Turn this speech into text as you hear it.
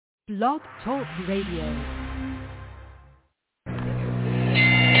Blog Talk Radio.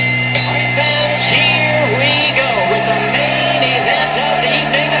 Fans, here we go with the main event of the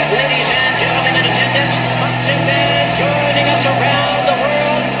evening. Ladies and gentlemen in attendance, moms and dads joining us around the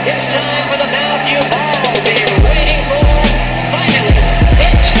world. It's time for the bout you've all been waiting for. Finally, it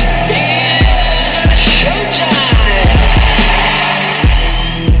is showtime.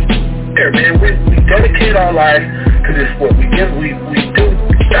 Here, man, we dedicate our life to this sport. We do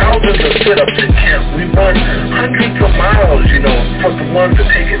thousands of sit-ups in camp. We run hundreds of miles, for the ones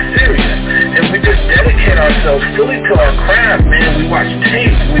that take it serious. And we just dedicate ourselves fully to our craft, man. We watch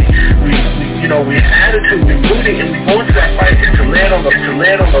tape. We have attitude. We rooting, and we go into that fight just to land on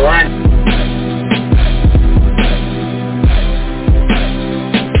the line.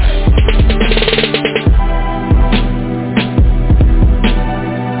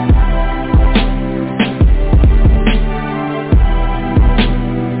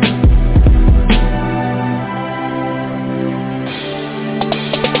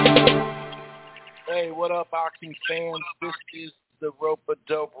 Boxing fans, this is the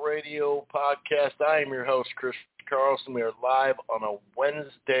Rope-A-Dope Radio Podcast. I am your host, Chris Carlson. We are live on a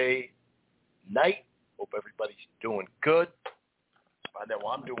Wednesday night. Hope everybody's doing good. I know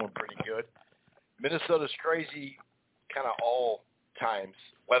I'm doing pretty good. Minnesota's crazy kind of all times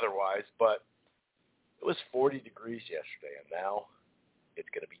weather-wise, but it was 40 degrees yesterday, and now it's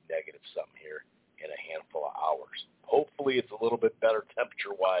going to be negative something here in a handful of hours. Hopefully it's a little bit better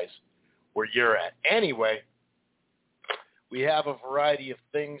temperature-wise where you're at. Anyway, we have a variety of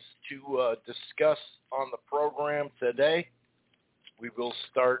things to discuss on the program today. We will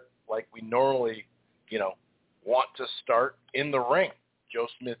start like we normally, want to start in the ring. Joe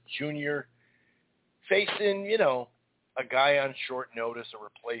Smith Jr. facing, a guy on short notice, a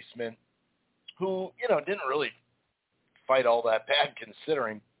replacement who, didn't really fight all that bad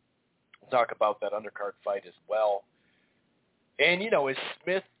considering. We'll talk about that undercard fight as well. And, is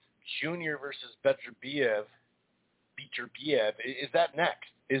Smith Jr. versus Beterbiev, is that next?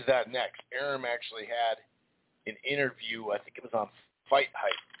 Aram actually had an interview, I think it was on Fight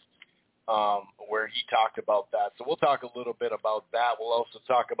Hype, where he talked about that. So we'll talk a little bit about that. We'll also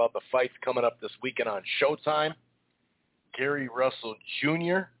talk about the fights coming up this weekend on Showtime. Gary Russell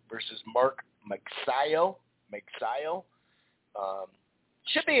Jr. versus Mark Magsayo.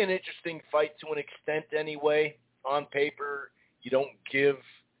 Should be an interesting fight to an extent anyway. On paper, you don't give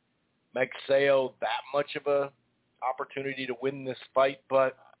Magsayo that much of a opportunity to win this fight,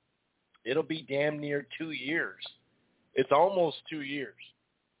 but it'll be damn near 2 years. It's almost 2 years,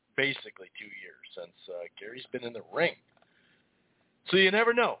 basically 2 years since Gary's been in the ring. So you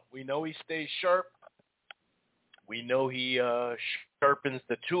never know. We know he stays sharp. We know he sharpens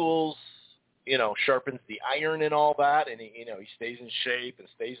the tools, sharpens the iron and all that, and he stays in shape and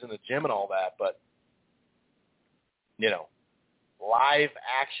stays in the gym and all that, but live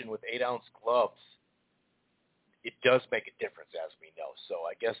action with 8-ounce gloves, it does make a difference, as we know. So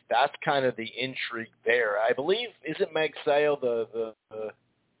I guess that's kind of the intrigue there. I believe, isn't Magsayo the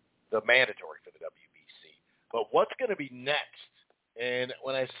mandatory for the WBC? But what's going to be next? And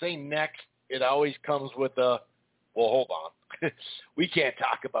when I say next, it always comes with hold on. We can't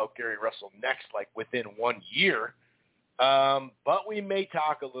talk about Gary Russell next, like within 1 year. But we may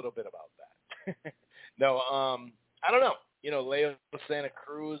talk a little bit about that. No, I don't know. Leo Santa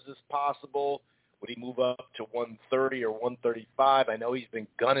Cruz is possible. Would he move up to 130 or 135? I know he's been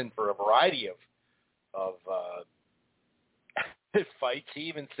gunning for a variety of fights. He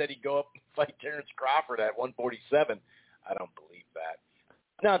even said he'd go up and fight Terrence Crawford at 147. I don't believe that.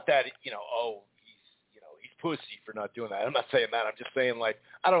 Not that, he's pussy for not doing that. I'm not saying that. I'm just saying,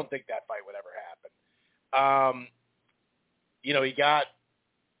 I don't think that fight would ever happen. He got,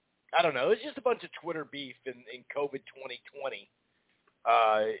 I don't know. It was just a bunch of Twitter beef in COVID 2020.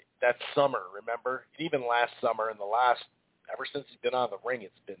 That summer, remember? And even last summer and ever since he's been on the ring,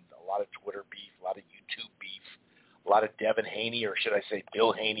 it's been a lot of Twitter beef, a lot of YouTube beef, a lot of Devin Haney, or should I say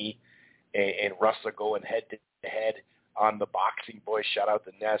Bill Haney and Russell going head-to-head on the Boxing Boys. Shout out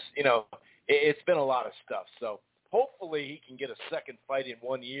to Ness. It's been a lot of stuff. So hopefully he can get a second fight in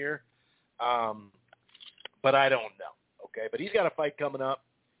 1 year. But I don't know. Okay, but he's got a fight coming up.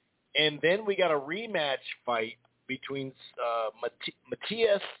 And then we got a rematch fight between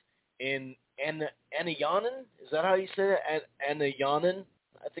Matthias and Anayanen. Is that how you say it? Anayanen,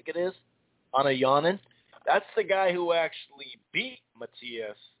 I think it is. Anayanen. That's the guy who actually beat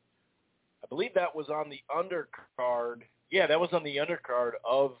Matthias. I believe that was on the undercard. Yeah, that was on the undercard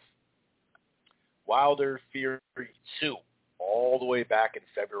of Wilder Fury 2. All the way back in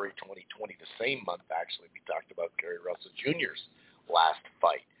February 2020, the same month, actually, we talked about Gary Russell Jr.'s last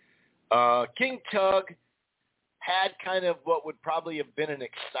fight. King Tug had kind of what would probably have been an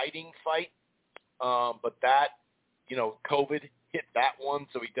exciting fight, but that, COVID hit that one,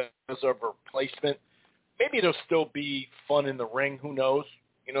 so he does have a replacement. Maybe it'll still be fun in the ring. Who knows?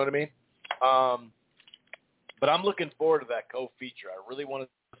 You know what I mean? But I'm looking forward to that co-feature. I really want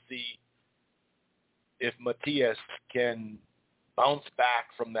to see if Matias can bounce back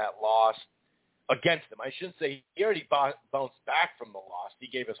from that loss against him. I shouldn't say he already bounced back from the loss. He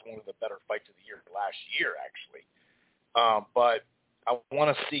gave us one of the better fights of the year last year, actually. But I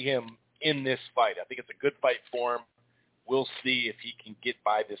want to see him in this fight. I think it's a good fight for him. We'll see if he can get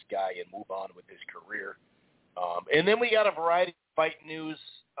by this guy and move on with his career. And then we got a variety of fight news.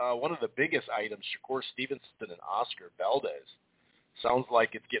 One of the biggest items, Shakur Stevenson and Oscar Valdez. Sounds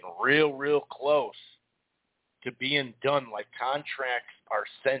like it's getting real, real close to being done. Like contracts are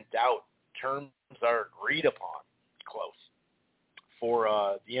sent out. Terms are agreed upon close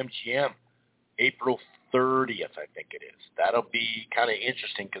for the MGM. April 30th, I think it is. That'll be kind of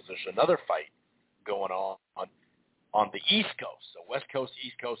interesting because there's another fight going on the East Coast. So West Coast,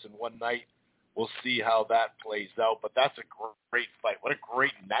 East Coast in one night. We'll see how that plays out. But that's a great fight. What a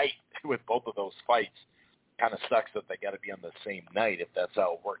great night with both of those fights. Kind of sucks that they got to be on the same night if that's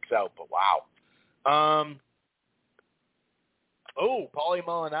how it works out. But wow. Paulie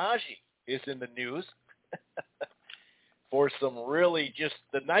Malignaggi is in the news for some really just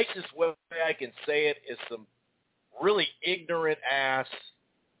the nicest way I can say it is some really ignorant ass.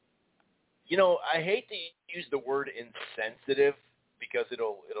 I hate to use the word insensitive because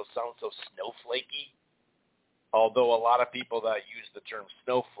it'll sound so snowflakey. Although a lot of people that use the term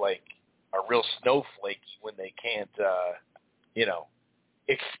snowflake are real snowflakey when they can't,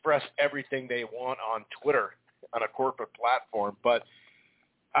 express everything they want on Twitter on a corporate platform. But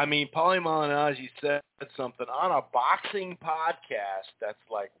I mean, Paulie Malignaggi said something on a boxing podcast that's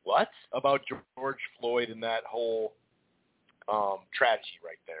like, what? About George Floyd and that whole tragedy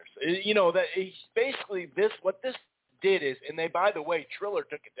right there. So, that he's basically what this did is, and they, by the way, Triller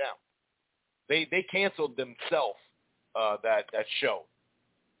took it down. They canceled themselves that show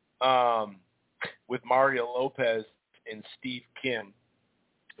with Mario Lopez and Steve Kim,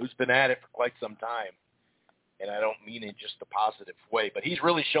 who's been at it for quite some time. And I don't mean in just a positive way, but he's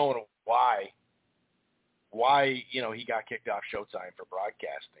really showing why he got kicked off Showtime for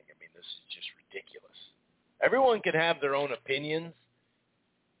broadcasting. I mean, this is just ridiculous. Everyone can have their own opinions,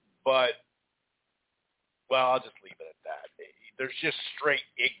 but, well, I'll just leave it at that. There's just straight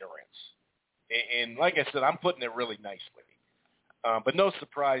ignorance. And like I said, I'm putting it really nicely. But no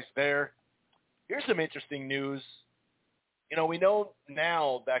surprise there. Here's some interesting news. We know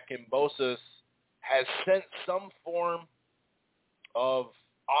now that Kambosos has sent some form of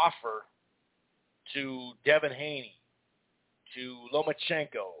offer to Devin Haney, to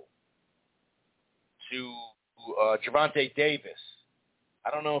Lomachenko, to Gervonta Davis. I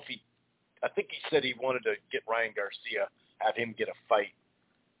don't know if I think he said he wanted to get Ryan Garcia, have him get a fight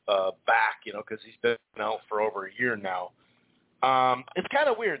back, because he's been out for over a year now. It's kind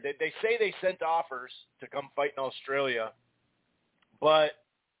of weird. They say they sent offers to come fight in Australia, but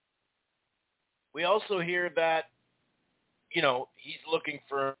we also hear that, he's looking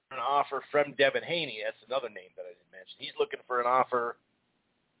for an offer from Devin Haney. That's another name that I didn't mention. He's looking for an offer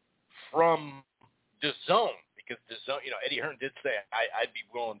from DAZN because DAZN, Eddie Hearn did say I'd be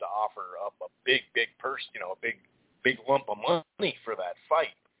willing to offer up a big purse, a big lump of money for that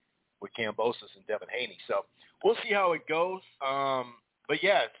fight with Kambosos and Devin Haney. So we'll see how it goes. But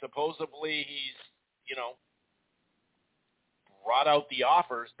yeah, supposedly he's, brought out the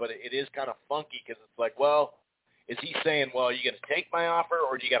offers, but it is kind of funky because it's like, well, is he saying, well, are you going to take my offer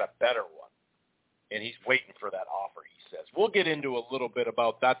or do you got a better one? And he's waiting for that offer, he says. We'll get into a little bit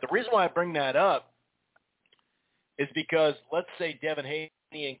about that. The reason why I bring that up is because let's say Devin Haney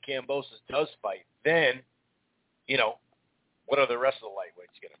and Kambosos does fight. Then, what are the rest of the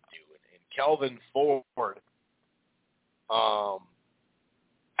lightweights going to do? And Kelvin Ford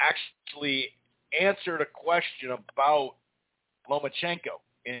actually answered a question about Lomachenko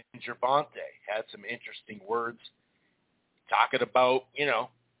and Gervonta. Had some interesting words talking about,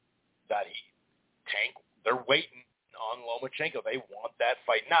 that they're waiting on Lomachenko. They want that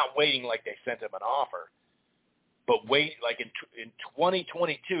fight. Not waiting like they sent him an offer, but wait, like in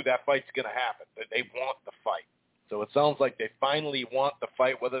 2022, that fight's going to happen. They want the fight. So it sounds like they finally want the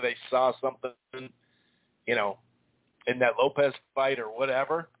fight, whether they saw something, in that Lopez fight or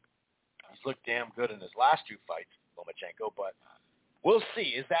whatever. He's looked damn good in his last two fights, Lomachenko, but we'll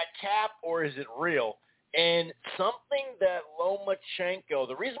see. Is that cap or is it real? And something that Lomachenko,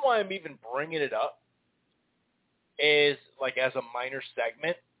 the reason why I'm even bringing it up is like as a minor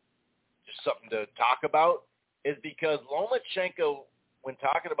segment, just something to talk about, is because Lomachenko, when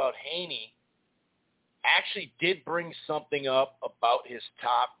talking about Haney, actually did bring something up about his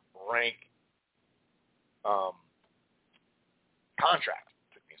top rank contract.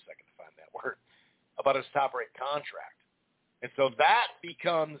 It took me a second to find that word. About his top rank contract. And so that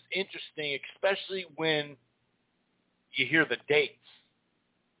becomes interesting, especially when you hear the dates.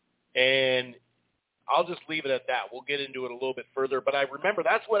 And I'll just leave it at that. We'll get into it a little bit further. But I remember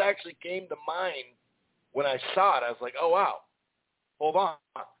that's what actually came to mind when I saw it. I was like, oh, wow. Hold on.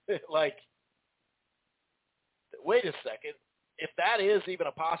 Like, wait a second. If that is even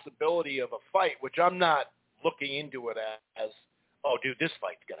a possibility of a fight, which I'm not looking into it as, oh, dude, this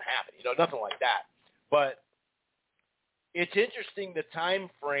fight's going to happen. You know, nothing like that. But it's interesting the time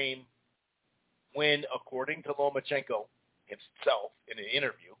frame when, according to Lomachenko himself in an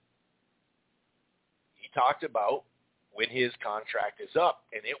interview, he talked about when his contract is up,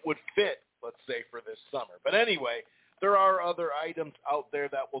 and it would fit, let's say, for this summer. But anyway, there are other items out there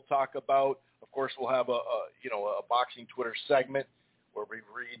that we'll talk about. Of course, we'll have a boxing Twitter segment where we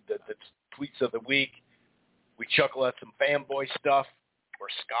read the tweets of the week. We chuckle at some fanboy stuff or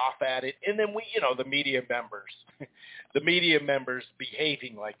scoff at it. And then the media members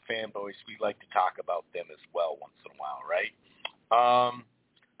behaving like fanboys, we like to talk about them as well once in a while, right?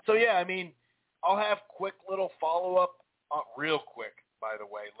 So, yeah, I mean, I'll have quick little follow-up, real quick, by the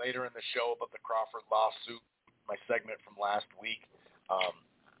way, later in the show about the Crawford lawsuit, my segment from last week.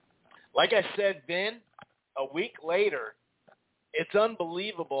 Like I said then, a week later, it's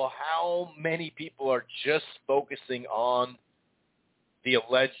unbelievable how many people are just focusing on the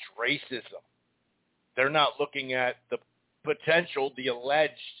alleged racism. They're not looking at the potential, the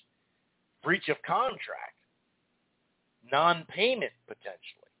alleged breach of contract, non-payment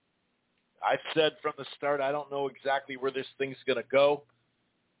potentially. I've said from the start, I don't know exactly where this thing's going to go.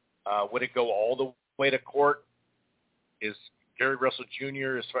 Would it go all the way to court? Is Gary Russell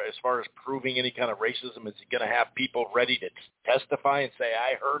Jr., as far as proving any kind of racism, is he going to have people ready to testify and say,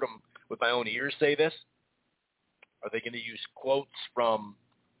 I heard him with my own ears say this? Are they going to use quotes from,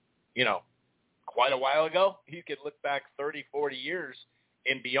 quite a while ago? You could look back 30, 40 years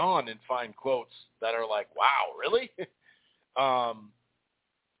and beyond and find quotes that are like, wow, really?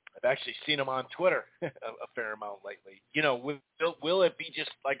 I've actually seen them on Twitter a fair amount lately. Will it be just,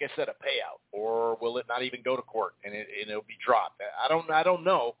 like I said, a payout, or will it not even go to court and it'll be dropped? I don't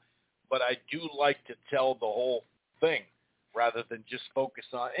know, but I do like to tell the whole thing rather than just focus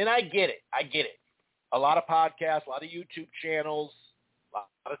on. And I get it. A lot of podcasts, a lot of YouTube channels, a lot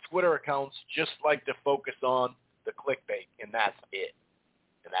of Twitter accounts just like to focus on the clickbait, and that's it.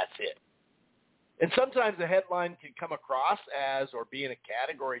 And sometimes the headline can come across as, or be in a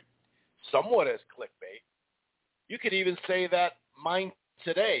category somewhat as clickbait. You could even say that mine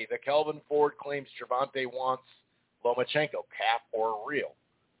today, the Kelvin Ford claims Gervonta wants Lomachenko, cap or real.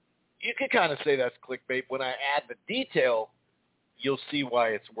 You could kind of say that's clickbait. When I add the detail, you'll see why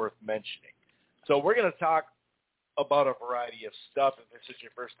it's worth mentioning. So we're going to talk about a variety of stuff. If this is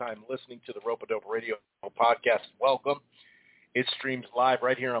your first time listening to the Rope-A-Dope Radio podcast, welcome. It streams live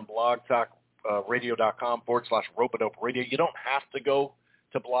right here on Blog Talk. radio.com/Rope-A-Dope Radio. You don't have to go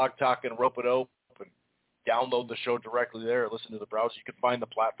to Blog Talk and Rope-A-Dope and download the show directly there or listen to the browser. You can find the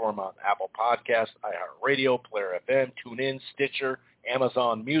platform on Apple Podcasts, iHeartRadio, Player FM, TuneIn, Stitcher,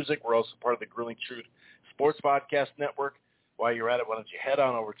 Amazon Music. We're also part of the Grilling Truth Sports Podcast Network. While you're at it, why don't you head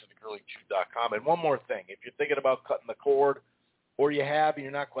on over to thegrillingtruth.com. And one more thing, if you're thinking about cutting the cord, or you have and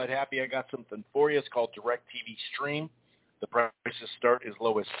you're not quite happy, I got something for you. It's called DirecTV Stream. The prices start as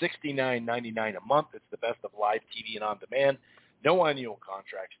low as $69.99 a month. It's the best of live TV and on-demand. No annual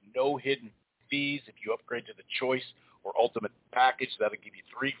contracts, no hidden fees. If you upgrade to the Choice or Ultimate package, that'll give you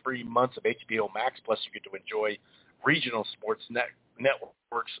 3 free months of HBO Max, plus you get to enjoy regional sports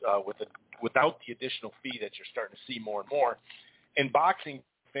networks without the additional fee that you're starting to see more and more. And boxing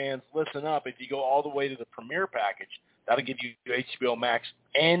fans, listen up. If you go all the way to the Premier package, that'll give you HBO Max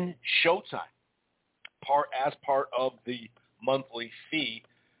and Showtime as part of the monthly fee.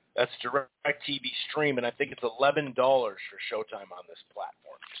 That's DirecTV Stream, and I think it's $11 for Showtime on this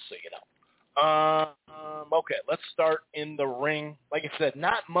platform, just so you know. Okay, let's start in the ring. Like I said,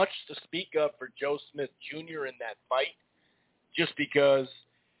 not much to speak of for Joe Smith Jr. in that fight, just because,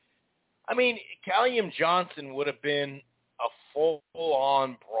 Callium Johnson would have been a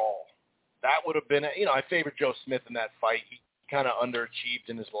full-on brawl. That would have been, I favored Joe Smith in that fight. He kind of underachieved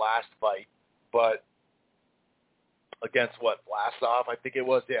in his last fight, but against Vlasov, I think it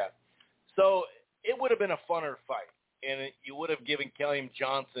was, yeah. So it would have been a funner fight, and you would have given Callium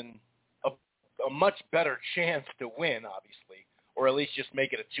Johnson a much better chance to win, obviously, or at least just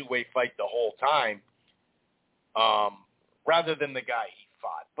make it a two-way fight the whole time, rather than the guy he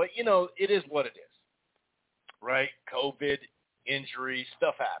fought. But, it is what it is, right? COVID, injury,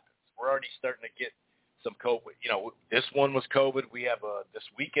 stuff happens. We're already starting to get some COVID. This one was COVID. We have this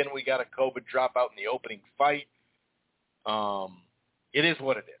weekend we got a COVID dropout in the opening fight. It is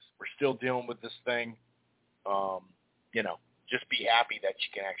what it is. We're still dealing with this thing. Just be happy that you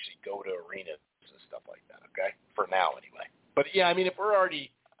can actually go to arenas and stuff like that, okay? For now, anyway. But, yeah, I mean, if we're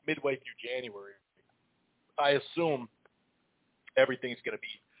already midway through January, I assume everything's going to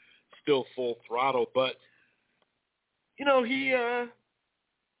be still full throttle. But, he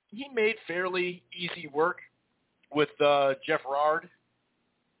made fairly easy work with Jeff Rard.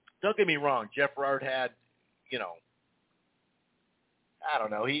 Don't get me wrong. Jeff Rard had, I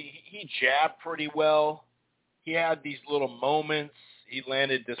don't know. He jabbed pretty well. He had these little moments. He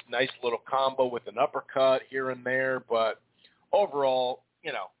landed this nice little combo with an uppercut here and there. But overall,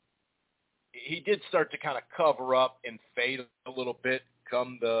 he did start to kind of cover up and fade a little bit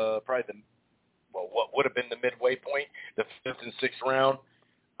come what would have been the midway point, the 5th and 6th round.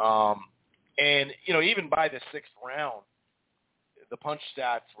 And, even by the 6th round, the punch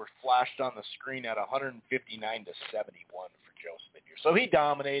stats were flashed on the screen at 159-71 for Joe Smith here. So he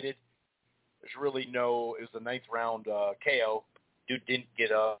dominated. There's really it was the 9th round KO. Dude didn't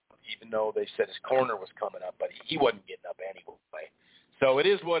get up, even though they said his corner was coming up, but he wasn't getting up anyway. So it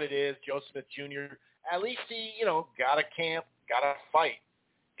is what it is. Joe Smith Jr., at least he, got a camp, got a fight,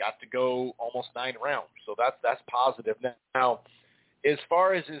 got to go almost 9 rounds. So that's positive. Now, as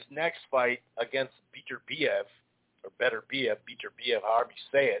far as his next fight against Beter Biev, however you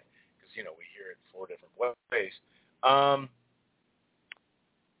say it, because, we hear it 4 different ways. I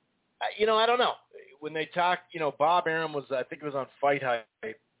don't know. When they talked, Bob Arum was, I think it was on Fight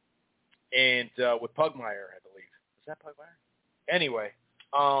Hype, and with Pugmire, I believe. Is that Pugmire? Anyway,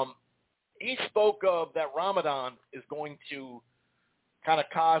 he spoke of that Ramadan is going to kind of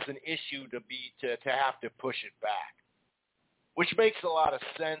cause an issue to have to push it back, which makes a lot of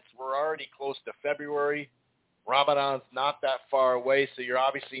sense. We're already close to February. Ramadan's not that far away, so you're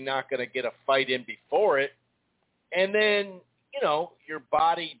obviously not going to get a fight in before it. And then, your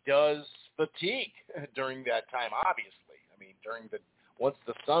body does fatigue during that time, obviously. I mean, once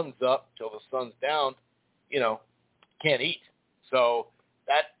the sun's up till the sun's down, can't eat. So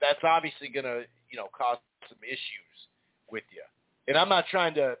that's obviously going to, cause some issues with you. And I'm not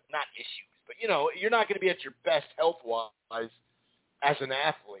trying to, not issues, but, you're not going to be at your best health-wise as an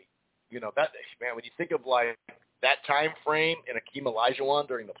athlete. That, man, when you think of, like, that time frame in Akeem Olajuwon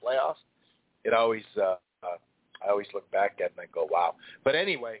during the playoffs, it always, I always look back at it and I go, wow. But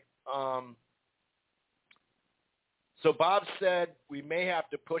anyway, so Bob said we may have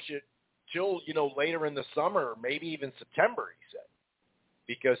to push it till, later in the summer, maybe even September, he said.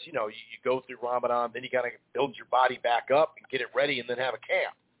 Because, you go through Ramadan, then you got to build your body back up and get it ready and then have a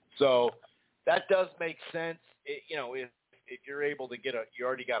camp. So that does make sense. If you're able to you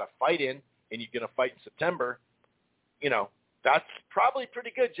already got a fight in and you're going to fight in September, that's probably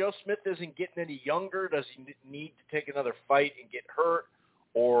pretty good. Joe Smith isn't getting any younger. Does he need to take another fight and get hurt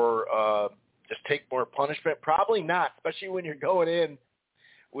or just take more punishment? Probably not, especially when you're going in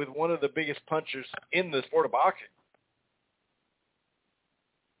with one of the biggest punchers in the sport of boxing,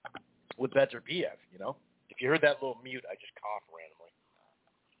 with Beter Biev, If you heard that little mute, I just coughed randomly.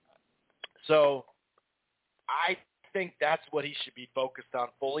 So I think that's what he should be focused on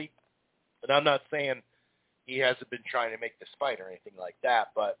fully. And I'm not saying he hasn't been trying to make this fight or anything like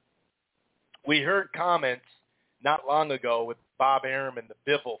that, but we heard comments not long ago with Bob Arum and the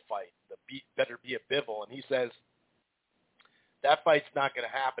Bivol fight, the Beter Biev Bivol, and he says that fight's not going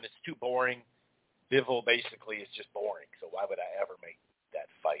to happen. It's too boring. Bivol basically is just boring, so why would I ever make that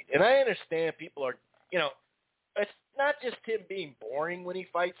fight? And I understand people are, it's not just him being boring when he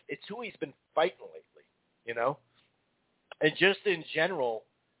fights. It's who he's been fighting lately, And just in general,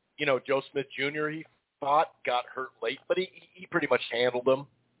 Joe Smith Jr., he fought, got hurt late, but he pretty much handled him.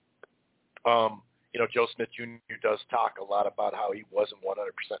 Joe Smith Jr. does talk a lot about how he wasn't 100%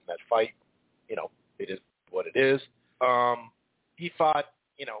 in that fight. It is what it is. He fought,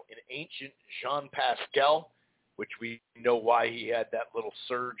 an ancient Jean Pascal, which we know why he had that little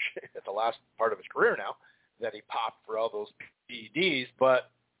surge at the last part of his career now, that he popped for all those PEDs.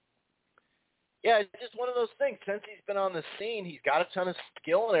 But, yeah, it's just one of those things. Since he's been on the scene, he's got a ton of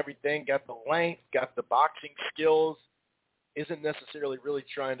skill and everything, got the length, got the boxing skills, isn't necessarily really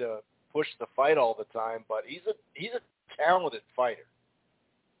trying to push the fight all the time, but he's a talented fighter.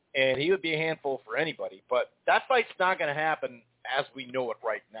 And he would be a handful for anybody. But that fight's not going to happen as we know it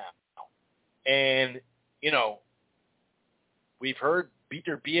right now. And, we've heard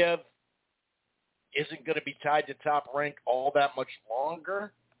Beterbiev isn't going to be tied to Top Rank all that much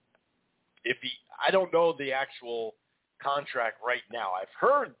longer. I don't know the actual contract right now. I've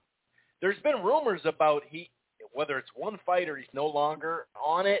heard there's been rumors about whether it's one fight or he's no longer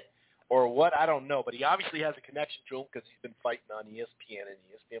on it or what, I don't know. But he obviously has a connection to him because he's been fighting on ESPN and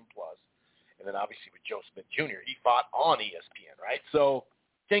ESPN Plus. And then obviously with Joe Smith Jr., he fought on ESPN, right? So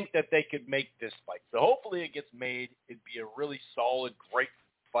think that they could make this fight. So hopefully it gets made. It'd be a really solid, great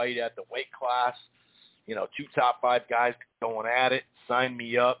fight at the weight class. You know, 2 top 5 guys going at it. Sign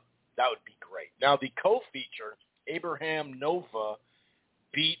me up. That would be great. Now, the co-feature, Abraham Nova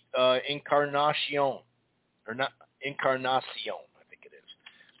beat Encarnacion, or not Encarnacion, I think it is.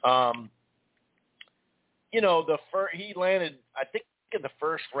 You know, he landed, I think in the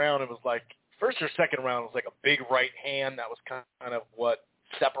first round, it was like, first or second round was like a big right hand. That was kind of what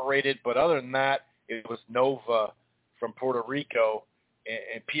separated. But other than that, it was Nova from Puerto Rico,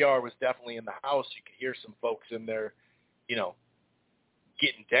 and PR was definitely in the house. You could hear some folks in there, you know,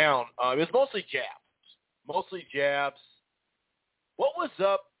 getting down. It was mostly jabs. What was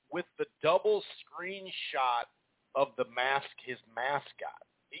up with the double screenshot of his mascot?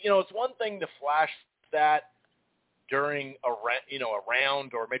 You know, it's one thing to flash that during a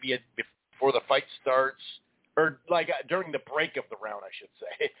round, or maybe before the fight starts, or like during the break of the round, I should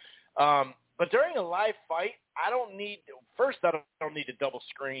say. But during a live fight, I don't need a double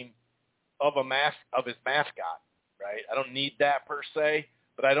screen of his mascot, right? I don't need that per se,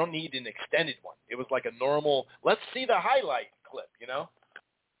 but I don't need an extended one. It was like a normal, let's see the highlight clip, you know?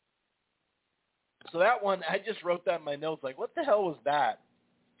 So that one, I just wrote that in my notes, like, what the hell was that?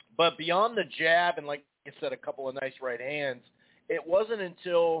 But beyond the jab and, like I said, a couple of nice right hands, it wasn't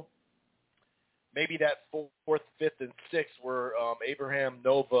until maybe that 4th, 5th, and 6th where Abraham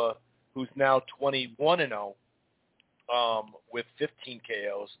Nova, who's now 21-0 with 15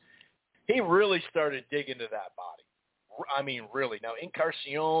 KOs, he really started digging into that body. I mean, really. Now,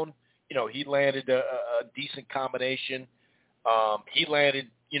 Encarnacion, you know, he landed a decent combination. He landed,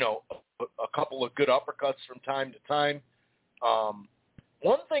 you know, a couple of good uppercuts from time to time.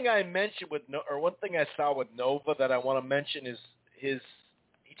 One thing I saw with Nova that I want to mention is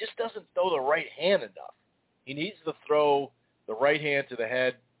he just doesn't throw the right hand enough. He needs to throw the right hand to the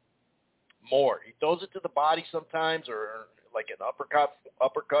head more. He throws it to the body sometimes, or like an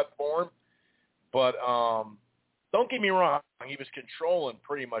uppercut form. But don't get me wrong, he was controlling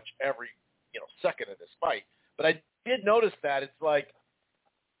pretty much every second of this fight. But I did notice that it's like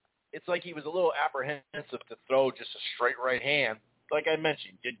he was a little apprehensive to throw just a straight right hand. Like I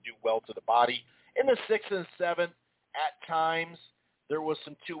mentioned, did do well to the body. In the 6th and 7th, at times, there was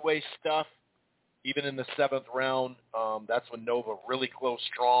some two-way stuff. Even in the 7th round, that's when Nova really closed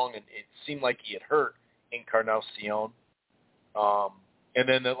strong, and it seemed like he had hurt Encarnacion. And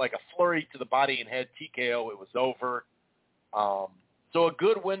then like a flurry to the body and head TKO, it was over. So a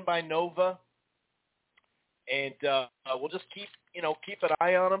good win by Nova. And we'll just keep an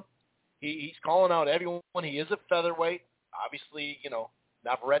eye on him. He's calling out everyone. He is a featherweight. Obviously,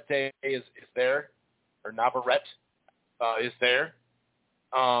 Navarrete is there, or Navarrete is there.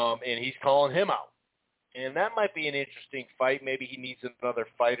 And he's calling him out. And that might be an interesting fight. Maybe he needs another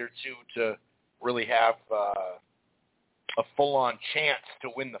fight or two to really have a full-on chance to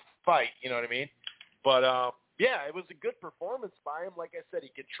win the fight. You know what I mean? But, yeah, it was a good performance by him. Like I said, he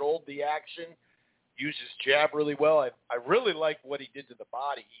controlled the action, used his jab really well. I really liked what he did to the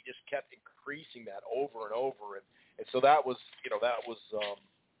body. He just kept increasing that over and over. And so that was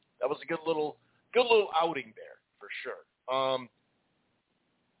a good little outing there for sure.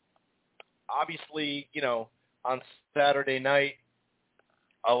 Obviously, on Saturday night,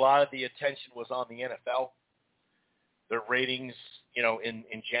 a lot of the attention was on the NFL. Their ratings,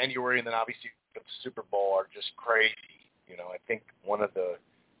 in January, and then obviously the Super Bowl are just crazy. I think one of the,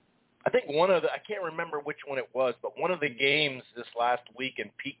 I can't remember which one it was, but one of the games this last weekend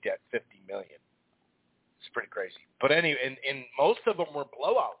peaked at 50 million. It's pretty crazy. But anyway, and most of them were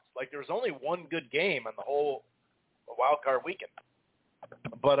blowouts. Like there was only one good game on the whole wild card weekend.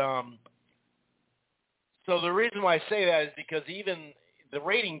 But so the reason why I say that is because even the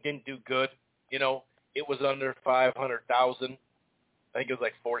rating didn't do good. It was under 500,000. I think it was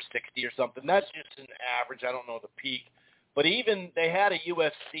like 460 or something. That's just an average. I don't know the peak. But even they had a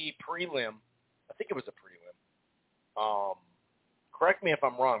UFC prelim. I think it was a prelim. Correct me if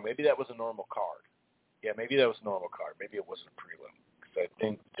I'm wrong. Maybe that was a normal card. Yeah, maybe that was a normal card. Maybe it wasn't a prelim, because I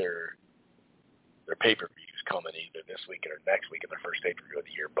think their pay-per-view is coming either this weekend or next week in their first pay-per-view of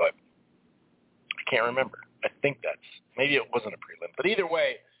the year. But I can't remember. I think maybe it wasn't a prelim. But either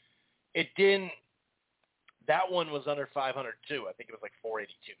way, it didn't that one was under 500 too. I think it was like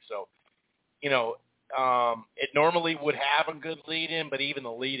 482. So, it normally would have a good lead-in, but even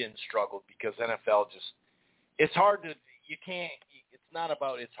the lead-in struggled because NFL it's hard to, it's not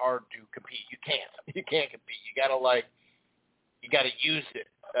about it's hard to compete. You can't compete. You got to use it.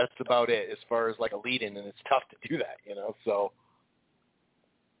 That's about it as far as like a lead-in, and it's tough to do that, So,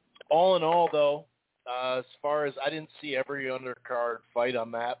 all in all, though, as far as I didn't see every undercard fight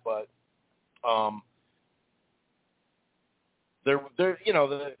on that, but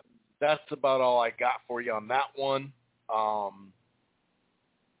that's about all I got for you on that one.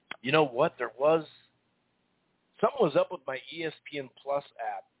 You know what? Something was up with my ESPN Plus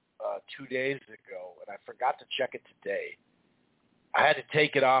app 2 days ago, and I forgot to check it today. I had to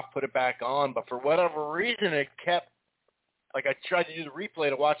take it off, put it back on, but for whatever reason, it kept, like I tried to do the replay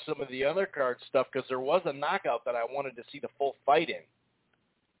to watch some of the undercard stuff because there was a knockout that I wanted to see the full fight in,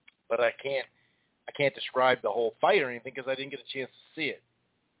 but I can't describe the whole fight or anything because I didn't get a chance to see it.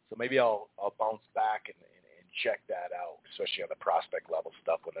 So maybe I'll bounce back and check that out, especially on the prospect level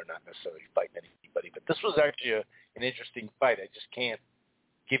stuff when they're not necessarily fighting anybody. But this was actually an interesting fight. I just can't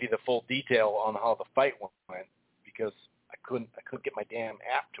give you the full detail on how the fight went because I couldn't get my damn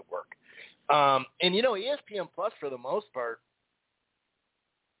app to work. And ESPN Plus for the most part,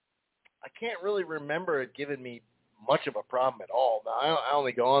 I can't really remember it giving me much of a problem at all. Now, I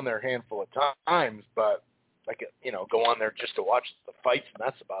only go on there a handful of times, but I could, go on there just to watch the fights, and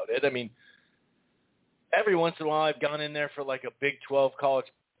that's about it. I mean, every once in a while I've gone in there for like a Big 12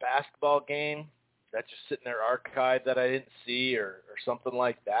 college basketball game that's just sitting there archived that I didn't see or something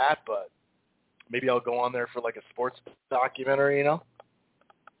like that, but maybe I'll go on there for like a sports documentary,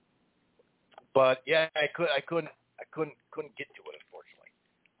 But yeah, I couldn't get to it,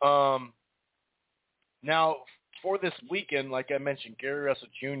 unfortunately. Now for this weekend, like I mentioned, Gary Russell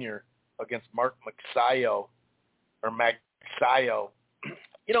Jr. against Mark Magsayo. Magsayo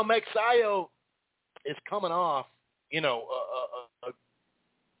is coming off, a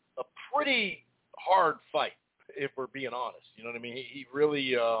pretty hard fight, if we're being honest. You know what I mean? He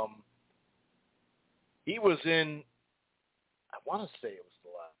really, he was in, I want to say it was the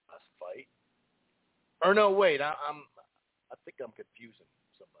last fight. Or no, wait, I think I'm confusing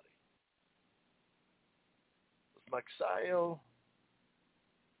somebody. Was Magsayo?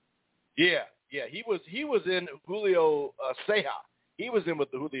 Yeah, he was in Julio Ceja. He was in with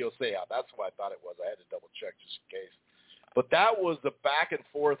the Julio Ceja. That's what I thought it was. I had to double check just in case. But that was the back and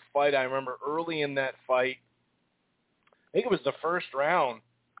forth fight. I remember early in that fight, I think it was the first round,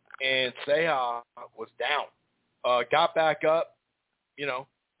 and Ceja was down. Got back up. The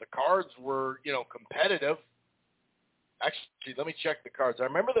cards were, competitive. Actually, let me check the cards. I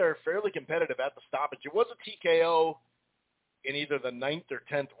remember they were fairly competitive at the stoppage. It was a TKO in either the 9th or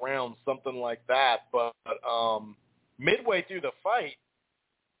 10th round, something like that. But midway through the fight,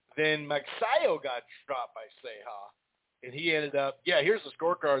 then Magsayo got dropped by Ceja, and he ended up, here's the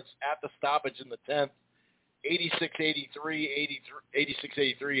scorecards at the stoppage in the 10th, 86-83,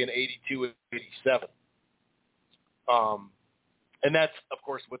 86-83, and 82-87. And that's, of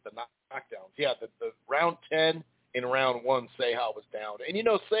course, with the knockdowns. Yeah, the round 10 and round 1, Ceja was down. And,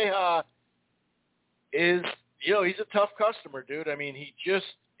 Ceja is, he's a tough customer, dude. I mean, his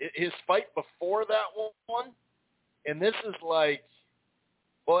fight before that one, and this is like,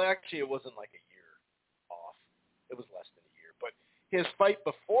 well, actually, it wasn't like a year off. It was less than a year. But his fight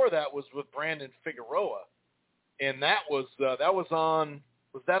before that was with Brandon Figueroa, and that was on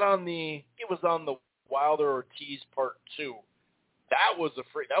the Wilder Ortiz Part 2. That was a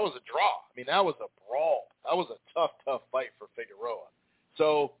draw. I mean, that was a brawl. That was a tough fight for Figueroa.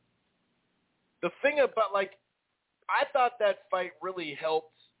 So the thing about, I thought that fight really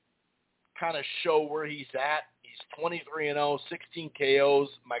helped kind of show where he's at. He's 23-0, 16 KOs,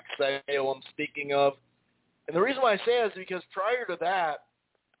 Magsayo I'm speaking of. And the reason why I say that is because prior to that,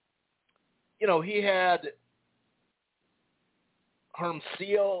 he had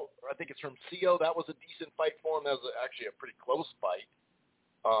Hermcio, I think it's Hermcio. That was a decent fight for him. That was actually a pretty close fight.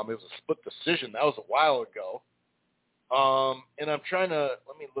 It was a split decision. That was a while ago. And I'm trying to,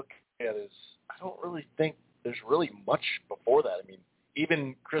 let me look at his, I don't really think there's really much before that. I mean,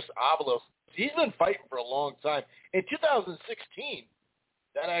 even Chris Avalos, he's been fighting for a long time. In 2016,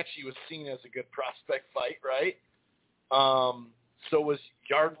 that actually was seen as a good prospect fight, right? So was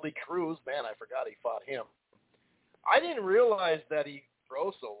Yardley Cruz. Man, I forgot he fought him. I didn't realize that he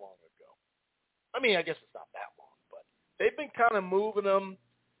froze so long ago. I mean, I guess it's not that long, but they've been kind of moving him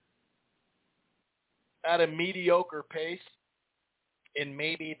at a mediocre pace, and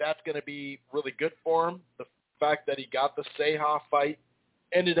maybe that's going to be really good for him. The fact that he got the Ceja fight,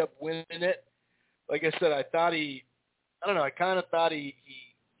 ended up winning it. like I said, I kind of thought he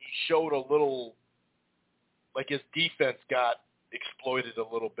showed a little, like his defense got exploited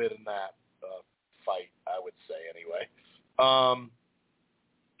a little bit in that fight, I would say anyway.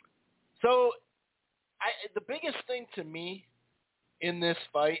 So the biggest thing to me in this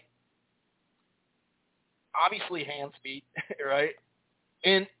fight, obviously hand speed, right?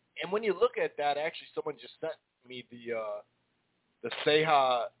 And when you look at that, actually someone just sent me the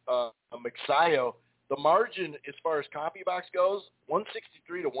Seha Mixayo, the margin as far as CompuBox goes,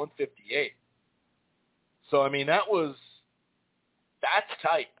 163 to 158. So, I mean, that's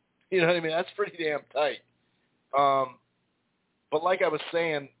tight. You know what I mean? That's pretty damn tight. But like I was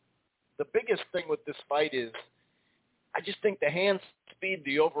saying, the biggest thing with this fight is I just think the hand speed,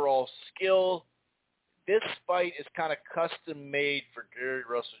 the overall skill, this fight is kind of custom made for Gary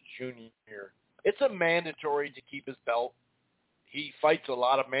Russell Jr. It's a mandatory to keep his belt. He fights a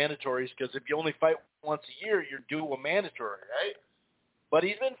lot of mandatories because if you only fight once a year, you're due a mandatory, right? But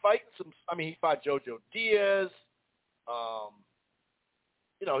he's been fighting he fought JoJo Diaz.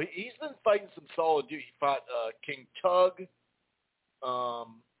 He's been fighting some solid dudes. He fought King Tug.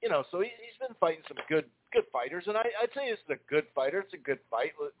 So he's been fighting some good fighters. And I'd say this is a good fighter. It's a good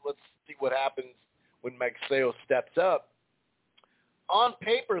fight. Let's see what happens when Magsayo steps up. On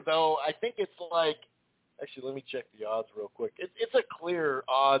paper, though, I think it's like, actually, let me check the odds real quick. It's a clear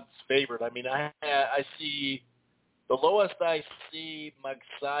odds favorite. I mean, I see the lowest I see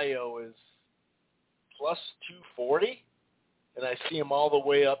Magsayo is plus 240, and I see him all the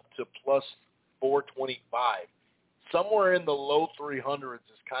way up to plus 425. Somewhere in the low 300s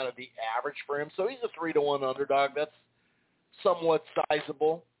is kind of the average for him. So he's a 3-1 underdog. That's somewhat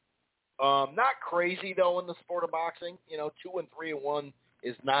sizable. Not crazy, though, in the sport of boxing. 2 and 3-1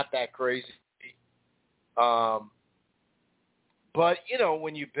 is not that crazy. But,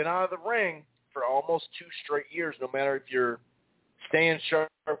 when you've been out of the ring for almost 2 straight years, no matter if you're staying sharp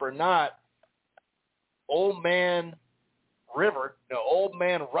or not, old man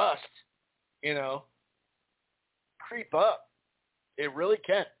Rust, creep up. It really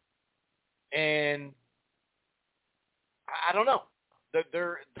can. And I don't know.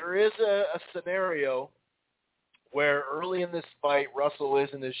 There is a scenario where early in this fight, Russell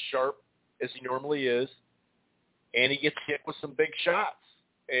isn't as sharp as he normally is, and he gets hit with some big shots.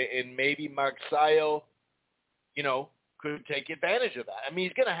 And maybe Magsayo, could take advantage of that. I mean,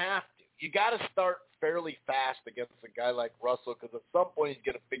 he's going to have to. You got to start fairly fast against a guy like Russell because at some point he's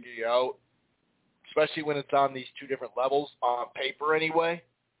going to figure you out, especially when it's on these 2 different levels, on paper anyway.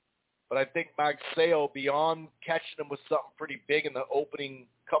 But I think Magsayo, beyond catching him with something pretty big in the opening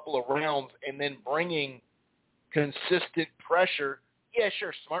couple of rounds and then bringing consistent pressure, yeah,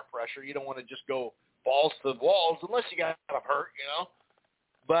 sure, smart pressure. You don't want to just go balls to the walls unless you got him hurt,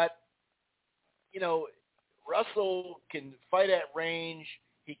 But, Russell can fight at range.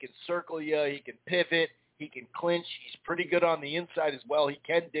 He can circle you. He can pivot. He can clinch. He's pretty good on the inside as well. He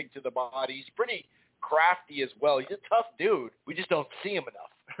can dig to the body. He's pretty crafty as well. He's a tough dude. We just don't see him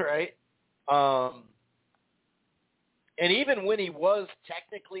enough, right? And even when he was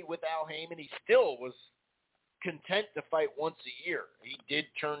technically with Al Heyman, he still was content to fight once a year. He did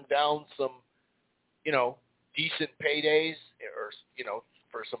turn down some, decent paydays or,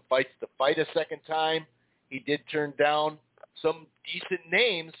 for some fights to fight a second time. He did turn down some decent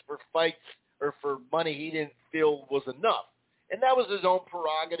names for fights or for money he didn't feel was enough. And that was his own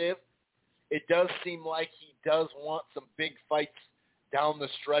prerogative. It does seem like he does want some big fights down the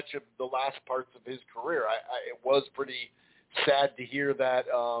stretch of the last parts of his career. It was pretty sad to hear that.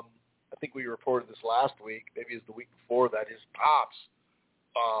 I think we reported this last week, maybe it was the week before, that his pops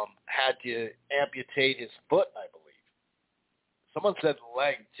had to amputate his foot, I believe. Someone said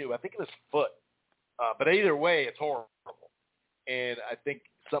leg, too. I think it was foot. But either way, it's horrible. And I think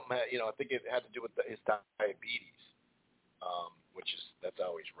I think it had to do with his diabetes, that's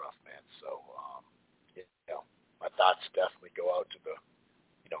always rough, man. So, my thoughts definitely go out to the,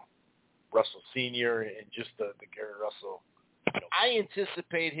 Russell Sr. and just the Gary Russell. I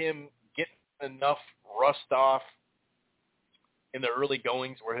anticipate him getting enough rust off in the early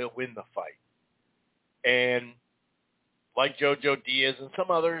goings where he'll win the fight. And like JoJo Diaz and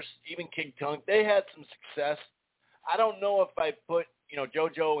some others, even King Tug, they had some success. I don't know if I put,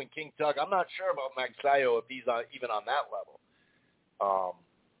 JoJo and King Tug. I'm not sure about Magsayo if he's even on that level.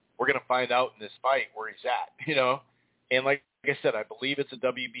 We're going to find out in this fight where he's at, And like I said, I believe it's a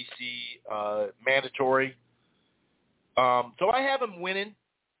WBC mandatory. So I have him winning.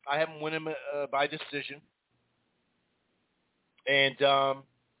 I have him winning by decision. And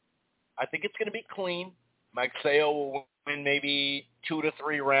I think it's going to be clean. Mike Seo will win maybe 2 to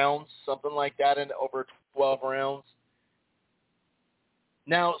 3 rounds, something like that, in over 12 rounds.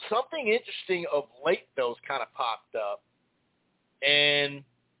 Now, something interesting of late, though, has kind of popped up. And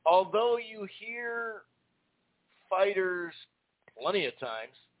although you hear fighters plenty of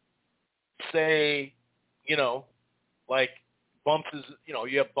times say, like bumps is,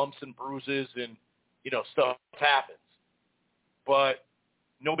 you have bumps and bruises and, stuff happens. But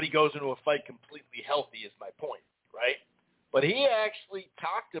nobody goes into a fight completely healthy is my point, right? But he actually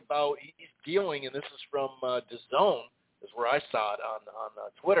talked about he's dealing, and this is from DAZN, is where I saw it on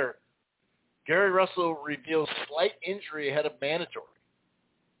Twitter. Gary Russell reveals slight injury ahead of mandatory.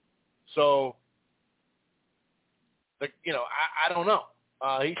 So, I don't know.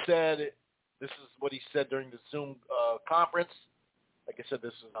 He said, this is what he said during the Zoom conference. Like I said,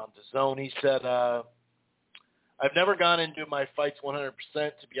 this is on DAZN. He said, I've never gone into my fights 100%,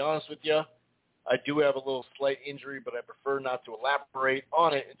 to be honest with you. I do have a little slight injury, but I prefer not to elaborate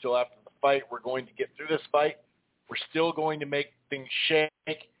on it until after the fight. We're going to get through this fight. We're still going to make things shake,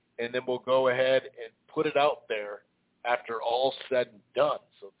 and then we'll go ahead and put it out there after all said and done.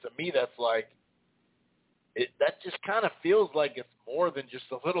 So to me, that's like, that just kind of feels like it's more than just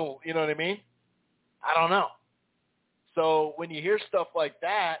a little, you know what I mean? I don't know. So when you hear stuff like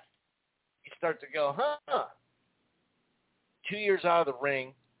that, you start to go, 2 years out of the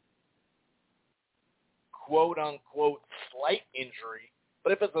ring, quote-unquote slight injury.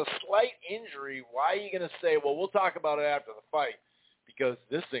 But if it's a slight injury, why are you going to say, well, we'll talk about it after the fight because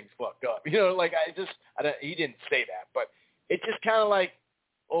this thing's fucked up? He didn't say that, but it's just kind of like,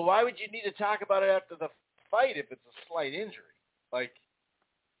 well, why would you need to talk about it after the fight if it's a slight injury? Like,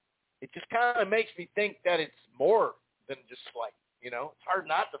 it just kind of makes me think that it's more than just slight, It's hard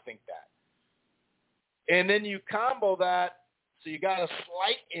not to think that. And then you combo that, so you got a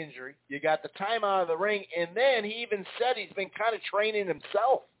slight injury, you got the time out of the ring, and then he even said he's been kind of training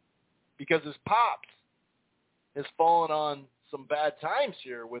himself because his pops has fallen on some bad times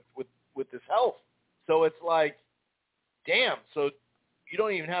here with his health. So it's like, damn, so you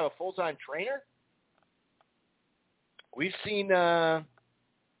don't even have a full-time trainer? We've seen,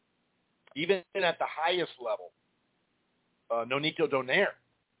 even at the highest level, Nonito Donaire,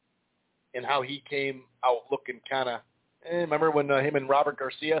 and how he came out looking kind of, remember when him and Robert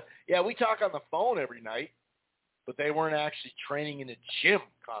Garcia, we talk on the phone every night, but they weren't actually training in a gym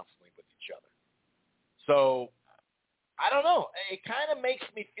constantly with each other. So, I don't know. It kind of makes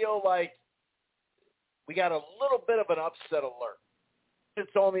me feel like we got a little bit of an upset alert. It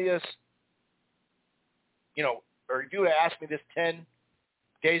told me this, or if you would have asked me this 10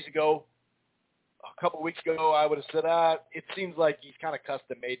 days ago, a couple of weeks ago, I would have said, it seems like he's kind of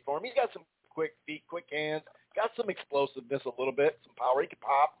custom made for him. He's got some quick feet, quick hands, got some explosiveness a little bit, some power. He can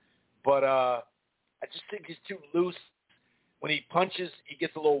pop, but I just think he's too loose. When he punches, he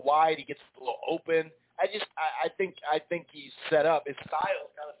gets a little wide, he gets a little open. I think he's set up. His style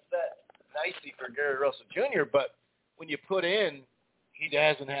is kind of set nicely for Gary Russell Jr., but when you put in, he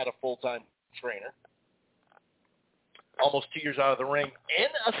hasn't had a full-time trainer. Almost 2 years out of the ring, and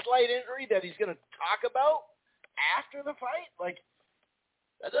a slight injury that he's going to talk about after the fight? Like,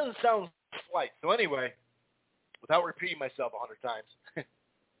 that doesn't sound slight. So anyway, without repeating myself 100 times,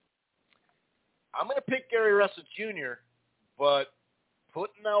 I'm going to pick Gary Russell Jr., but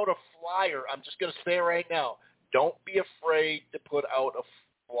putting out a flyer, I'm just going to say right now, don't be afraid to put out a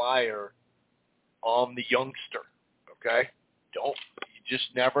flyer on the youngster, okay? You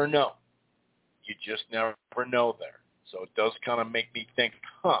just never know. You just never know there. So it does kind of make me think,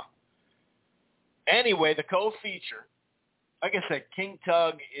 Anyway, the co-feature, like I said, King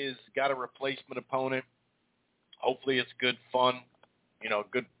Tug is got a replacement opponent. Hopefully it's good fun,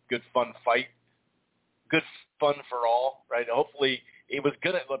 good fun fight. Good fun for all, right? Hopefully it was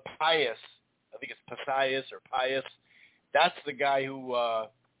good at Pius. I think it's Pius or Pius. That's the guy who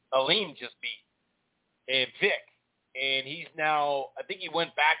Aleem just beat. And Vic. And he's now, I think he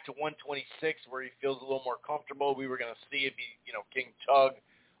went back to 126 where he feels a little more comfortable. We were going to see if King Tug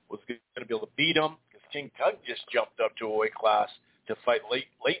was going to be able to beat him because King Tug just jumped up to a weight class to fight late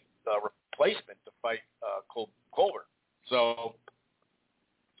replacement to fight Colbert. So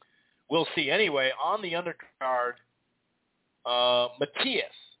we'll see. Anyway, on the undercard, Matias,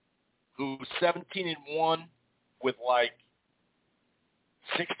 who's 17-1 with like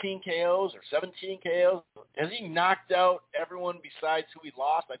 16 KOs or 17 KOs. Has he knocked out everyone besides who he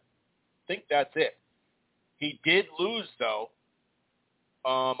lost? I think that's it. He did lose, though,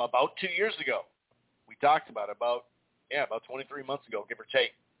 about 2 years ago. We talked about it, about 23 months ago, give or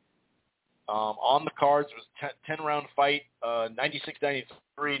take. On the cards was 10-round fight, 96-93,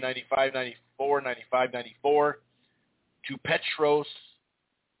 95-94, 95-94, to Petros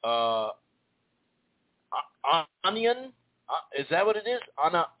Anian. Is that what it is?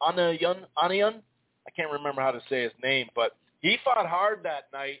 Anian? I can't remember how to say his name, but he fought hard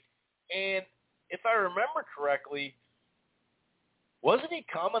that night. And if I remember correctly, wasn't he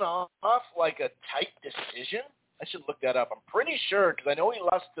coming off like a tight decision? I should look that up. I'm pretty sure because I know he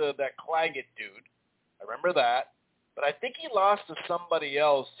lost to that Claggett dude. I remember that. But I think he lost to somebody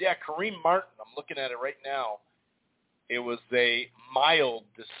else. Yeah, Kareem Martin. I'm looking at it right now. It was a mild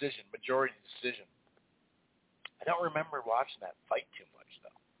decision, majority decision. I don't remember watching that fight too much,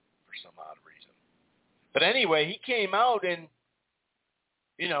 though, for some odd reason. But anyway, he came out and,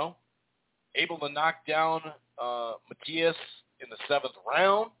 able to knock down Matias in the 7th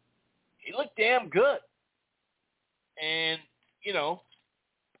round. He looked damn good. And,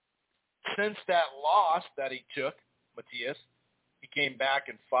 since that loss that he took, Matias, he came back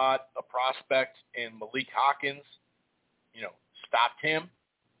and fought a prospect in Malik Hawkins, stopped him.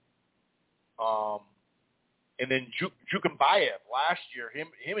 And then Jukambayev last year, him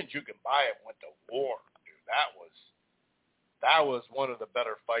and Jukambayev went to war, dude. That was one of the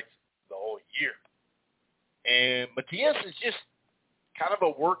better fights of the whole year. And Matias is just kind of a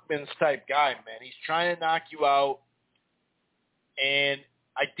workman's type guy, man. He's trying to knock you out. And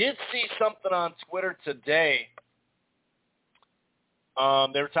I did see something on Twitter today.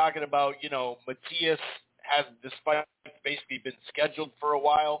 They were talking about, Matias has this fight basically been scheduled for a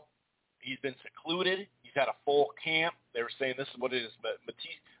while. He's been secluded. He's had a full camp. They were saying this is what it is. But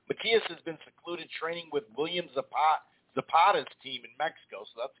Matias has been secluded training with William Zapata's team in Mexico,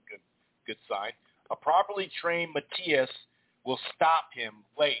 so that's a good sign. A properly trained Matias will stop him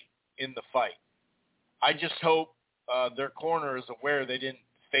late in the fight. I just hope their corner is aware they didn't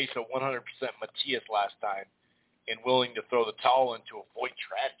face a 100% Matias last time and willing to throw the towel in to avoid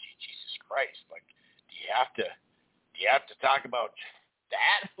tragedy. Jesus Christ. Like, do you have to talk about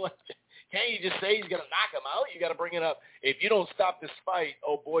that? Can't you just say he's going to knock him out? You got to bring it up. If you don't stop this fight,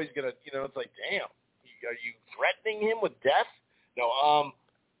 oh, boy's going to, it's like, damn, are you threatening him with death? No, I'm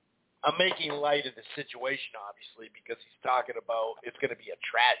making light of the situation, obviously, because he's talking about it's going to be a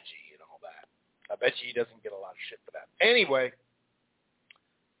tragedy and all that. I bet you he doesn't get a lot of shit for that. Anyway,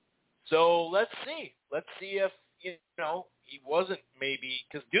 so let's see. Let's see if, he wasn't maybe,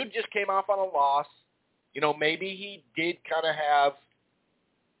 because dude just came off on a loss. Maybe he did kind of have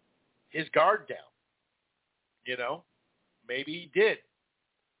his guard down. Maybe he did.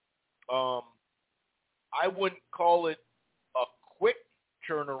 I wouldn't call it a quick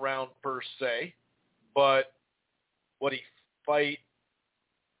turnaround per se, but what he fight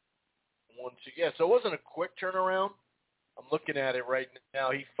so it wasn't a quick turnaround. I'm looking at it right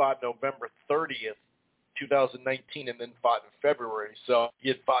now. He fought November 30th, 2019, and then fought in February. So he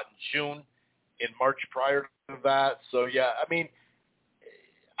had fought in June, in March prior to that. So, yeah, I mean,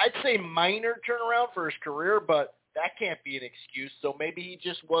 I'd say minor turnaround for his career, but that can't be an excuse. So maybe he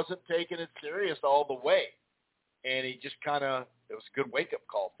just wasn't taking it serious all the way. And he just it was a good wake-up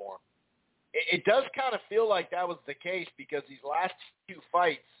call for him. It does kind of feel like that was the case because these last 2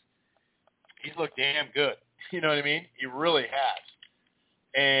 fights, he's looked damn good. You know what I mean? He really has.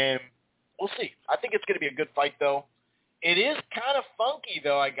 And we'll see. I think it's going to be a good fight, though. It is kind of funky,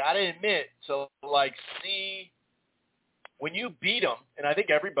 though, I got to admit. So, see, when you beat him, and I think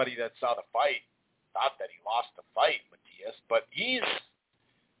everybody that saw the fight thought that he lost the fight, Matias, but he's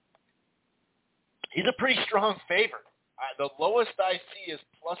a pretty strong favorite. The lowest I see is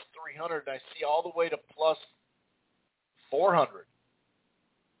plus 300, and I see all the way to plus 400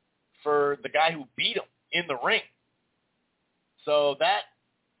 for the guy who beat him in the ring. So that,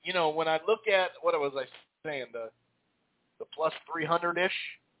 when I look at, what was I saying, the plus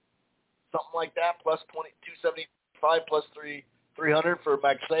 300-ish, something like that, plus 275, plus 300 for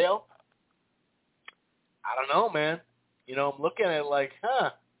Maxeo. I don't know, man. I'm looking at it like,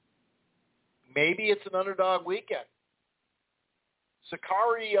 maybe it's an underdog weekend.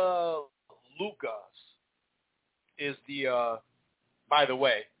 Sakari Lucas is the, by the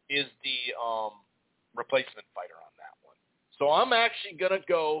way, replacement fighter on that one. So I'm actually going to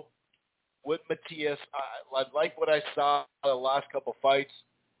go with Matias. I like what I saw in the last couple fights.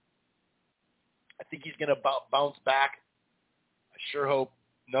 I think he's going to bounce back. I sure hope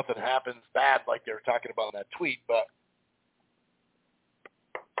nothing happens bad like they were talking about in that tweet, but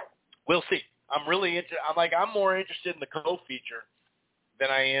we'll see. I'm really interested. I'm more interested in the co-feature than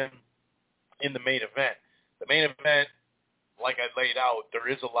I am in the main event. The main event, like I laid out, there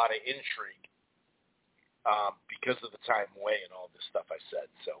is a lot of intrigue because of the time away and all this stuff I said.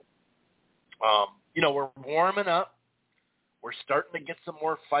 So We're warming up. We're starting to get some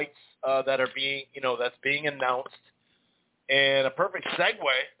more fights that are being, that's being announced. And a perfect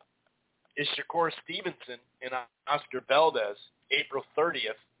segue is Shakur Stevenson and Oscar Valdez, April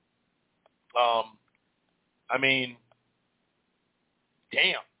 30th.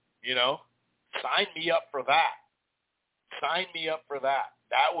 Damn, sign me up for that. Sign me up for that.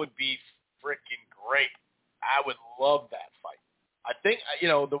 That would be freaking great. I would love that fight. I think,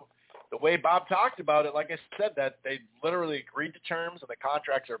 the way Bob talked about it, like I said, that they literally agreed to terms and the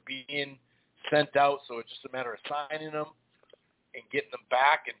contracts are being sent out, so it's just a matter of signing them and getting them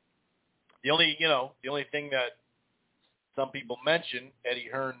back. And the only thing that some people mention, Eddie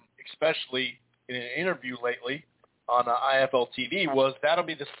Hearn especially in an interview lately on IFL TV, was that'll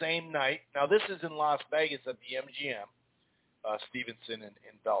be the same night. Now, this is in Las Vegas at the MGM, Stevenson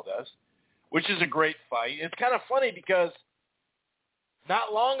and Valdez, which is a great fight. It's kind of funny because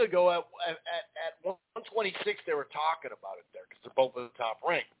not long ago at 126, they were talking about it there because they're both at the top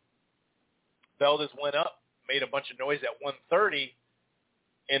rank. Valdez went up, made a bunch of noise at 130,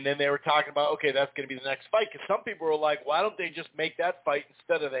 and then they were talking about, okay, that's going to be the next fight. Because some people were like, why don't they just make that fight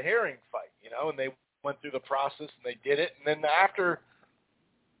instead of the Herring fight? And they went through the process and they did it. And then after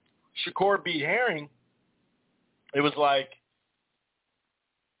Shakur beat Herring, it was like,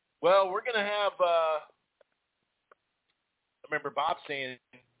 well, we're going to have I remember Bob saying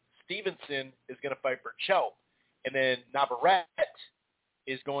Stevenson is going to fight Burchell, and then Navarrete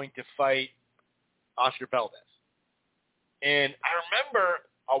is going to fight Oscar Valdez. And I remember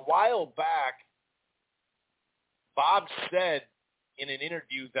a while back, Bob said in an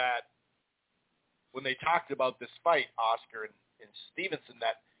interview that when they talked about this fight, Oscar and Stevenson,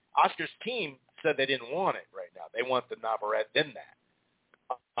 that Oscar's team said they didn't want it right now. They want the Navarrete in that.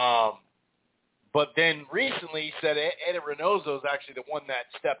 But then recently he said Eddie Reynoso is actually the one that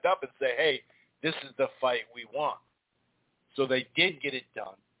stepped up and said, hey, this is the fight we want. So they did get it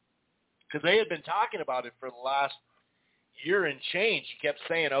done. Because they had been talking about it for the last year and change. He kept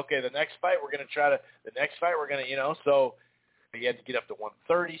saying, okay, the next fight we're going to, so he had to get up to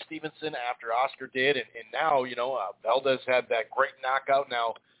 130, Stevenson, after Oscar did. And now, Valdez had that great knockout.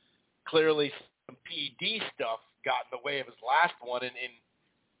 Now, clearly some PED stuff got in the way of his last one, and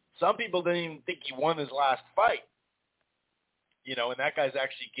some people didn't even think he won his last fight. And that guy's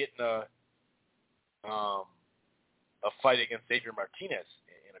actually getting a fight against Adrian Martinez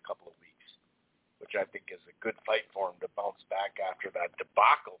in a couple of weeks, which I think is a good fight for him to bounce back after that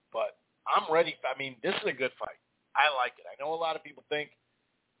debacle. But I'm ready. This is a good fight. I like it. I know a lot of people think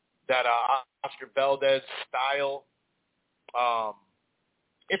that Oscar Valdez style,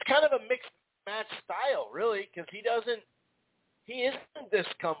 it's kind of a mixed match style, really, because he isn't this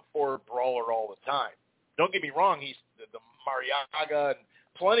come-forward brawler all the time. Don't get me wrong. He's the Mariaga and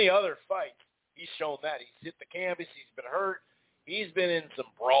plenty of other fights. He's shown that. He's hit the canvas. He's been hurt. He's been in some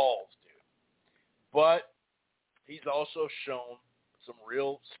brawls, dude. But he's also shown some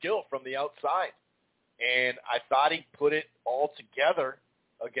real skill from the outside. And I thought he put it all together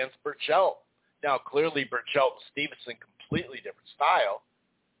against Burchell. Now, clearly, Burchell and Stevenson, completely different style.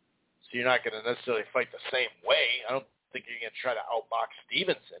 So you're not going to necessarily fight the same way. I don't think you're going to try to outbox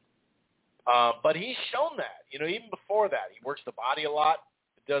Stevenson. But he's shown that. Even before that, he works the body a lot.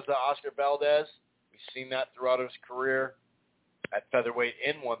 Does Oscar Valdez. We've seen that throughout his career at featherweight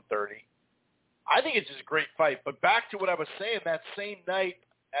in 130. I think it's just a great fight. But back to what I was saying, that same night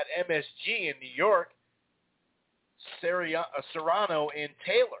at MSG in New York, Serrano and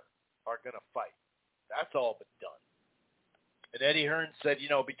Taylor are going to fight. That's all but done. And Eddie Hearn said,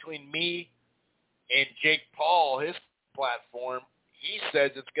 between me and Jake Paul, his platform, he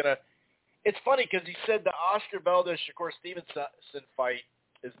says it's funny because he said the Oscar Valdez-Shakur Stevenson fight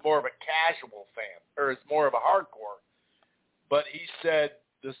is more of a casual fan, or is more of a hardcore. But he said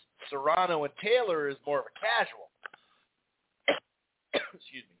the Serrano and Taylor is more of a casual.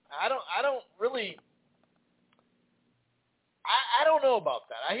 Excuse me. I don't really, I don't know about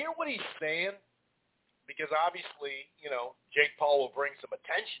that. I hear what he's saying because obviously, Jake Paul will bring some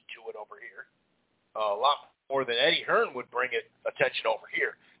attention to it over here. A lot more than Eddie Hearn would bring attention over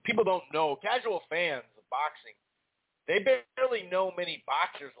here. People don't know, casual fans of boxing, they barely know many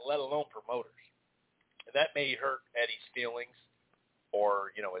boxers, let alone promoters. And that may hurt Eddie's feelings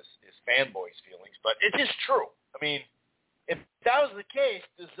or, his fanboys' feelings. But it's just true. If that was the case,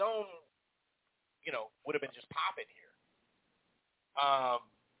 the zone, would have been just popping here.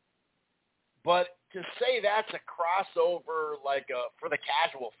 But to say that's a crossover for the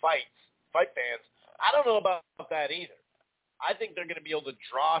casual fight fans, I don't know about that either. I think they're going to be able to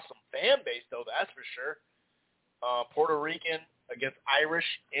draw some fan base, though, that's for sure. Puerto Rican against Irish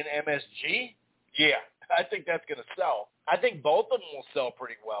in MSG, yeah, I think that's going to sell. I think both of them will sell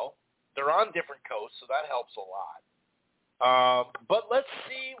pretty well. They're on different coasts, so that helps a lot. But let's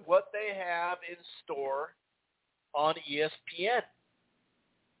see what they have in store on ESPN.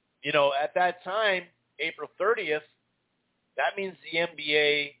 You know, at that time, April 30th, that means the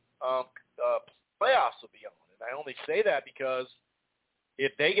NBA playoffs will be on. And I only say that because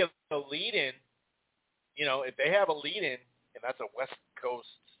if they get a lead-in, you know, if they have a lead-in, and that's a West Coast,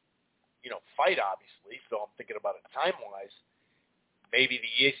 you know, fight, obviously, so I'm thinking about it time-wise, maybe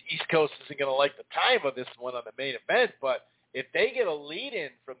the East Coast isn't going to like the time of this one on the main event, but if they get a lead-in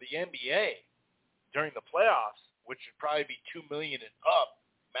from the NBA during the playoffs, which would probably be $2 million and up,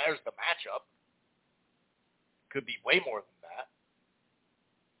 matters the matchup, could be way more than that.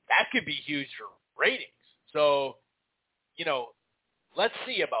 That could be huge for ratings. So, you know, let's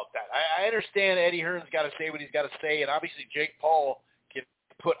see about that. I understand Eddie Hearn's got to say what he's got to say, and obviously Jake Paul can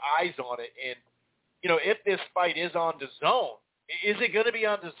put eyes on it. And, you know, if this fight is on DAZN, is it going to be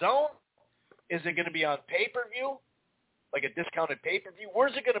on DAZN? Is it going to be on pay-per-view, like a discounted pay-per-view?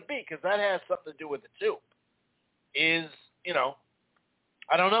 Where's it going to be? Because that has something to do with it too. You know,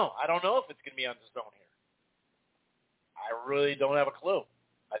 I don't know. I don't know if it's going to be on DAZN here. I really don't have a clue.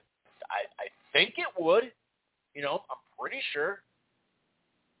 I think it would. You know, I'm pretty sure.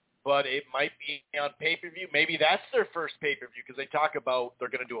 But it might be on pay-per-view. Maybe that's their first pay-per-view because they talk about they're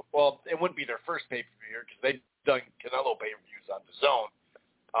going to do it. Well, it wouldn't be their first pay-per-view because they've done Canelo pay-per-views on DAZN.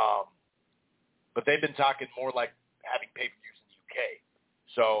 But they've been talking more like having pay-per-views in the UK.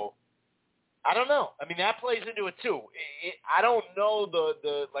 So, I don't know. I mean, that plays into it too. I don't know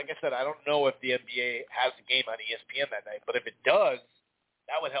like I said, I don't know if the NBA has a game on ESPN that night. But if it does,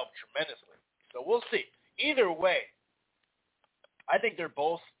 that would help tremendously. So we'll see. Either way, I think they're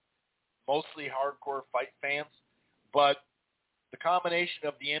both mostly hardcore fight fans, but the combination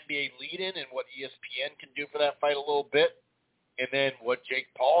of the NBA lead-in and what ESPN can do for that fight a little bit, and then what Jake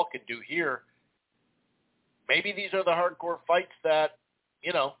Paul can do here, maybe these are the hardcore fights that,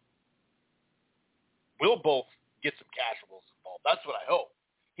 you know, will both get some casuals involved. That's what I hope.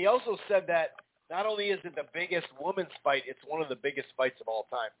 He also said that not only is it the biggest women's fight, it's one of the biggest fights of all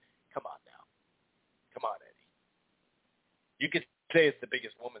time. Come on now. Come on, Eddie. You could say it's the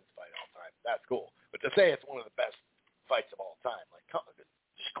biggest women's fight of all time. That's cool. But to say it's one of the best fights of all time, like,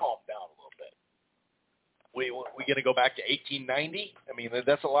 just calm down a little bit. We going to go back to 1890? I mean,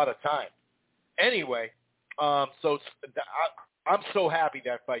 that's a lot of time. Anyway, so I'm so happy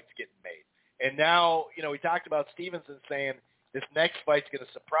that fight's getting made. And now, you know, we talked about Stevenson saying this next fight's going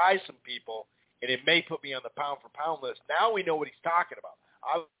to surprise some people, and it may put me on the pound-for-pound list. Now we know what he's talking about.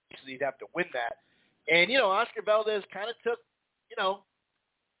 Obviously, he'd have to win that. And, you know, Oscar Valdez kind of took, you know,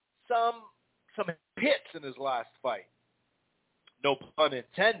 some hits in his last fight. No pun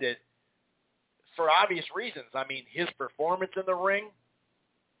intended. For obvious reasons. I mean, his performance in the ring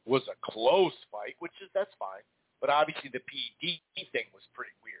was a close fight, that's fine. But obviously the PED thing was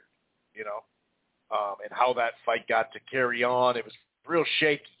pretty weird, you know, and how that fight got to carry on. It was real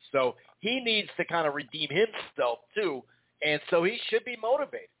shaky. So he needs to kind of redeem himself too, and so he should be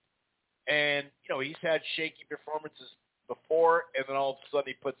motivated. And, you know, he's had shaky performances before, and then all of a sudden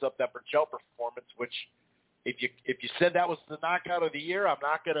he puts up that Burchell performance, which if you said that was the knockout of the year,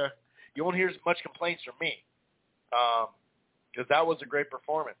 you won't hear as much complaints from me, because that was a great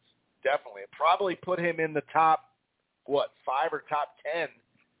performance, definitely. It probably put him in the top, 5 or top 10,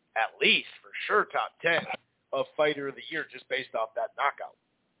 at least, for sure top 10 of Fighter of the Year just based off that knockout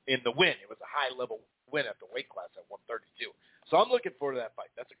in the win. It was a high-level win at the weight class at 132. So I'm looking forward to that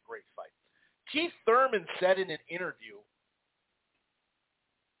fight. That's a great fight. Keith Thurman said in an interview,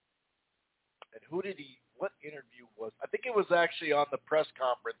 and what interview was, I think it was actually on the press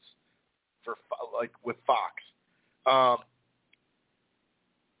conference with Fox.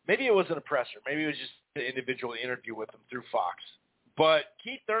 Maybe it wasn't a presser. Maybe it was just an individual interview with him through Fox. But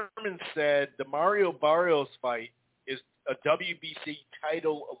Keith Thurman said the Mario Barrios fight is a WBC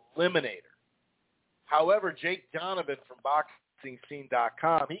title eliminator. However, Jake Donovan from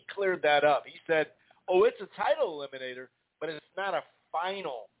BoxingScene.com, he cleared that up. He said, it's a title eliminator, but it's not a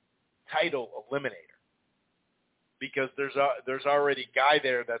final title eliminator, because there's already a guy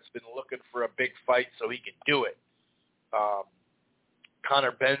there that's been looking for a big fight so he can do it.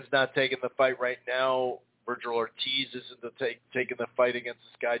 Conor Benn's not taking the fight right now. Virgil Ortiz isn't taking the fight against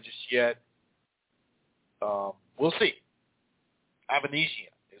this guy just yet. We'll see.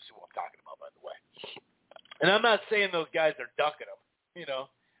 Avanesian is who I'm talking about, by the way. And I'm not saying those guys are ducking him. You know,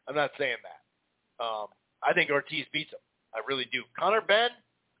 I'm not saying that. I think Ortiz beats him. I really do. Conor Benn,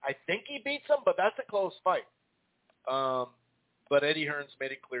 I think he beats him, but that's a close fight. But Eddie Hearn's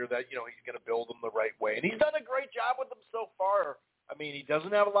made it clear that, he's going to build them the right way. And he's done a great job with them so far. I mean, he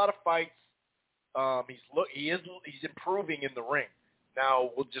doesn't have a lot of fights. He's improving in the ring.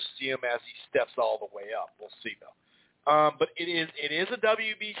 Now we'll just see him as he steps all the way up. We'll see though. But it is a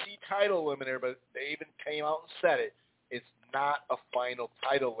WBC title limiter, but they even came out and said it. It's not a final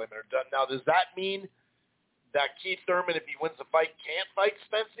title limiter. Now, does that mean that Keith Thurman, if he wins the fight, can't fight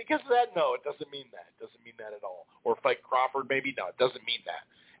Spence because of that? No, it doesn't mean that. It doesn't mean that at all. Or fight Crawford, maybe? No, it doesn't mean that.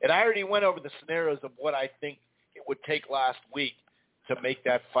 And I already went over the scenarios of what I think it would take last week to make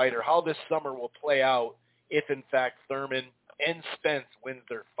that fight, or how this summer will play out if, in fact, Thurman and Spence wins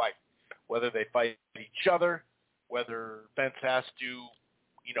their fight. Whether they fight each other, whether Spence has to,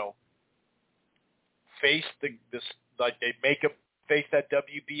 face like they make him face that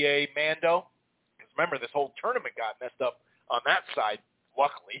WBA Mando. Because remember, this whole tournament got messed up on that side,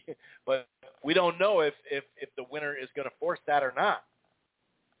 luckily. But we don't know if the winner is going to force that or not.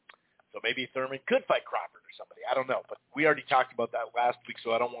 So maybe Thurman could fight Crawford or somebody. I don't know. But we already talked about that last week,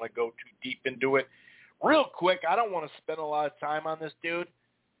 so I don't want to go too deep into it. Real quick, I don't want to spend a lot of time on this dude.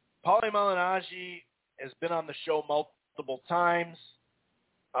 Paulie Malignaggi has been on the show multiple times.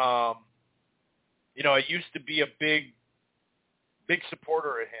 I used to be a big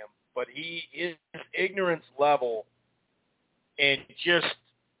supporter of him, but his ignorance level and just,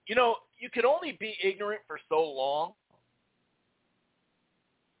 you can only be ignorant for so long,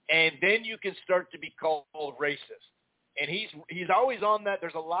 and then you can start to be called racist. And he's always on that.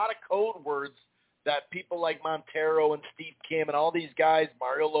 There's a lot of code words that people like Montero and Steve Kim and all these guys,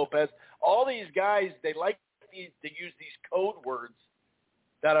 Mario Lopez, all these guys, they like to use these code words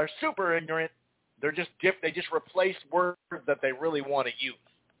that are super ignorant. They just replace words that they really want to use,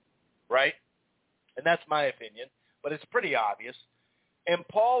 right? And that's my opinion, but it's pretty obvious. And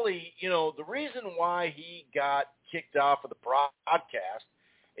Paulie, the reason why he got kicked off of the broadcast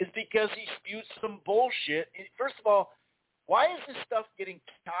is because he spewed some bullshit. First of all, why is this stuff getting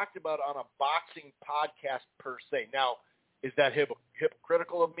talked about on a boxing podcast per se? Now, is that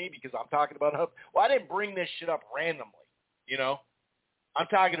hypocritical of me because I'm talking about it? Well, I didn't bring this shit up randomly, I'm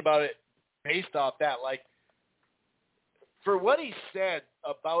talking about it based off that. Like, for what he said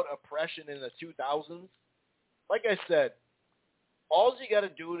about oppression in the 2000s, like I said, all you got to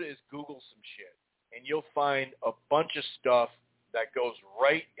do is Google some shit, and you'll find a bunch of stuff that goes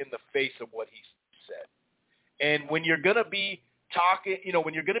right in the face of what he said. And when you're going to be talking,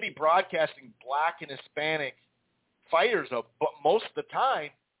 when you're going to be broadcasting black and Hispanic fighters most of the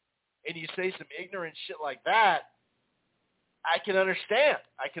time, and you say some ignorant shit like that, I can understand.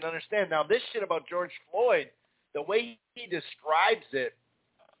 Now, this shit about George Floyd, the way he describes it,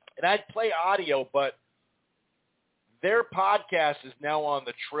 and I'd play audio, but their podcast is now on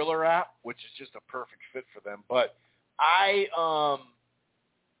the Triller app, which is just a perfect fit for them. But I'm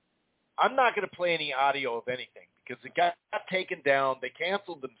not going to play any audio of anything because it got taken down. They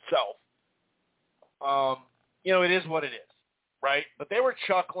canceled themselves. It is what it is, right? But they were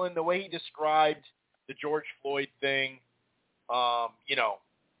chuckling the way he described the George Floyd thing.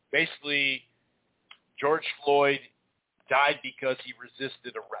 Basically, George Floyd died because he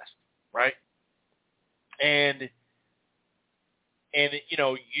resisted arrest, right? And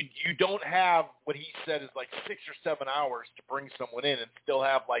you don't have what he said is like 6 or 7 hours to bring someone in and still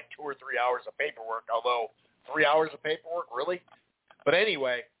have like 2 or 3 hours of paperwork, although 3 hours of paperwork, really? But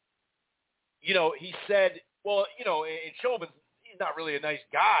anyway, he said, well, in Chauvin, he's not really a nice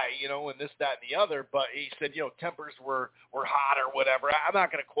guy, and this, that, and the other, but he said, tempers were hot or whatever. I'm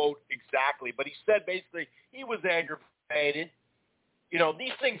not going to quote exactly, but he said basically he was aggravated.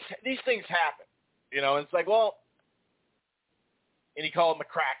 These things happen, and it's like, well, and he called him a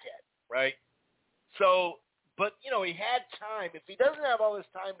crackhead, right? So, but, he had time. If he doesn't have all this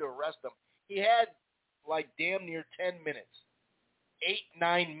time to arrest him, he had like damn near 10 minutes,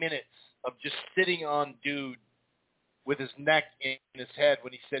 8-9 minutes of just sitting on dude with his neck in his head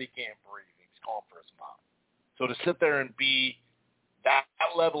when he said he can't breathe. He's calling for his mom. So to sit there and be that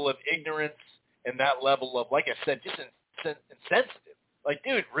level of ignorance and that level of, like I said, just insensitive. Like,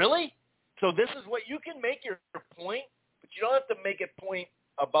 dude, really? So this is what you can make your point, but you don't have to make a point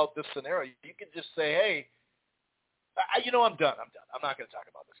about this scenario. You can just say, hey, I'm done. I'm not going to talk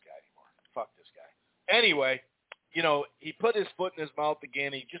about this guy anymore. Fuck this guy. Anyway, he put his foot in his mouth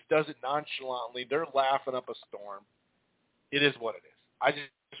again. He just does it nonchalantly. They're laughing up a storm. It is what it is. I just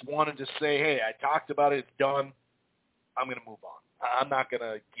wanted to say, hey, I talked about it. It's done. I'm going to move on. I'm not going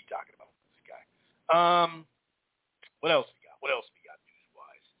to keep talking about this guy. What else we got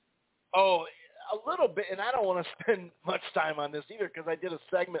news-wise? Oh, a little bit, and I don't want to spend much time on this either because I did a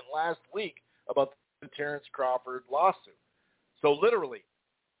segment last week about the Terrence Crawford lawsuit. So literally,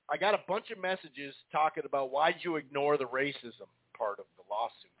 I got a bunch of messages talking about why'd you ignore the racism part of the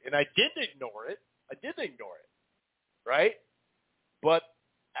lawsuit. And I did ignore it. Right? But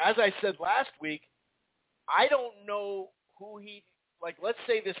as I said last week, I don't know who let's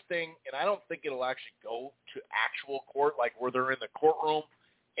say this thing, and I don't think it'll actually go to actual court, like where they're in the courtroom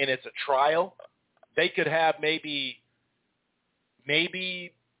and it's a trial. They could have maybe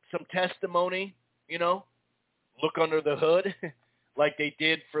some testimony, look under the hood, like they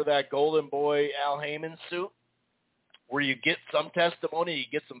did for that Golden Boy Al Heyman suit, where you get some testimony, you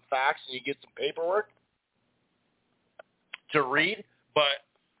get some facts, and you get some paperwork to read. But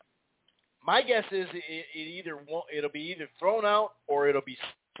my guess is it'll be either thrown out or it'll be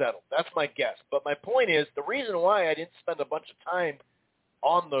settled. That's my guess. But my point is, the reason why I didn't spend a bunch of time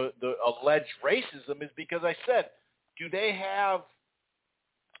on the alleged racism is because I said, do they have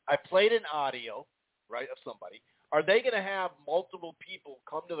 – I played an audio, right, of somebody. Are they going to have multiple people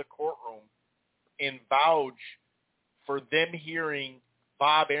come to the courtroom and vouch for them hearing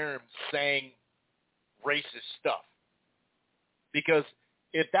Bob Arum saying racist stuff? Because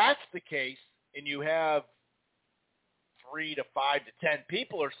if that's the case and you have 3 to 5 to 10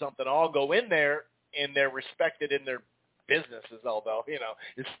 people or something all go in there and they're respected in their businesses, although,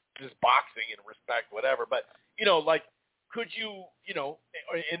 it's just boxing and respect, whatever. But, could you,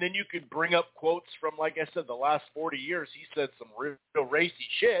 and then you could bring up quotes from, like I said, the last 40 years, he said some real racy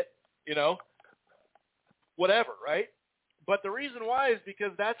shit, whatever, right? But the reason why is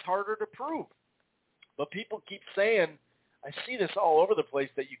because that's harder to prove. But people keep saying, I see this all over the place,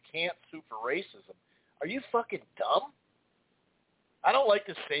 that you can't sue for racism. Are you fucking dumb? I don't like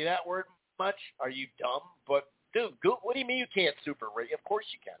to say that word much. Are you dumb? But, dude, what do you mean you can't sue for racism? Of course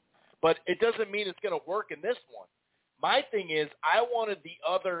you can. But it doesn't mean it's going to work in this one. My thing is, I wanted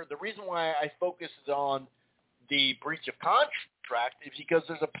the reason why I focused on the breach of contract is because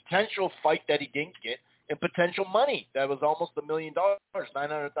there's a potential fight that he didn't get and potential money that was almost $1 million,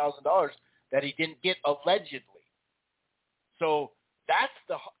 $900,000 that he didn't get allegedly. So that's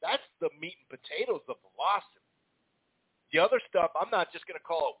the meat and potatoes of the lawsuit. The other stuff, I'm not just going to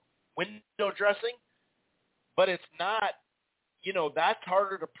call it window dressing, but it's not, that's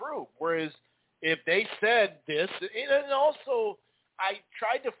harder to prove. Whereas if they said this, and also I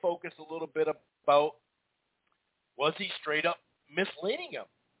tried to focus a little bit about, was he straight up misleading him?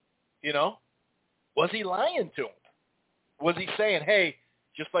 Was he lying to him? Was he saying, hey,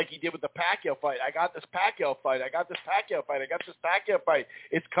 just like he did with the Pacquiao fight, I got this Pacquiao fight,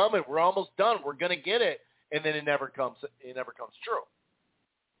 it's coming, we're almost done, we're going to get it, and then it never comes true.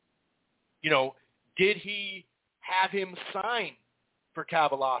 Did he have him sign for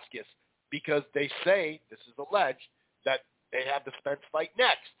Kavaliauskas? Because they say, this is alleged, that they have the Spence fight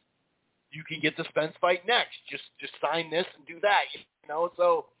next. You can get the Spence fight next. Just sign this and do that.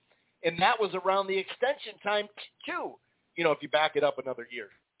 So, and that was around the extension time too, if you back it up another year.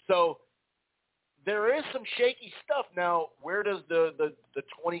 So there is some shaky stuff. Now, where does the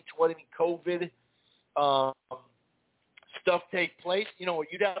 2020 COVID stuff take place?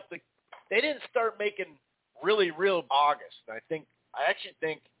 You'd have to – they didn't start making really real August. I actually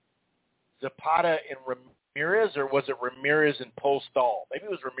think Zapata and Ramirez, or was it Ramirez and Postol? Maybe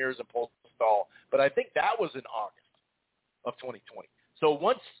it was Ramirez and Postol, but I think that was in August of 2020. So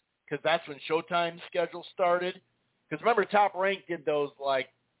because that's when Showtime's schedule started. Because remember, Top Rank did those 8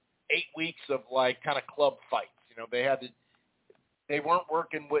 weeks of kind of club fights. They weren't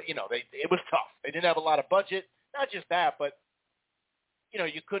working with, it was tough. They didn't have a lot of budget. Not just that, but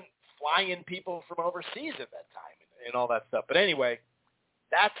you couldn't fly in people from overseas at that time and all that stuff. But anyway.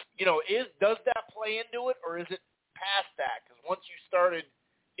 That's, does that play into it, or is it past that? Because once you started,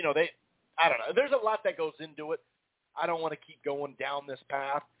 I don't know. There's a lot that goes into it. I don't want to keep going down this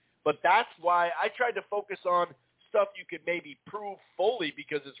path. But that's why I tried to focus on stuff you could maybe prove fully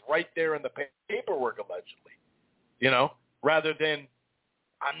because it's right there in the paperwork, allegedly. Rather than,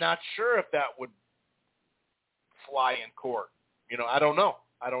 I'm not sure if that would fly in court. I don't know.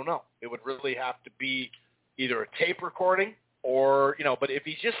 It would really have to be either a tape recording or, but if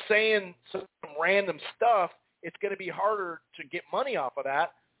he's just saying some random stuff, it's going to be harder to get money off of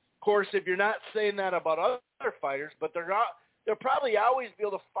that. Of course, if you're not saying that about other fighters, but they'll probably always be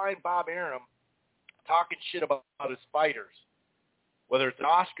able to find Bob Arum talking shit about his fighters, whether it's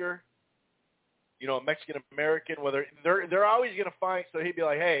Oscar, a Mexican-American, whether they're always going to find, so he'd be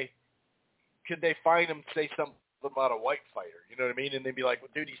like, hey, could they find him say something about a white fighter? You know what I mean? And they'd be like, well,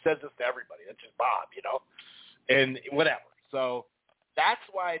 dude, he says this to everybody. That's just Bob, and whatever. So that's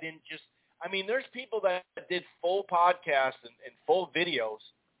why I didn't there's people that did full podcasts and full videos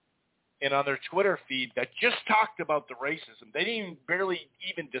and on their Twitter feed that just talked about the racism. They didn't barely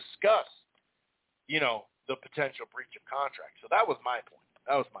even discuss, the potential breach of contract. So that was my point.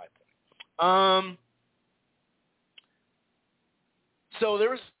 So there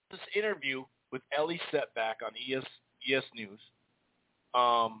was this interview with Ellie Setback on ES News,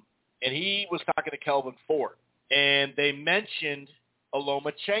 and he was talking to Kelvin Ford, and they mentioned a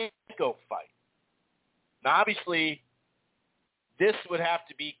Lomachenko fight. Now, obviously, this would have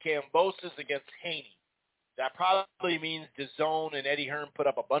to be Kambosos against Haney. That probably means DAZN and Eddie Hearn put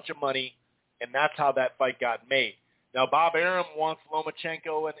up a bunch of money, and that's how that fight got made. Now, Bob Arum wants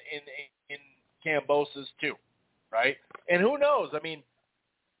Lomachenko and Kambosos too, right? And who knows? I mean,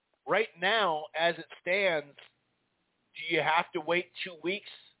 right now, as it stands, do you have to wait 2 weeks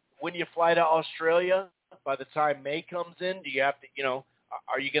when you fly to Australia by the time May comes in? Do you have to,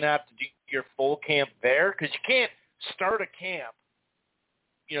 are you going to have to do your full camp there? Because you can't start a camp,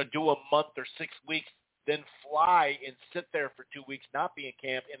 do a month or 6 weeks, then fly and sit there for 2 weeks, not be in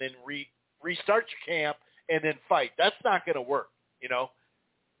camp, and then restart your camp and then fight. That's not going to work,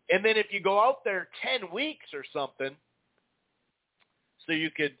 And then if you go out there 10 weeks or something, so you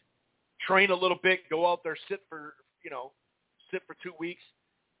could train a little bit, go out there, sit for 2 weeks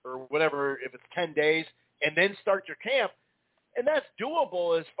or whatever, if it's 10 days, and then start your camp. And that's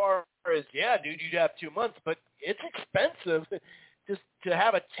doable as far as, yeah, dude, you'd have 2 months, but it's expensive just to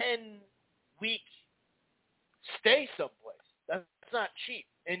have a 10-week stay someplace. That's not cheap.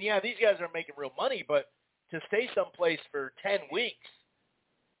 And, yeah, these guys are making real money, but to stay someplace for 10 weeks,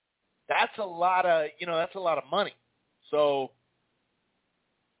 that's a lot of, money. So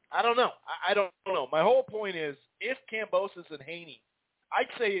I don't know. I don't know. My whole point is, if Kambosos and Haney, I'd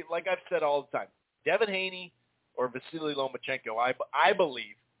say, like I've said all the time, Devin Haney or Vasily Lomachenko, I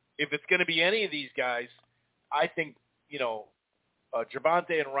believe if it's going to be any of these guys, I think,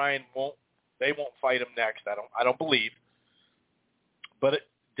 Gervonta and Ryan won't fight him next. I don't believe. But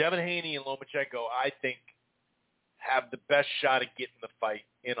Devin Haney and Lomachenko, I think, have the best shot at getting the fight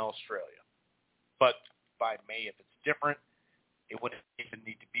in Australia. But by May, if it's different, it wouldn't even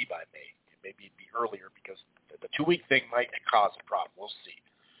need to be by May. Maybe it'd be earlier because the 2-week thing might cause a problem. We'll see.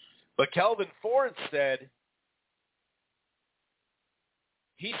 But Kelvin Ford said,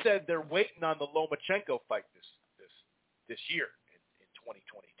 they're waiting on the Lomachenko fight this year in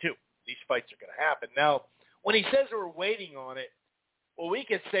 2022. These fights are going to happen. Now, when he says we're waiting on it, well, we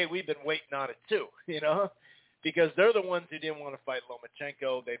could say we've been waiting on it too, because they're the ones who didn't want to fight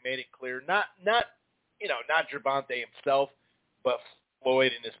Lomachenko. They made it clear, not Gervonta himself, but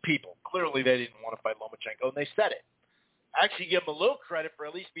Floyd and his people. Clearly, they didn't want to fight Lomachenko, and they said it. I actually give them a little credit for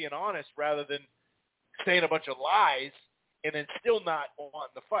at least being honest rather than saying a bunch of lies and then still not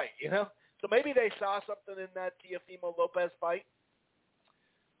wanting to fight, So maybe they saw something in that Teofimo Lopez fight,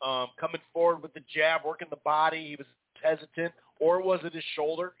 coming forward with the jab, working the body. He was hesitant, or was it his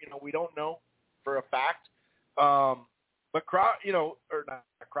shoulder? We don't know for a fact. But not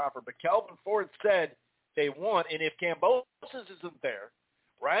Crawford, but Kelvin Ford said they want, and if Kambosos isn't there,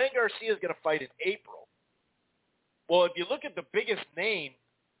 Ryan Garcia is going to fight in April. Well, if you look at the biggest name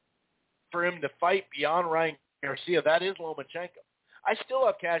for him to fight beyond Ryan Garcia, that is Lomachenko. I still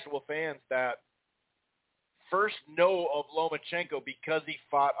have casual fans that first know of Lomachenko because he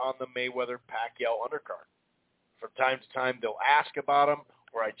fought on the Mayweather-Pacquiao undercard. From time to time, they'll ask about him,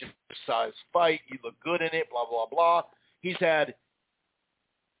 or I just saw his fight. He looked good in it, blah, blah, blah. He's had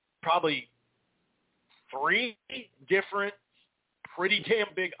probably 3 different pretty damn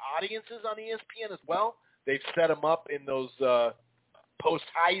big audiences on ESPN as well. They've set him up in those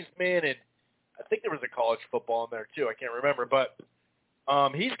post-Heisman, and I think there was a college football in there too. I can't remember, but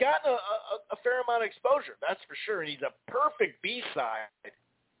he's gotten a fair amount of exposure, that's for sure, and he's a perfect B-side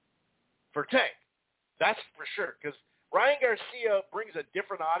for Tank. That's for sure, because Ryan Garcia brings a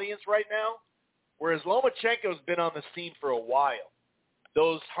different audience right now, whereas Lomachenko's been on the scene for a while.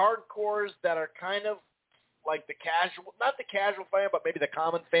 Those hardcores that are kind of like the casual, not the casual fan, but maybe the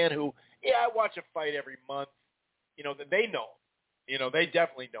common fan who, I watch a fight every month, they know him. They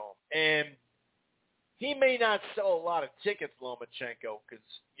definitely know him. And he may not sell a lot of tickets, Lomachenko, because,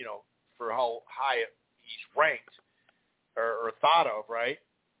 for how high he's ranked or thought of, right,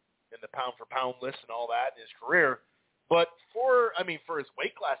 in the pound-for-pound list and all that in his career. But for his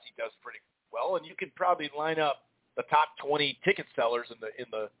weight class, he does pretty well, and you could probably line up the top 20 ticket sellers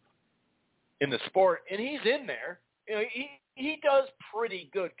in the sport, and he's in there. He does pretty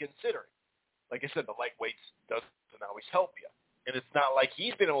good considering. Like I said, the lightweights doesn't always help you, and it's not like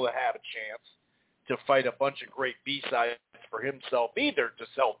he's been able to have a chance to fight a bunch of great B-sides for himself either to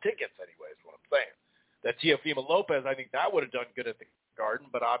sell tickets anyway, is what I'm saying. That Teofimo Lopez, I think that would have done good at the Garden,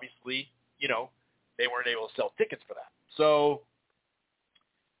 but obviously, they weren't able to sell tickets for that. So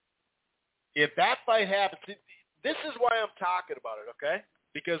if that fight happens, this is why I'm talking about it, okay?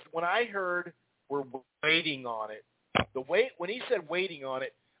 Because when I heard we're waiting on it, when he said waiting on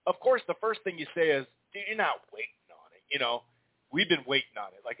it, of course the first thing you say is, dude, you're not waiting on it. We've been waiting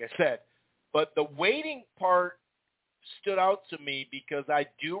on it, like I said. But the waiting part stood out to me because I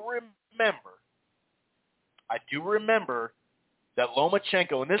do remember that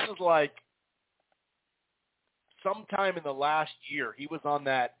Lomachenko, and this is like sometime in the last year, he was on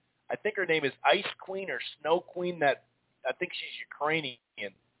that, I think her name is Ice Queen or Snow Queen, that I think she's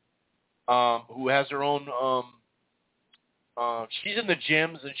Ukrainian, who has her own, she's in the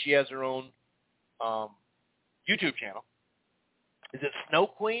gyms and she has her own YouTube channel. Is it Snow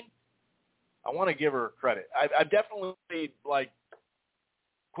Queen? I want to give her credit. I've definitely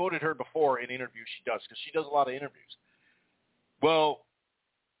quoted her before in interviews she does, because she does a lot of interviews. Well,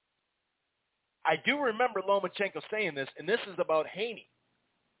 I do remember Lomachenko saying this, and this is about Haney.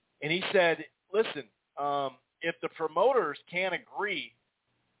 And he said, listen, if the promoters can't agree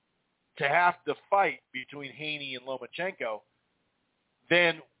to have to fight between Haney and Lomachenko,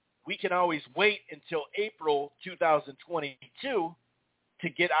 then we can always wait until April 2022 to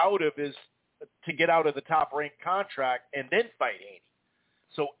get out of the top-ranked contract and then fight Haney.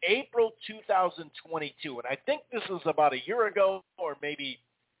 So April 2022, and I think this was about a year ago or maybe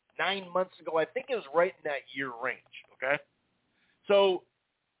 9 months ago. I think it was right in that year range, okay? So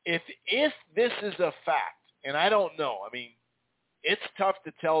if this is a fact, and I don't know, I mean, it's tough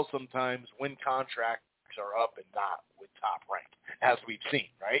to tell sometimes when contracts are up and not with Top Rank, as we've seen,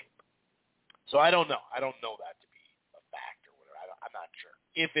 right? So I don't know. I don't know that to be a fact or whatever. I'm not sure.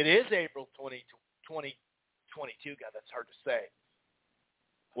 If it is April 2022, God, that's hard to say.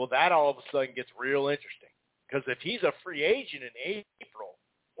 Well, that all of a sudden gets real interesting. Because if he's a free agent in April,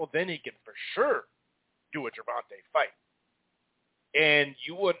 well, then he can for sure do a Gervonta fight. And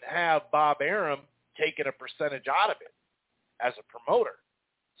you wouldn't have Bob Arum taking a percentage out of it as a promoter.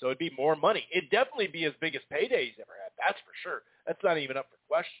 So it'd be more money. It'd definitely be his biggest payday he's ever had. That's for sure. That's not even up for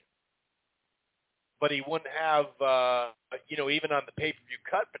question. But he wouldn't have, even on the pay-per-view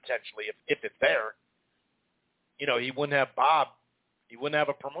cut potentially, if it's there, he wouldn't have Bob. He wouldn't have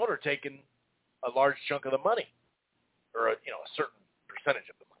a promoter taking a large chunk of the money or, a certain percentage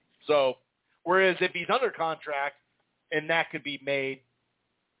of the money. So, whereas if he's under contract and that could be made,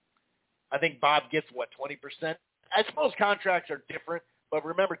 I think Bob gets, 20%? I suppose contracts are different, but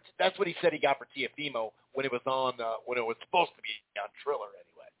remember, that's what he said he got for Teofimo when it was when it was supposed to be on Triller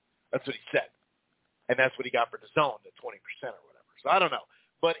anyway. That's what he said. And that's what he got for DAZN, the 20% or whatever. So I don't know.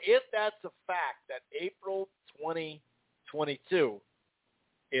 But if that's a fact, that April 2022,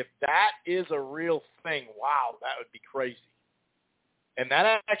 if that is a real thing, wow, that would be crazy. And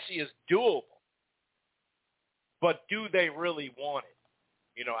that actually is doable. But do they really want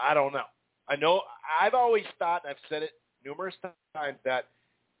it? I don't know. I know I've always thought, and I've said it numerous times, that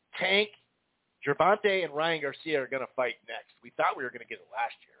Tank, Gervonta, and Ryan Garcia are going to fight next. We thought we were going to get it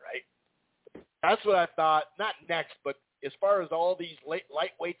last year, right? That's what I thought. Not next, but as far as all these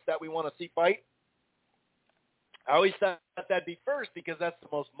lightweights that we want to see fight, I always thought that'd be first because that's the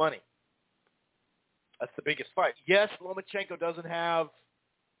most money. That's the biggest fight. Yes, Lomachenko doesn't have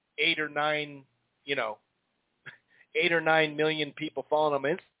 8 or 9 million people following him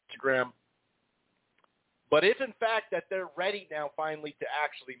on Instagram. But if in fact that they're ready now finally to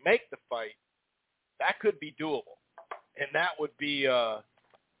actually make the fight, that could be doable. And that would be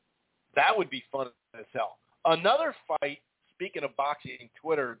fun as hell. Another fight, speaking of boxing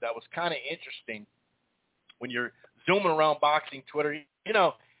Twitter, that was kind of interesting when you're zooming around boxing Twitter,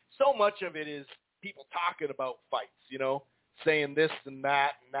 so much of it is people talking about fights, saying this and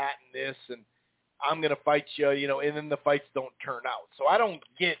that and that and this, and I'm going to fight you, and then the fights don't turn out. So I don't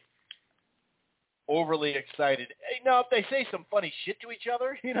get overly excited. If they say some funny shit to each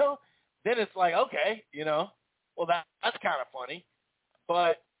other, then it's like, okay, well, that's kind of funny.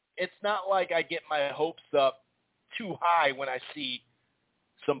 But it's not like I get my hopes up too high when I see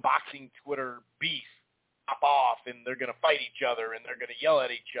some boxing Twitter beef pop off and they're going to fight each other and they're going to yell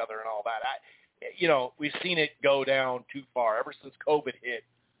at each other and all that. We've seen it go down too far. Ever since COVID hit,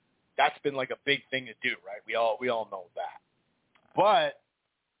 that's been like a big thing to do, right? We all know that. But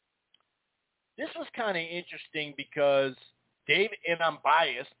this was kind of interesting because David, and I'm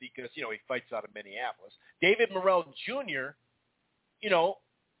biased because, he fights out of Minneapolis. David Morrell Jr.,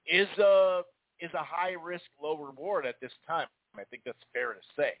 is a high risk, low reward at this time. I think that's fair to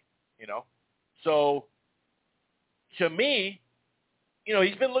say, So to me,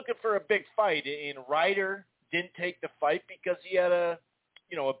 he's been looking for a big fight. And Ryder didn't take the fight because he had a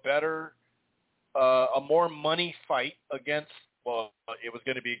a better, a more money fight against, well, it was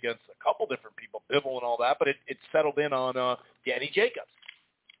going to be against a couple different people, Bivol and all that, but it settled in on Danny Jacobs.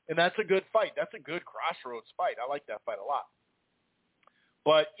 And that's a good fight. That's a good crossroads fight. I like that fight a lot.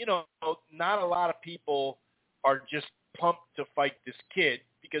 But, not a lot of people are just pumped to fight this kid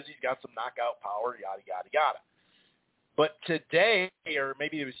because he's got some knockout power, yada, yada, yada. But today, or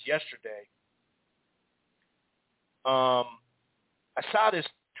maybe it was yesterday, I saw this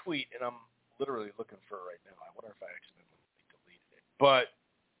tweet, and I'm literally looking for it right now. I wonder if I accidentally deleted it. But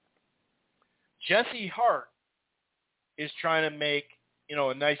Jesse Hart is trying to make,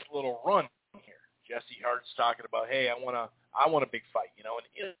 a nice little run here. Jesse Hart's talking about, hey, I want a big fight, and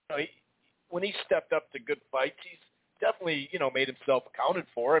when he stepped up to good fights, he's definitely, made himself accounted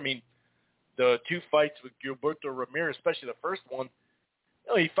for. I mean, the two fights with Gilberto Ramirez, especially the first one,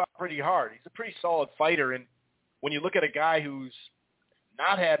 he fought pretty hard. He's a pretty solid fighter, and when you look at a guy who's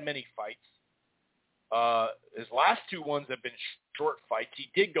not had many fights, his last two ones have been short fights. He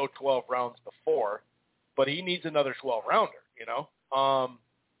did go 12 rounds before, but he needs another 12-rounder, all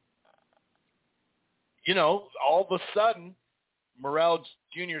of a sudden, Morrell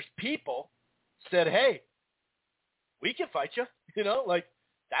Jr.'s people said, hey, we can fight you,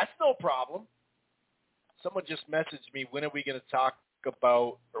 that's no problem. Someone just messaged me, when are we going to talk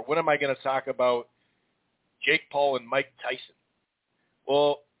about, or when am I going to talk about Jake Paul and Mike Tyson?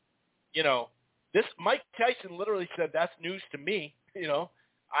 Well, this Mike Tyson literally said that's news to me. I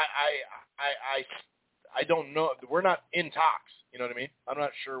don't know. We're not in talks. You know what I mean? I'm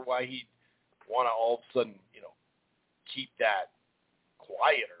not sure why he'd want to all of a sudden, keep that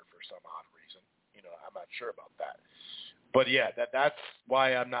quieter for some odd reason. I'm not sure about that. But yeah, that's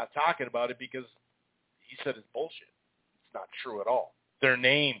why I'm not talking about it, because he said it's bullshit. It's not true at all. Their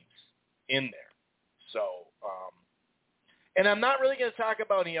names in there. So, and I'm not really going to talk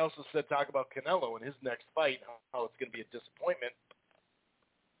about, he also said talk about Canelo in his next fight, how it's going to be a disappointment.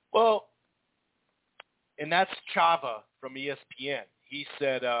 Well, and that's Chava from ESPN. He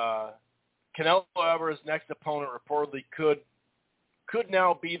said Canelo Alvarez's next opponent reportedly could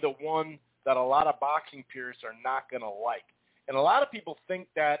now be the one that a lot of boxing purists are not going to like. And a lot of people think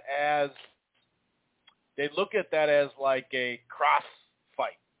that they look at that as like a cross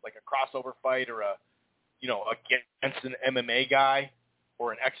fight, like a crossover fight, or against an MMA guy,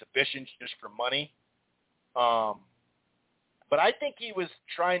 or an exhibition just for money. But I think he was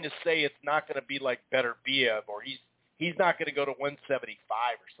trying to say it's not going to be like Beterbiev, or he's not going to go to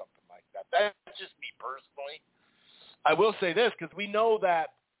 175 or something like that. That's just me personally. I will say this, because we know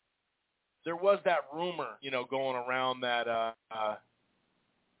that there was that rumor, going around that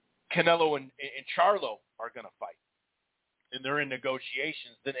Canelo and Charlo are going to fight, and they're in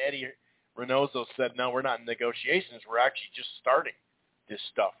negotiations. Then Eddie Reynoso said, no, we're not in negotiations. We're actually just starting this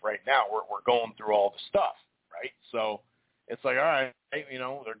stuff right now. We're going through all the stuff, right? So it's like, all right, they're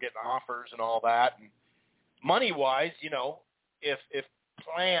getting offers and all that. And money-wise, if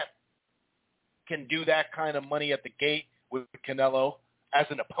Plant can do that kind of money at the gate with Canelo as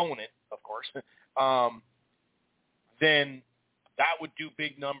an opponent, of course, then that would do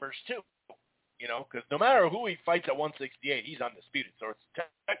big numbers too, because no matter who he fights at 168, he's undisputed. So it's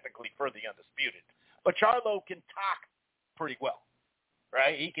technically for the undisputed. But Charlo can talk pretty well,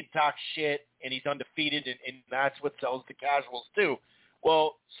 right? He can talk shit, and he's undefeated, and that's what sells the casuals too.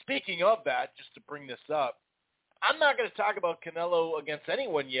 Well, speaking of that, just to bring this up, I'm not going to talk about Canelo against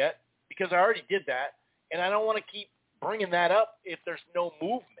anyone yet, because I already did that, and I don't want to keep bringing that up if there's no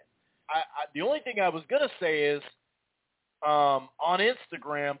movement. The only thing I was going to say is, on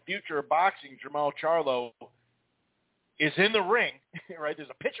Instagram, Future of Boxing, Jermall Charlo is in the ring, right? There's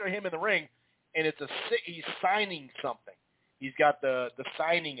a picture of him in the ring, and he's signing something. He's got the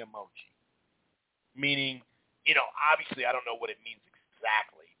signing emoji, meaning, obviously I don't know what it means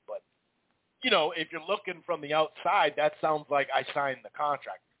exactly, but, if you're looking from the outside, that sounds like I signed the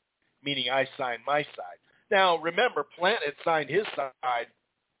contract, meaning I signed my side. Now, remember, Plant had signed his side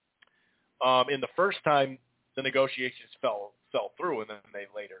in the first time the negotiations fell through, and then they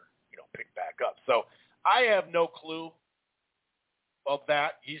later, picked back up. So I have no clue of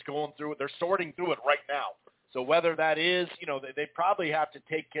that. He's going through it. They're sorting through it right now. So whether that is, they probably have to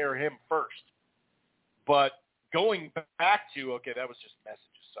take care of him first. But going back to, okay, that was just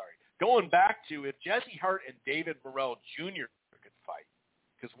messages, sorry. Going back to if Jesse Hart and David Morrell Jr. could fight,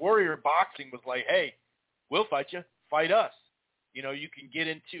 because Warrior Boxing was like, hey, we'll fight you, fight us. You can get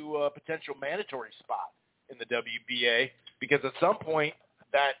into a potential mandatory spot in the WBA, because at some point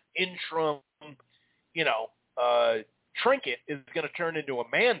that interim, trinket is going to turn into a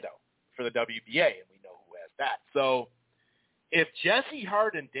Mando for the WBA, and we know who has that. So, if Jesse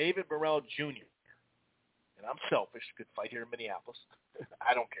Hart and David Morrell Jr., and I'm selfish, could fight here in Minneapolis.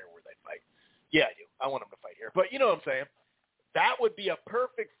 I don't care where they fight. Yeah, I do. I want them to fight here. But you know what I'm saying? That would be a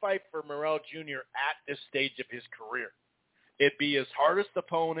perfect fight for Morrell Jr. at this stage of his career. It'd be his hardest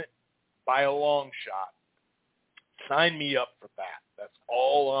opponent by a long shot. Sign me up for that. That's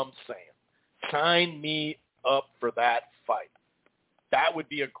all I'm saying. Sign me up for that fight. That would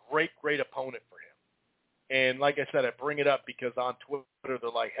be a great, great opponent for him. And like I said, I bring it up because on Twitter they're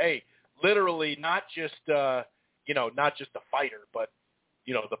like, hey, literally not just not just a fighter, but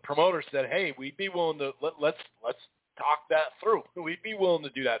the promoter said, hey, we'd be willing to let's talk that through. We'd be willing to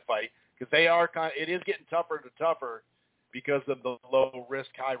do that fight because it is getting tougher and tougher because of the low risk,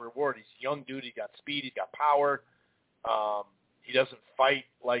 high reward. He's a young dude. He got speed. He's got power. He doesn't fight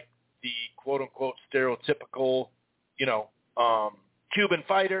like the quote unquote stereotypical, Cuban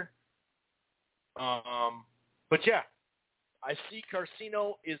fighter. But yeah, I see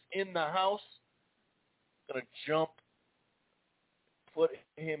Carcino is in the house. Gonna jump, put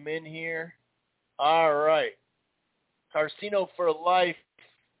him in here. All right. Carcino for life.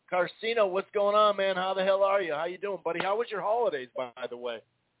 Carcino, what's going on, man? How the hell are you? How you doing, buddy? How was your holidays, by the way?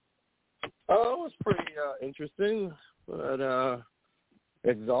 Oh, it was pretty interesting, but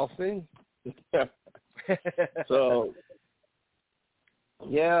exhausting. So,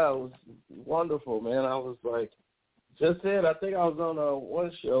 yeah, it was wonderful, man. I was like, I think I was on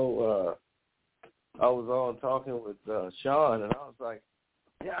one show I was on talking with Sean, and I was like,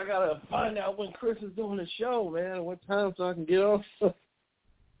 yeah, I got to find out when Chris is doing the show, man, what time so I can get on. I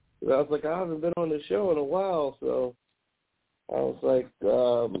was like, I haven't been on the show in a while, so I was like,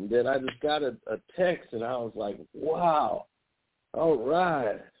 then I just got a text, and I was like, wow, all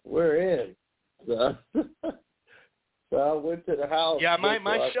right, we're in. So I went to the house. Yeah,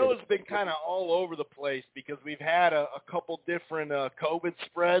 my show has been kind of all over the place because we've had a couple different COVID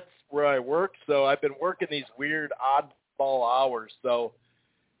spreads where I work, so I've been working these weird oddball hours. So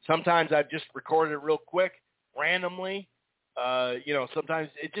sometimes I've just recorded real quick, randomly. Sometimes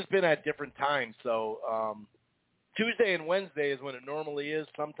it's just been at different times. So Tuesday and Wednesday is when it normally is,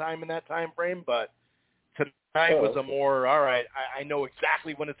 sometime in that time frame. But tonight was a more, all right, I know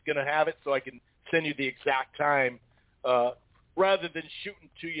exactly when it's going to have it, so I can send you the exact time rather than shooting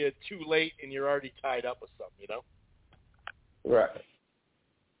to you too late and you're already tied up with something, Right.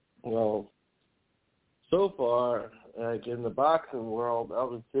 Well, so far, like in the boxing world, I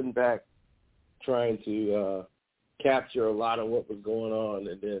was sitting back trying to capture a lot of what was going on,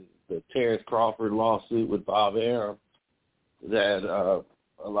 and then the Terrence Crawford lawsuit with Bob Arum that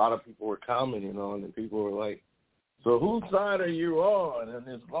a lot of people were commenting on, and people were like, so whose side are you on in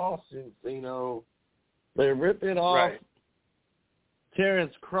this lawsuit? They're ripping off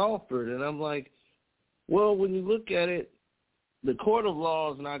Terrence Crawford, and I'm like, well, when you look at it, the court of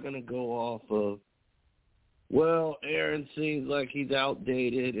law is not going to go off of, well, Aaron seems like he's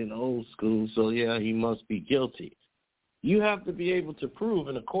outdated and old school, so yeah, he must be guilty. You have to be able to prove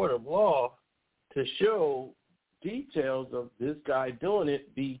in a court of law to show details of this guy doing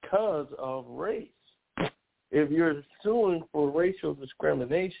it because of race. If you're suing for racial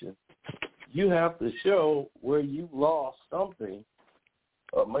discrimination, you have to show where you lost something,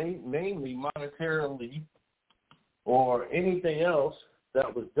 mainly monetarily or anything else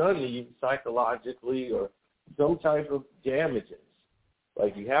that was done to you psychologically or some type of damages.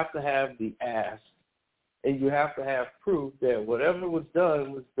 Like you have to have the ask, and you have to have proof that whatever was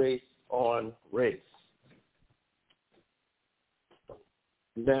done was based on race.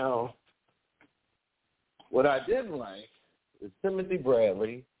 Now, what I didn't like is Timothy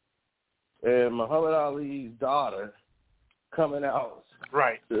Bradley and Muhammad Ali's daughter coming out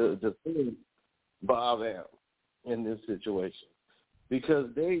to defend Bob Arum in this situation, because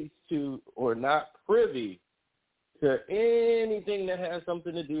they two are not privy to anything that has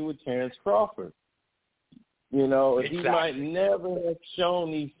something to do with Terrence Crawford. If he might never have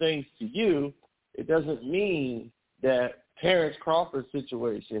shown these things to you, it doesn't mean that Terrence Crawford's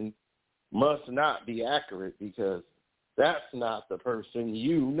situation must not be accurate, because that's not the person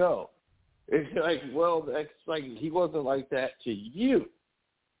you know. It's like, well, that's like he wasn't like that to you.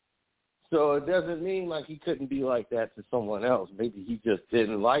 So it doesn't mean like he couldn't be like that to someone else. Maybe he just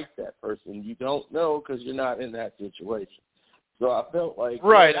didn't like that person. You don't know because you're not in that situation. So I felt like...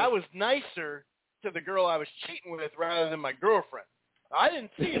 Right. I was nicer to the girl I was cheating with rather than my girlfriend. I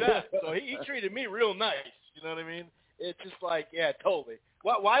didn't see that. So he treated me real nice. You know what I mean? It's just like, yeah, totally.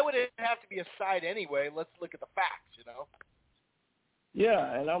 Why would it have to be a side anyway? Let's look at the facts,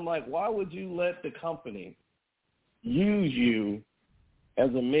 Yeah, and I'm like, why would you let the company use you as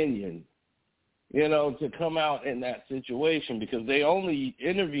a minion to come out in that situation, because they only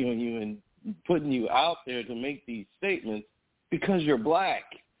interviewing you and putting you out there to make these statements because you're black.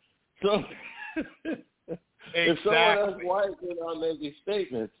 So if someone else white make these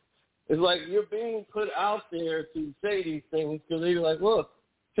statements, it's like you're being put out there to say these things because they're like, look,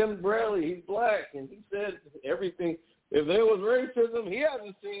 Tim Bradley, he's black, and he said everything. If there was racism, he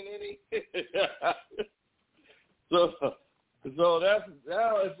hasn't seen any. So that's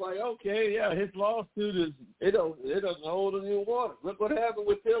now it's like, okay, yeah, his lawsuit it doesn't hold any water. Look what happened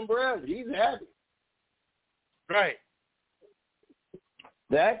with Tim Bradley. He's happy. Right.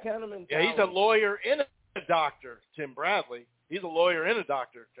 That kind of mentality. Yeah, he's a lawyer and a doctor, Tim Bradley. He's a lawyer and a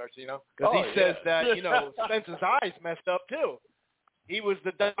doctor, Garcino, because he says that, Spence's eyes messed up too. He was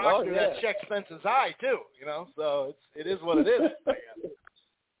the doctor that checked Spence's eye too, so it is what it is.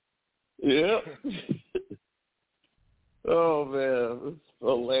 Yeah. Oh, man, it's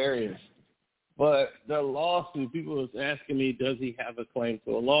hilarious. But the lawsuit, people was asking me, does he have a claim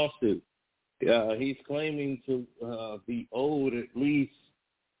to a lawsuit? He's claiming to be owed at least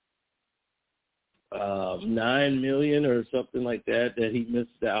 $9 million or something like that he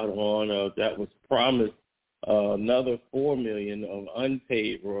missed out on. That was promised another $4 million of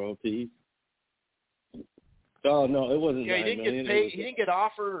unpaid royalties. Oh no, it wasn't. Yeah, he didn't get paid. He didn't get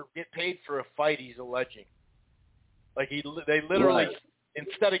offered or get paid for a fight. He's alleging. Like they literally,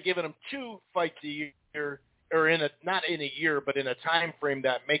 instead of giving him 2 fights a year, or not in a year, but in a time frame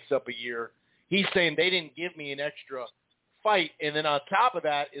that makes up a year, he's saying they didn't give me an extra fight, and then on top of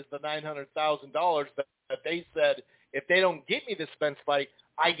that is the $900,000 that they said if they don't get me the Spence fight,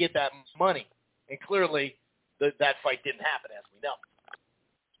 I get that money. And clearly, that fight didn't happen, as we know.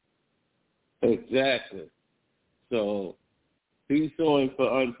 Exactly. So he's suing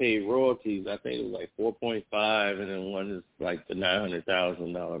for unpaid royalties. I think it was like 4.5, and then one is like the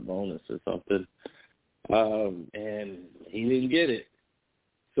 $900,000 bonus or something. And he didn't get it.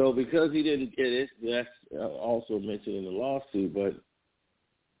 So because he didn't get it, that's also mentioned in the lawsuit. But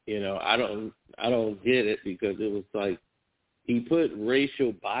I don't get it, because it was like he put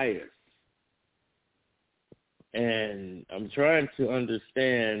racial bias, and I'm trying to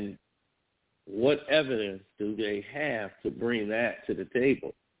understand what evidence do they have to bring that to the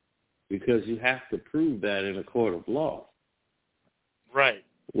table, because you have to prove that in a court of law, right?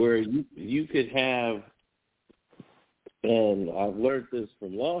 Where you could have. And I've learned this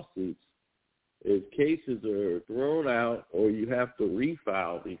from lawsuits, is cases are thrown out or you have to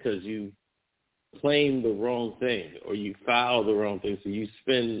refile because you claim the wrong thing or you file the wrong thing. So you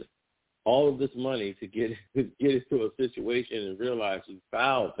spend all of this money to get into a situation and realize you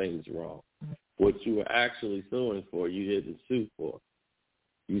filed things wrong. What you were actually suing for, you didn't sue for.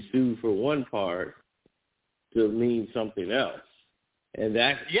 You sued for one part to mean something else. And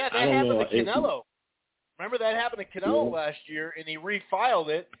that happened to Canelo. Remember that happened to Canelo last year, and he refiled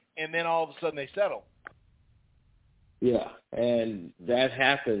it, and then all of a sudden they settled. Yeah, and that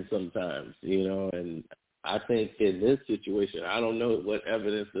happens sometimes, and I think in this situation, I don't know what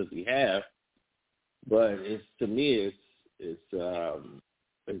evidence does he have, but to me it's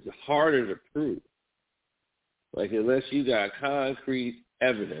harder to prove. Like, unless you got concrete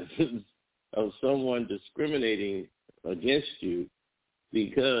evidence of someone discriminating against you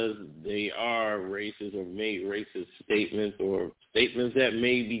because they are racist or made racist statements or statements that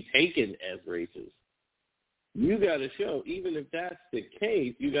may be taken as racist. You got to show, even if that's the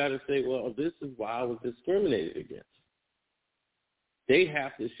case, you got to say, well, this is why I was discriminated against. They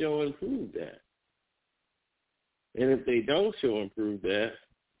have to show and prove that. And if they don't show and prove that,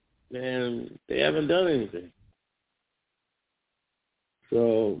 then they haven't done anything.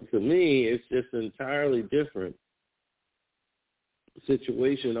 So to me, it's just an entirely different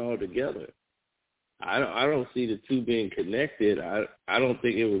situation altogether. I don't see the two being connected. I don't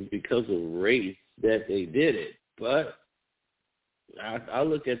think it was because of race that they did it, but I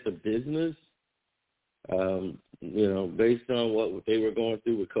look at the business, based on what they were going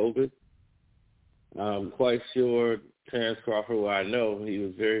through with COVID. I'm quite sure Terrence Crawford, who I know, he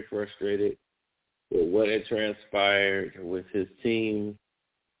was very frustrated with what had transpired with his team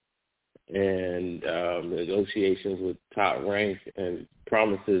and negotiations with Top Rank and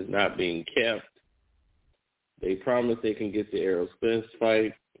promises not being kept. They promised they can get the Errol Spence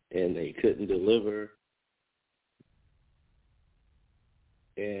fight, and they couldn't deliver.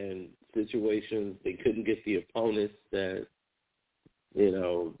 And situations, they couldn't get the opponents that,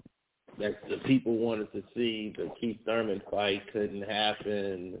 that the people wanted to see. The Keith Thurman fight couldn't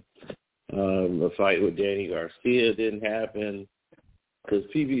happen. The fight with Danny Garcia didn't happen. because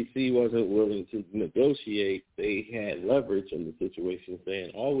PBC wasn't willing to negotiate. They had leverage in the situation,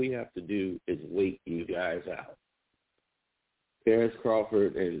 saying all we have to do is wait you guys out. Terrence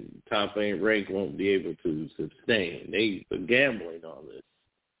Crawford and Top Rank won't be able to sustain. They were gambling on this.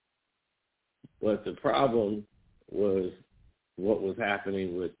 But the problem was what was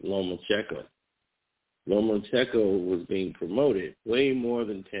happening with Lomachenko. Lomachenko was being promoted way more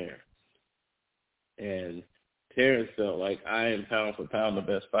than Terrence. And Terrence felt like, I am pound for pound the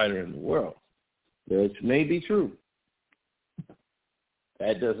best fighter in the world, which may be true.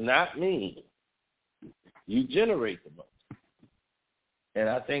 That does not mean you generate the most. And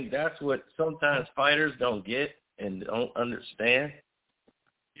I think that's what sometimes fighters don't get and don't understand.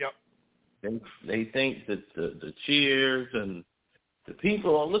 Yep. They think that the cheers and the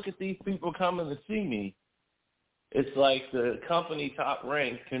people, look at these people coming to see me. It's like the company Top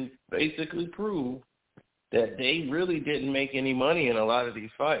Rank can basically prove that they really didn't make any money in a lot of these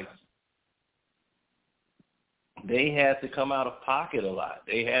fights. They had to come out of pocket a lot.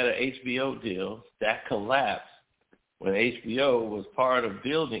 They had an HBO deal that collapsed when HBO was part of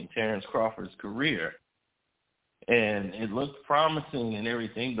building Terrence Crawford's career. And it looked promising and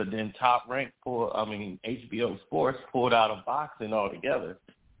everything, but then HBO Sports pulled out of boxing altogether.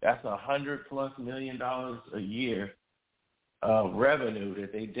 That's $100+ million a year of revenue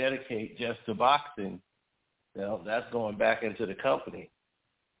that they dedicate just to boxing. Well, that's going back into the company.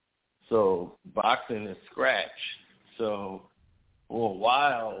 So boxing is scratch. So for a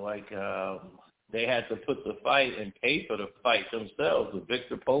while, they had to put the fight and pay for the fight themselves, the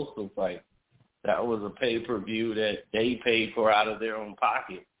Victor Postal fight. That was a pay-per-view that they paid for out of their own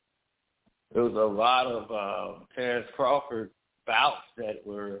pocket. There was a lot of Terrence Crawford bouts that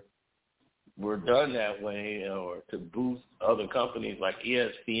were done that way, or to boost other companies like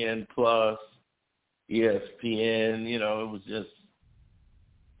ESPN Plus, ESPN. It was just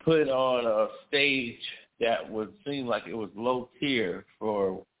put on a stage that would seem like it was low tier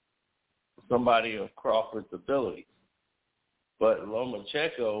for somebody of Crawford's ability. But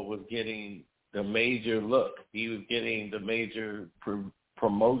Lomachenko was getting the major look. He was getting the major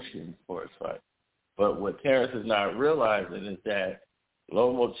promotion for his fight. But what Terrence is not realizing is that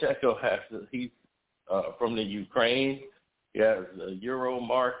Lomachenko he's from the Ukraine. He has a Euro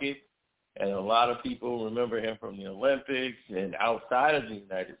market, and a lot of people remember him from the Olympics, and outside of the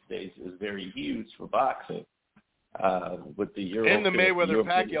United States is very huge for boxing. With the Euro and the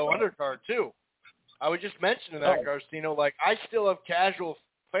Mayweather-Pacquiao undercard, too. I was just mentioning that, Garcino. I still have casual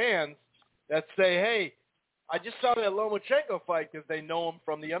fans that say, hey, I just saw that Lomachenko fight because they know him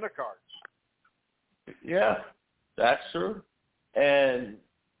from the undercard. Yeah, that's true. And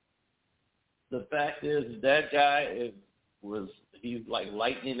the fact is that guy he's like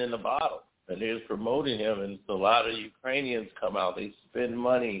lightning in a bottle. And they're promoting him, and a lot of Ukrainians come out. They spend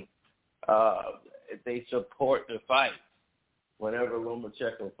money. They support the fight whenever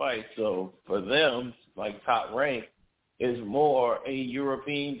Lomachenko fights. So for them, like Top Rank, is more a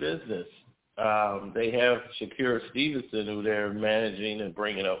European business. They have Shakur Stevenson, who they're managing and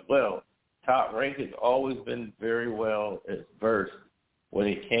bringing up well. Top Rank has always been very well versed when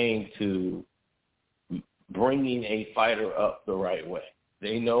it came to bringing a fighter up the right way.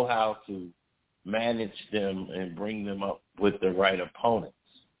 They know how to manage them and bring them up with the right opponents.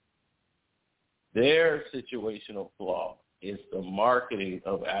 Their situational flaw is the marketing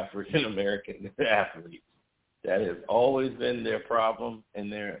of African-American athletes. That has always been their problem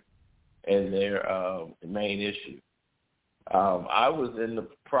and their main issue. I was in the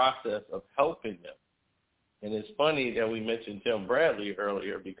process of helping them. And it's funny that we mentioned Tim Bradley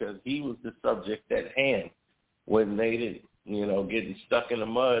earlier, because he was the subject at hand when they did, getting stuck in the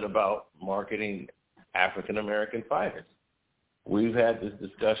mud about marketing African-American fighters. We've had this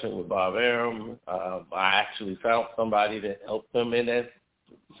discussion with Bob Arum. I actually found somebody that helped them in that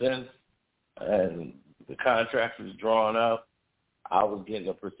sense, and the contract was drawn up. I was getting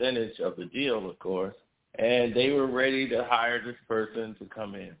a percentage of the deal, of course, and they were ready to hire this person to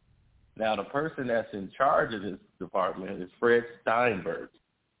come in. Now, the person that's in charge of this department is Fred Steinberg.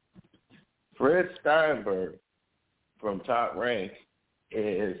 Fred Steinberg from Top Rank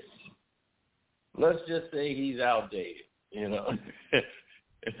is, let's just say he's outdated,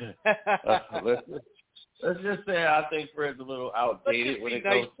 Let's just say I think Fred's a little outdated when it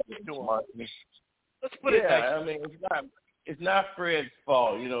comes to marketing. Let's put it nice. I mean, it's not Fred's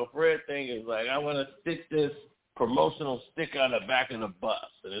fault. Fred's thing is like, I want to stick this promotional stick on the back of the bus,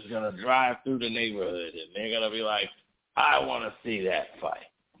 and it's going to drive through the neighborhood, and they're going to be like, I want to see that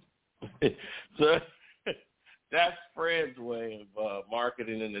fight. So that's Fred's way of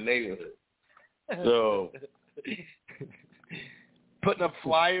marketing in the neighborhood. So putting up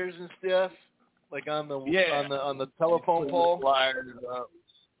flyers and stuff, like on the telephone pole. Flyers up.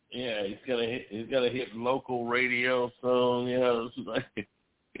 Yeah, he's gonna hit local radio soon. It's like,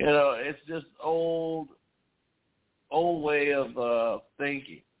 it's just old way of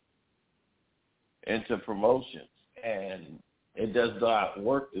thinking into promotions, and it does not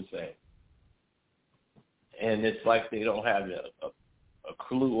work the same. And it's like they don't have a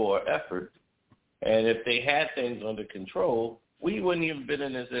clue or effort. And if they had things under control, we wouldn't even been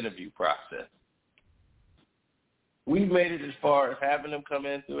in this interview process. We've made it as far as having them come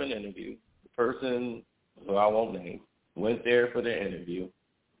in through an interview. The person, who I won't name, went there for the interview,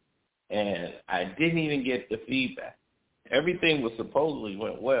 and I didn't even get the feedback. Everything was supposedly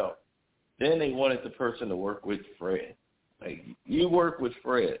went well. Then they wanted the person to work with Fred. Like, you work with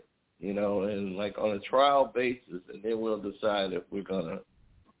Fred, and like on a trial basis, and then we'll decide if we're going to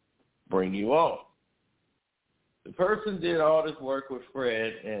bring you on. The person did all this work with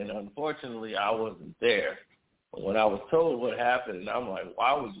Fred, and unfortunately I wasn't there. But when I was told what happened, I'm like,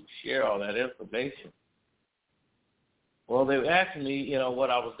 why would you share all that information? Well, they asked me, what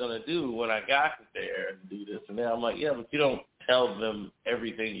I was going to do when I got there and do this and that. I'm like, yeah, but you don't tell them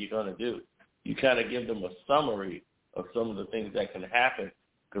everything you're going to do. You kind of give them a summary of some of the things that can happen.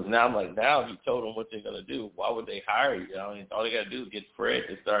 Because now I'm like, now if you told them what they're going to do, why would they hire you? All they got to do is get Fred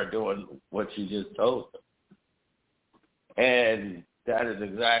to start doing what you just told them. And that is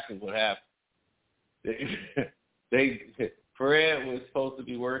exactly what happened. Fred was supposed to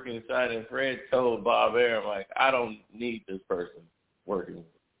be working inside, and Fred told Bob Arum, like, I don't need this person working.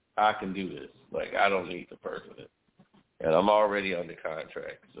 I can do this. Like, I don't need the person. And I'm already under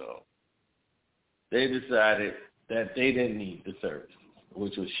contract. So they decided that they didn't need the service,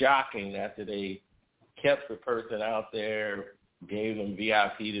 which was shocking after they kept the person out there, gave them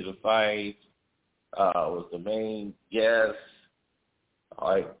VIP to the fight, was the main guest,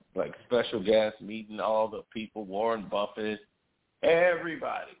 like special guest, meeting all the people, Warren Buffett,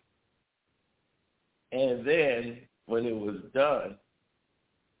 everybody. And then when it was done,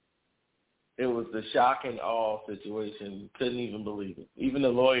 it was the shock and awe situation. Couldn't even believe it. Even the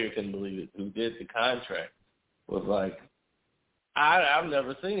lawyer couldn't believe it who did the contract. Was like, I've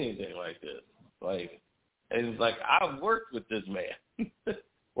never seen anything like this. And it's like, I've worked with this man,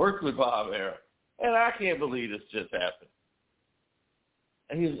 worked with Bob Arum, and I can't believe this just happened.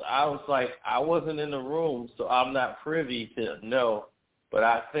 And I was like, I wasn't in the room, so I'm not privy to know. But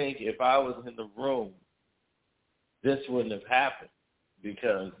I think if I was in the room, this wouldn't have happened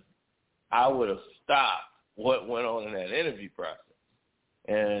because I would have stopped what went on in that interview process.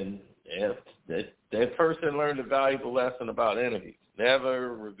 And if that person learned a valuable lesson about interviews.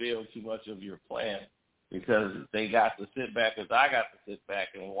 Never reveal too much of your plan because they got to sit back, as I got to sit back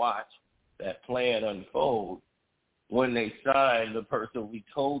and watch that plan unfold when they signed the person we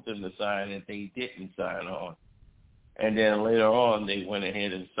told them to sign that they didn't sign on. And then later on, they went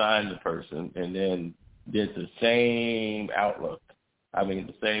ahead and signed the person and then did the same outlook.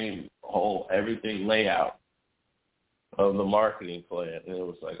 The same whole everything layout of the marketing plan. And it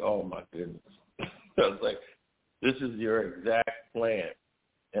was like, oh, my goodness. I was like, this is your exact plan.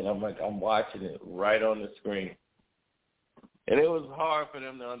 And I'm like, I'm watching it right on the screen. And it was hard for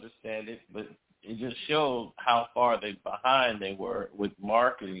them to understand it, but it just showed how far behind they were with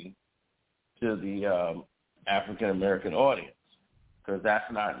marketing to the African-American audience, because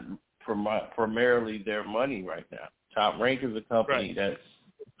that's not primarily their money right now. Top Rank is a company that's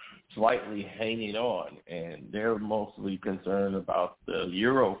slightly hanging on, and they're mostly concerned about the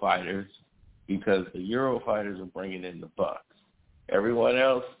Euro fighters because the Euro fighters are bringing in the bucks. Everyone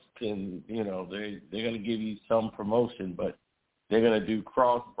else can, they're going to give you some promotion, but they're going to do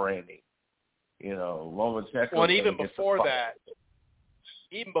cross-branding. Lomachenko. Well, and even before that,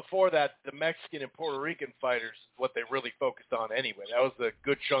 the Mexican and Puerto Rican fighters is what they really focused on anyway. That was a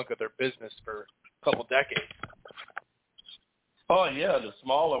good chunk of their business for a couple decades. Oh, yeah, the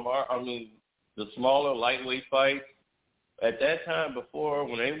smaller lightweight fights. At that time before,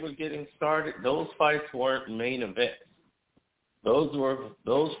 when they were getting started, those fights weren't main events.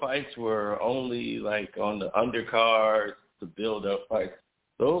 Those fights were only like on the undercards to build up fights.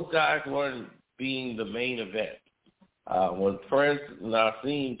 Those guys weren't being the main event. When Prince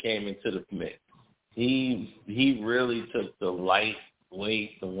Nassim came into the mix, he really took the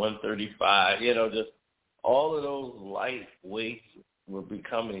lightweight, the 135, just all of those light weights were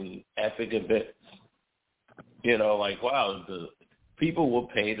becoming epic events. Wow, the people will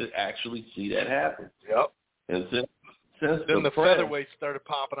pay to actually see that happen. Yep. And since then the featherweights started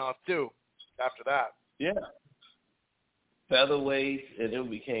popping off too after that. Yeah. Featherweights, and it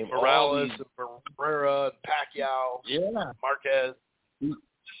became Morales and Barrera and Pacquiao. Yeah. Marquez.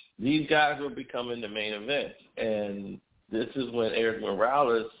 these guys were becoming the main event, and this is when Eric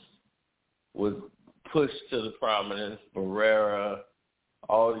Morales was pushed to the prominence, Barrera,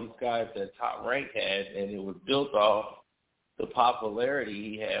 all these guys that Top Rank had, and it was built off the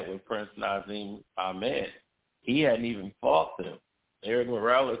popularity he had with Prince Nazim Ahmed. He hadn't even fought them. Eric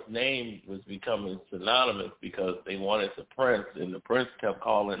Morales' name was becoming synonymous because they wanted the Prince, and the Prince kept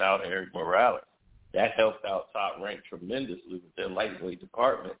calling out Eric Morales. That helped out Top Rank tremendously with their lightweight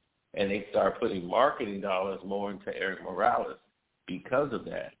department, and they started putting marketing dollars more into Eric Morales because of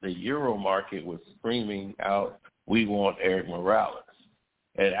that. The Euro market was screaming out, "We want Eric Morales."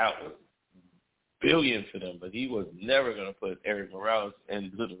 And that was billions for them, but he was never going to put Eric Morales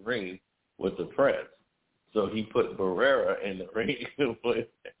into the ring with the Prince. So he put Barrera in the ring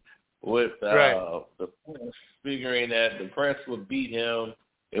with the Prince, figuring that the Prince would beat him.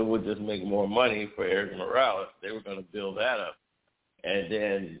 It would just make more money for Eric Morales. They were going to build that up. And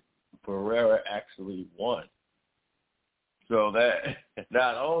then Barrera actually won. So that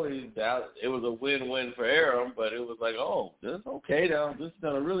not only that it was a win-win for Aaron, but it was like, oh, this is okay now. This is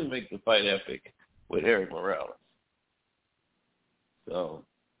going to really make the fight epic with Eric Morales. So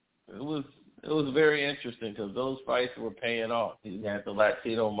it was very interesting because those fights were paying off. He had the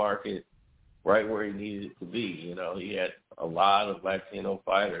Latino market right where he needed it to be. You know, he had a lot of Latino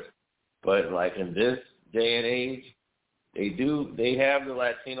fighters. But like in this day and age, they have the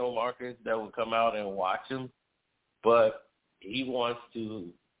Latino markets that will come out and watch him, but he wants to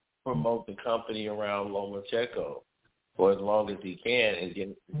promote the company around Lomachenko for as long as he can,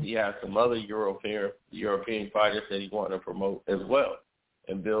 and he has some other European fighters that he wants to promote as well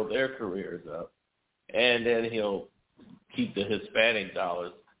and build their careers up. And then he'll keep the Hispanic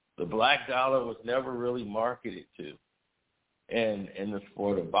dollars. The black dollar was never really marketed to, and in the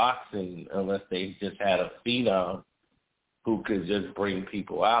sport of boxing, unless they just had a phenom who could just bring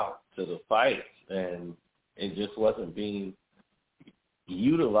people out to the fights, and it just wasn't being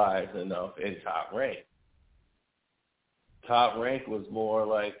utilized enough in Top Rank. Top Rank was more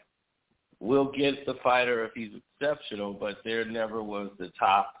like, we'll get the fighter if he's exceptional, but there never was the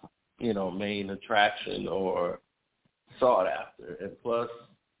top, main attraction or sought after. And plus,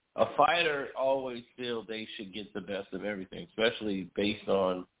 a fighter always feels they should get the best of everything, especially based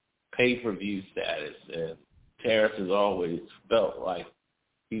on pay-per-view status. And Terrence has always felt like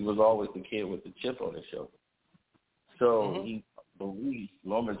he was always the kid with the chip on his shoulder. So he believes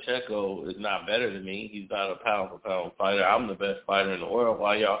Lomachenko is not better than me. He's not a pound-for-pound fighter. I'm the best fighter in the world.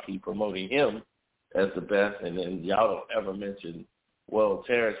 Why y'all keep promoting him as the best? And then y'all don't ever mention, well,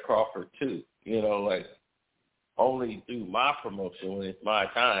 Terrence Crawford too. Only through my promotion when it's my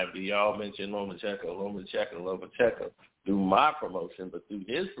time do y'all mention Lomachenko. Through my promotion, but through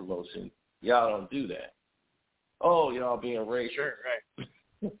his promotion, y'all don't do that. Oh, y'all being racist. Sure, right.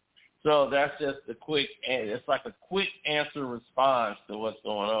 So that's just a quick, it's like a quick answer response to what's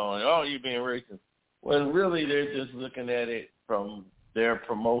going on. Oh, you're being racist. When really they're just looking at it from their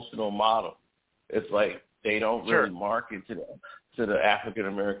promotional model. It's like they don't really market to the African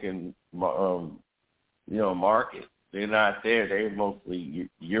American, market. They're not there. They're mostly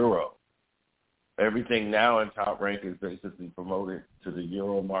Euro. Everything now in Top Rank is basically promoted to the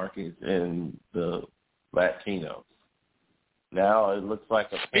Euro markets and the Latinos. Now it looks like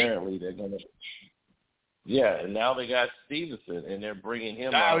apparently they're going to and now they got Stevenson, and they're bringing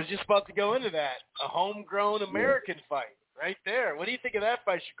him I up. was just about to go into that. A homegrown American fight right there. What do you think of that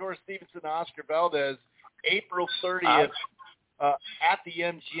fight, Shakur Stevenson, Oscar Valdez, April 30th at the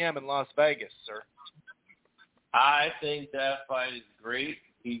MGM in Las Vegas, sir? I think that fight is great.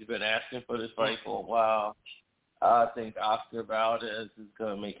 He's been asking for this fight for a while. I think Oscar Valdez is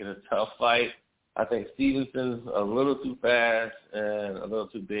going to make it a tough fight. I think Stevenson's a little too fast and a little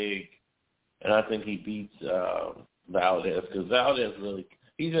too big, and I think he beats Valdez because Valdez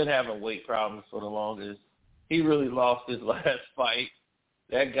he's been having weight problems for the longest. He really lost his last fight.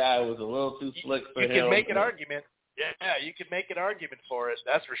 That guy was a little too slick for him. You can make an argument. Yeah, you can make an argument for it.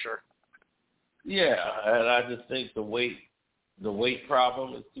 That's for sure. Yeah, and I just think the weight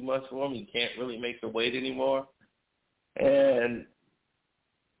problem is too much for him. He can't really make the weight anymore, and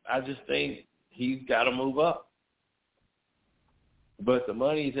I just think he's got to move up. But the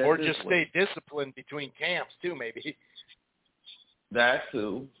money's at or this just stay disciplined between camps too, maybe. That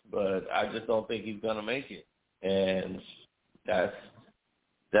too, but I just don't think he's gonna make it, and that's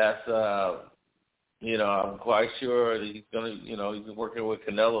I'm quite sure that he's gonna he's working with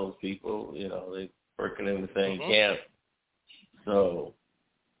Canelo's people. They're working in the same camp, so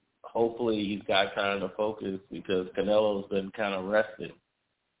hopefully he's got time to focus because Canelo's been kind of rested.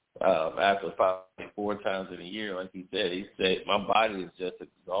 after fighting 4 times in a year, like he said, my body is just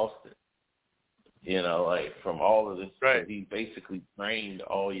exhausted. You know, like from all of this, right. He basically trained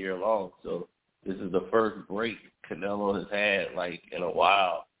all year long. So this is the first break Canelo has had, like, in a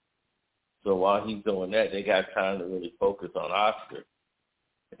while. So while he's doing that, they got time to really focus on Oscar.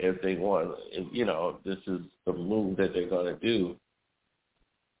 If they want, this is the move that they're going to do.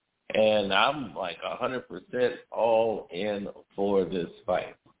 And I'm like 100% all in for this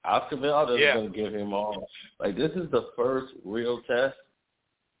fight. Oscar Valdez is going to give him all. Like, this is the first real test.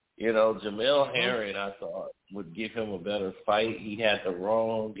 You know, Jamel Herring, I thought, would give him a better fight. He had the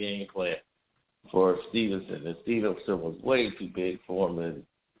wrong game plan for Stevenson. And Stevenson was way too big for him.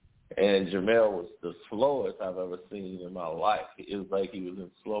 And Jamel was the slowest I've ever seen in my life. It was like he was in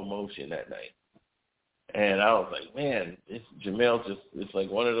slow motion that night. And I was like, man, Jamel it's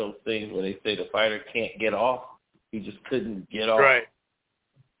like one of those things where they say the fighter can't get off. He just couldn't get off. Right.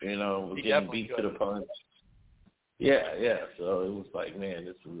 You know, was getting beat to the punch. Yeah. So it was like, man,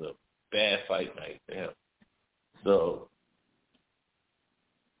 this was a bad fight night for him. So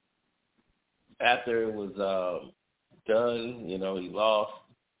after it was done, he lost.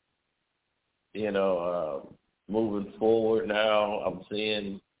 Moving forward now, I'm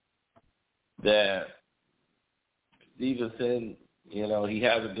seeing that Stevenson, he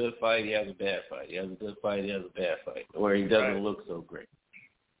has a good fight, he has a bad fight. He has a good fight, he has a bad fight, where he doesn't look so great.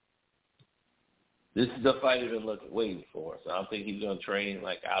 This is the fight he's been waiting for. So I think he's going to train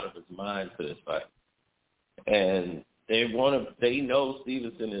like out of his mind for this fight. And they know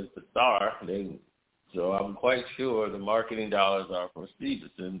Stevenson is the star. So I'm quite sure the marketing dollars are for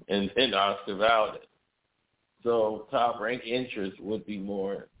Stevenson and Oscar Valdez. So top rank interest would be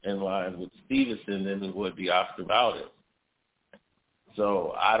more in line with Stevenson than it would be Oscar Valdez.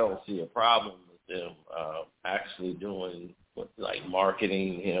 So I don't see a problem with them actually doing like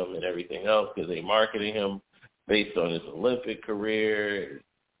marketing him and everything else, because they marketing him based on his Olympic career,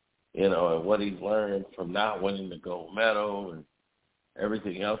 and what he's learned from not winning the gold medal and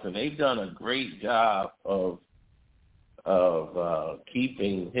everything else. And they've done a great job of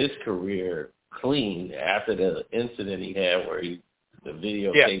keeping his career clean after the incident he had where the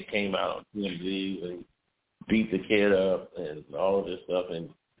videotape came out on TMZ and beat the kid up and all of this stuff. And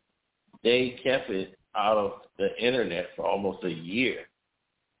they kept it out of the internet for almost a year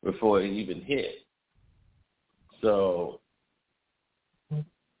before it even hit. So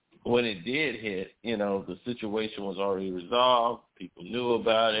when it did hit, the situation was already resolved. People knew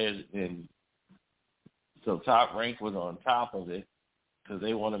about it. And so Top Rank was on top of it because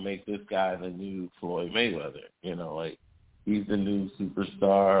they want to make this guy the new Floyd Mayweather. Like he's the new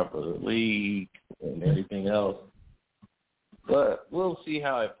superstar for the league and everything else. But we'll see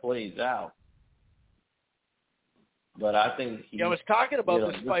how it plays out. But I think I was talking about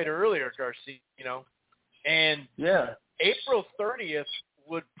this fight earlier, Garcia, and April 30th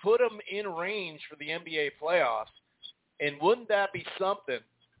would put him in range for the NBA playoffs. And wouldn't that be something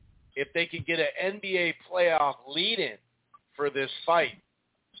if they could get an NBA playoff lead-in for this fight?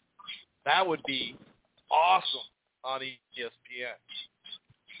 That would be awesome on ESPN.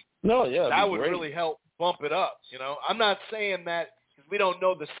 No, yeah. That would really help bump it up, I'm not saying that because we don't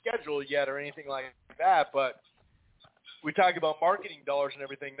know the schedule yet or anything like that, but we talk about marketing dollars and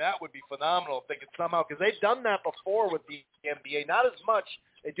everything. That would be phenomenal if they could somehow, because they've done that before with the NBA. Not as much.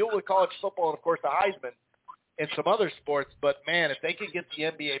 They do it with college football and, of course, the Heisman and some other sports. But, man, if they could get the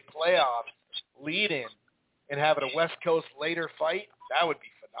NBA playoffs lead in and have it a West Coast later fight, that would be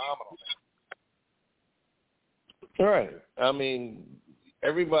phenomenal. All right. I mean,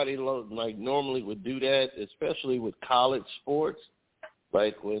 everybody normally would do that, especially with college sports.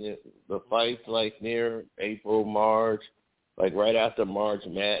 Like when the fights like near April, March, like right after March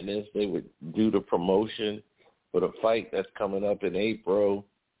Madness, they would do the promotion for the fight that's coming up in April.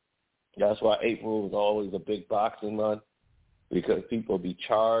 That's why April is always a big boxing month, because people be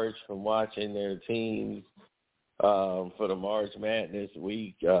charged from watching their teams for the March Madness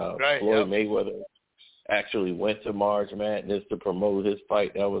week. Floyd Mayweather actually went to March Madness to promote his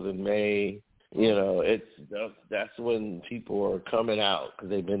fight that was in May. That's when people are coming out because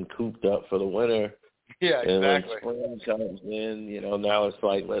they've been cooped up for the winter. Yeah, exactly. And when spring comes in, now it's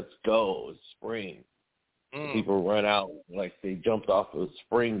like, let's go. It's spring. People run out like they jumped off a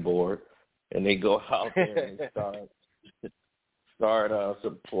springboard, and they go out there and start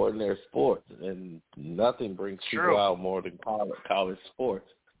supporting their sports. And nothing brings people out more than college sports.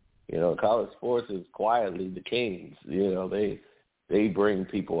 College sports is quietly the kings. They bring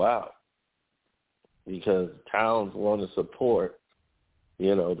people out, because towns want to support,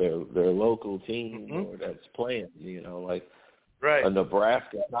 their local team or that's playing. Like a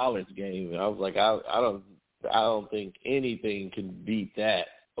Nebraska college game, and I was like, I don't think anything can beat that,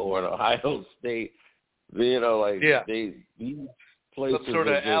 or an Ohio State. These places some sort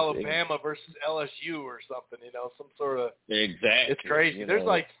of Alabama versus LSU or something, some sort of. Exactly. It's crazy. There's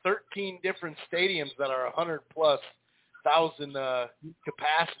like 13 different stadiums that are 100,000+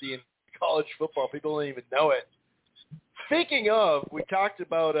 capacity in college football. People don't even know it. Speaking of, we talked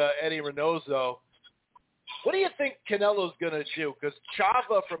about Eddie Reynoso. What do you think Canelo's going to do? Because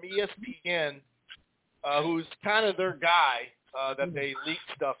Chava from ESPN, who's kind of their guy that they leak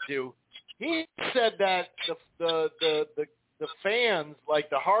stuff to, he said that the fans, like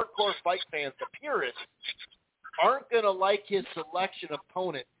the hardcore fight fans, the purists, aren't going to like his selection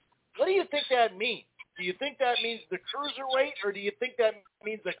opponent. What do you think that means? Do you think that means the cruiserweight, or do you think that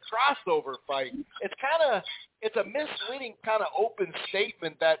means a crossover fight? It's a misleading kind of open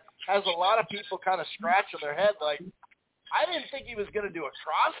statement that has a lot of people kind of scratching their head like, I didn't think he was going to do a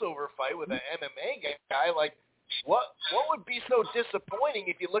crossover fight with an MMA guy. Like, what would be so disappointing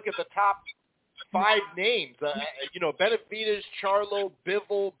if you look at the top 5 names? Benavidez, Charlo,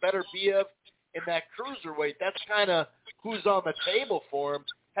 Bivol, Beterbiev in that cruiserweight. That's kind of who's on the table for him.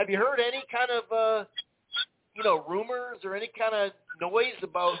 Have you heard any kind of, rumors or any kind of noise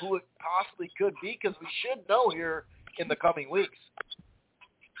about who it possibly could be? Because we should know here in the coming weeks.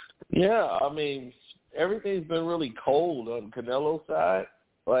 Yeah, I mean, everything's been really cold on Canelo's side.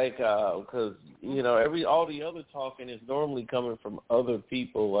 Like, because, all the other talking is normally coming from other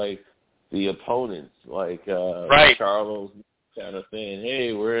people, like the opponents, like Charlo's kind of saying,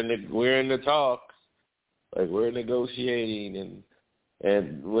 hey, we're in the talks, like we're negotiating,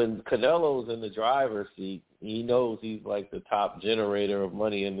 and when Canelo's in the driver's seat, he knows he's like the top generator of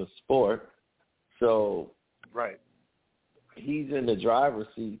money in the sport. So he's in the driver's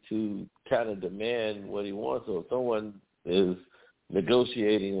seat to kind of demand what he wants. So if someone is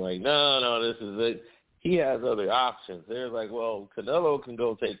negotiating like, no, this is it, he has other options. They're like, well, Canelo can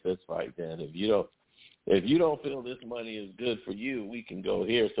go take this fight then. If you don't feel this money is good for you, we can go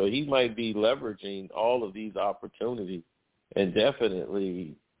here. So he might be leveraging all of these opportunities and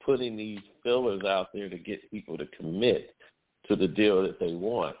definitely putting these fillers out there to get people to commit to the deal that they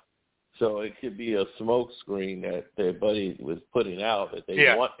want. So it could be a smoke screen that their buddy was putting out that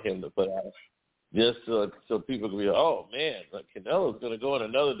they want him to put out, just so people can be, oh man, like Canelo's going to go in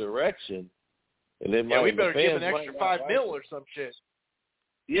another direction, and then we better give an extra $5 million or some shit.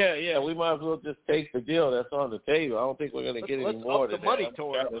 Yeah, we might as well just take the deal that's on the table. I don't think we're going to get any more than the money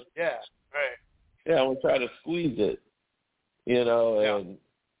toward it. Yeah, right. Yeah, we'll try to squeeze it, and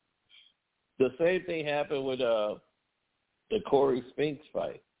the same thing happened with the Corey Spinks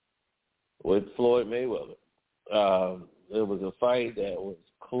fight with Floyd Mayweather. It was a fight that was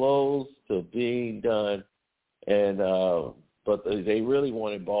close to being done, and but they really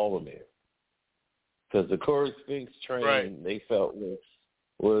wanted Baltimore because the Corey Spinks train they felt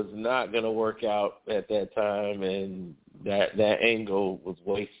was not going to work out at that time, and that angle was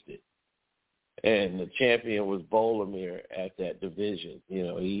wasted. And the champion was Bolomir at that division.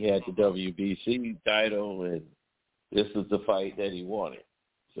 He had the WBC title, and this is the fight that he wanted.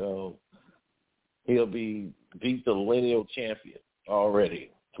 So he'll beat the lineal champion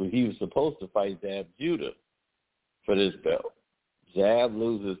already. So he was supposed to fight Zab Judah for this belt. Zab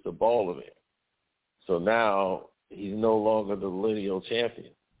loses to Bolomir. So now he's no longer the lineal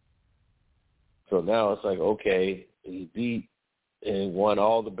champion. So now it's like, okay, he beat and won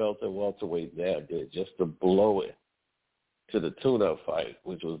all the belts at welterweight Zab did just to blow it to the tune-up fight,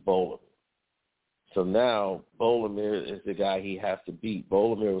 which was Bolomir. So now Bolomir is the guy he has to beat.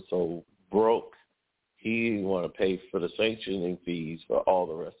 Bolomir was so broke, he didn't want to pay for the sanctioning fees for all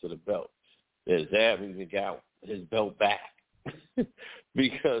the rest of the belts. Zab even got his belt back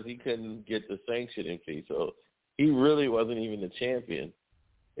because he couldn't get the sanctioning fee. So he really wasn't even the champion.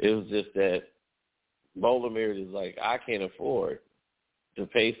 It was just that Bolomir is like, I can't afford to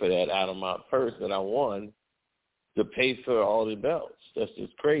pay for that out of my purse that I won to pay for all the belts. That's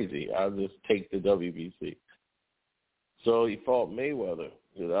just crazy. I'll just take the WBC. So he fought Mayweather.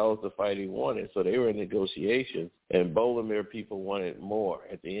 That was the fight he wanted. So they were in negotiations, and Bolomir people wanted more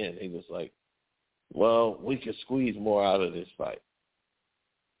at the end. They was like, well, we could squeeze more out of this fight.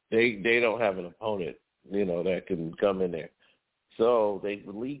 They don't have an opponent, that can come in there. So they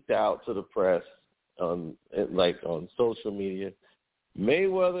leaked out to the press on social media,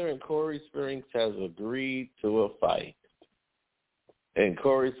 Mayweather and Corey Spinks has agreed to a fight. And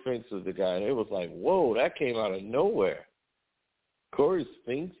Corey Spinks was the guy. And it was like, whoa, that came out of nowhere. Corey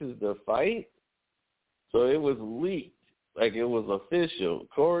Spinks is the fight? So it was leaked. Like it was official.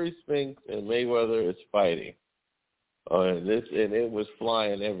 Corey Spinks and Mayweather is fighting. And it was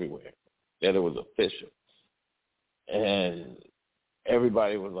flying everywhere that it was official. And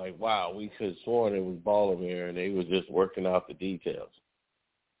everybody was like, wow, we could have sworn it was Baltimore, and they were just working out the details.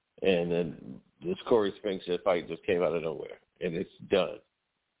 And then this Corey Spinks fight just came out of nowhere, and it's done.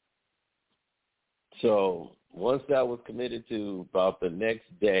 So once that was committed to, about the next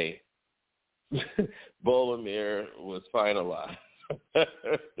day, Baltimore was finalized.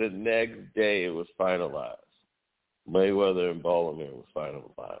 The next day it was finalized. Mayweather and Baltimore was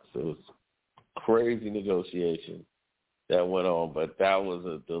finalized. It was crazy negotiation that went on, but that was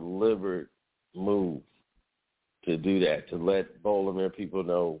a deliberate move to do that, to let Baltimore people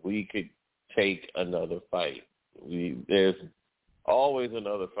know we could take another fight. There's always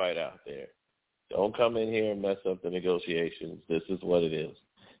another fight out there. Don't come in here and mess up the negotiations. This is what it is.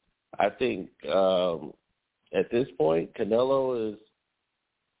 I think at this point, Canelo is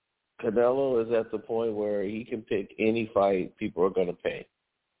at the point where he can pick any fight people are going to pay.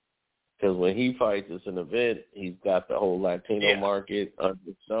 Because when he fights, it's an event. He's got the whole Latino market under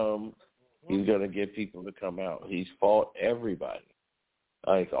thumb. He's going to get people to come out. He's fought everybody,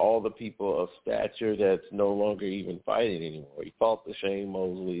 like all the people of stature that's no longer even fighting anymore. He fought the Shane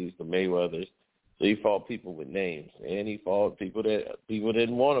Mosleys, the Mayweathers. So he fought people with names, and he fought people that people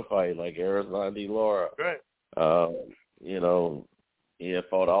didn't want to fight, like Erislandy Lara. Right. He had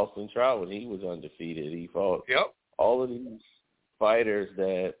fought Austin Trout when he was undefeated. He fought all of these fighters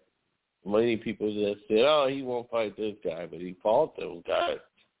that many people just said, oh, he won't fight this guy, but he fought those guys.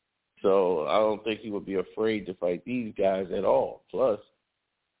 So I don't think he would be afraid to fight these guys at all. Plus,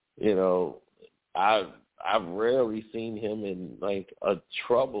 I've rarely seen him in like a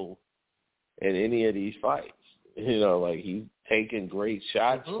trouble in any of these fights. He's taken great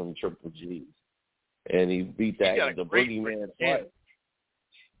shots from Triple G, and he beat the boogeyman fight.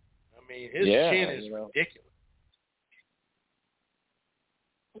 I mean, his chin is ridiculous.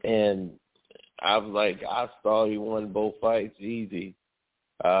 And I thought he won both fights easy.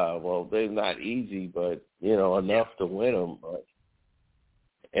 Well, they're not easy, but, enough to win them.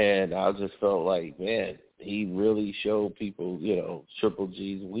 And I just felt like, man, he really showed people, Triple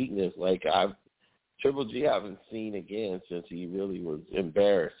G's weakness. Triple G I haven't seen again since he really was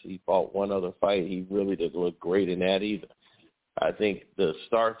embarrassed. He fought one other fight. He really didn't look great in that either. I think the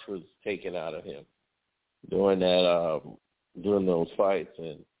starch was taken out of him during those fights.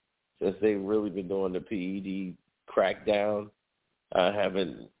 And since they've really been doing the PED crackdown, I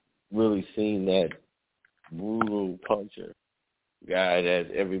haven't really seen that brutal puncher guy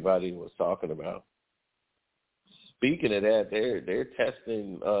that everybody was talking about. Speaking of that, they're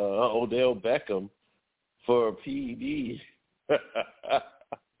testing Odell Beckham for PED.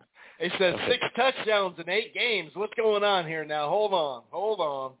 They said 6 touchdowns in 8 games. What's going on here now? Hold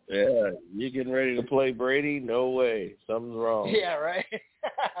on. Yeah, you getting ready to play Brady? No way. Something's wrong. Yeah, right.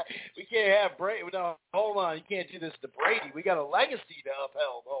 We can't have Brady. No, hold on. You can't do this to Brady. We got a legacy to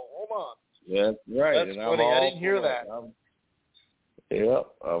uphold. Oh, hold on. Yeah, that's right. That's and funny. I didn't hear that.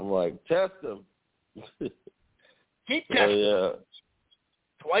 I'm like, test him. Keep testing. So,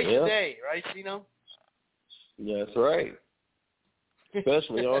 twice a day, right, Cino? That's right.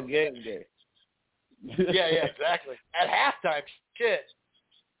 Especially on game day. Yeah, exactly. At halftime, shit.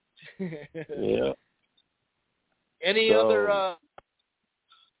 Yeah. Any other?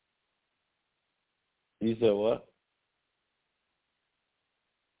 You said what?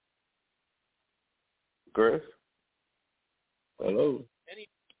 Chris? Hello? Any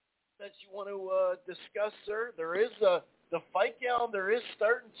that you want to discuss, sir? There is the fight calendar is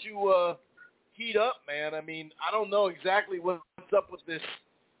starting to heat up, man. I mean, I don't know exactly what's up with this,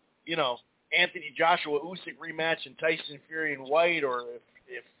 Anthony Joshua Usyk rematch and Tyson Fury and White, or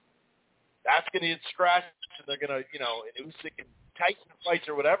if that's going to get scratched and they're going to, an Usyk and Tyson fights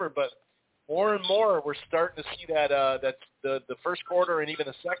or whatever. But more and more, we're starting to see that that's the first quarter and even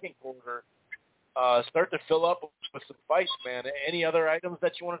the second quarter start to fill up with some fights, man. Any other items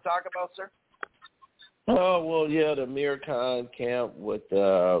that you want to talk about, sir? Oh, well, yeah, the Amir Khan camp with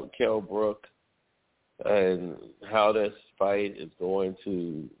Kell Brook and how this fight is going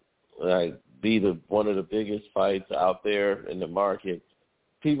to be one of the biggest fights out there in the market.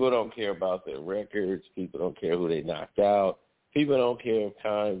 People don't care about their records. People don't care who they knocked out. People don't care if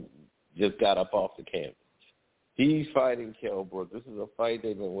Khan just got up off the canvas. He's fighting Kell Brook. This is a fight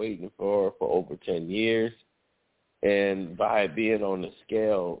they've been waiting for over 10 years. And by being on the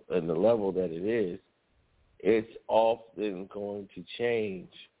scale and the level that it is, it's often going to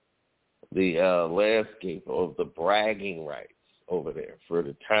change the landscape of the bragging rights over there for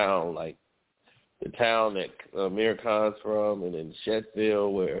the town, like the town that Amir Khan's from, and in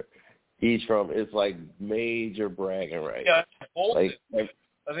Sheffield where It's like major bragging rights. Yeah, Bolton. Like,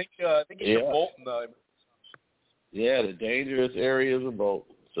 I think he's from Bolton. Yeah, the dangerous areas of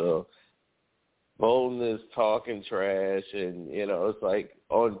Bolton. So Bolton is talking trash, and it's like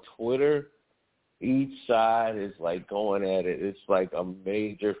on Twitter, each side is like going at it. It's like a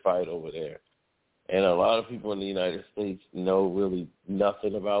major fight over there. And a lot of people in the United States know really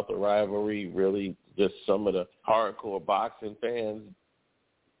nothing about the rivalry, really just some of the hardcore boxing fans.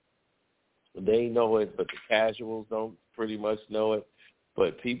 They know it, but the casuals don't pretty much know it.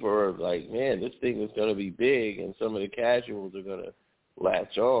 But people are like, man, this thing is going to be big, and some of the casuals are going to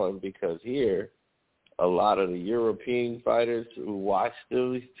latch on because here, a lot of the European fighters who watch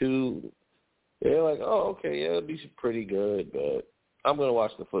these two, they're like, oh, okay, yeah, it'll be pretty good, but I'm going to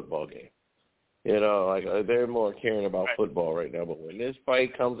watch the football game. They're more caring about football right now. But when this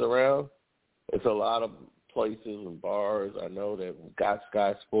fight comes around, it's a lot of places and bars I know that got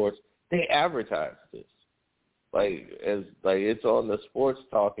Sky Sports. They advertise this. It's on the sports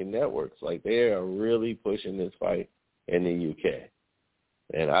talking networks. Like, they are really pushing this fight in the UK.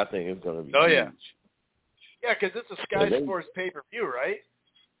 And I think it's going to be huge. Yeah. Yeah, because it's a Sky Sports pay-per-view, right?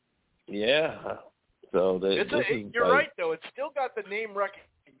 Yeah. So you're right, though. It's still got the name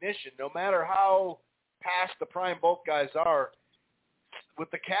recognition. No matter how past the prime both guys are, with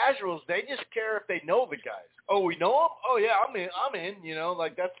the casuals, they just care if they know the guys. Oh, we know them? Oh, yeah, I'm in.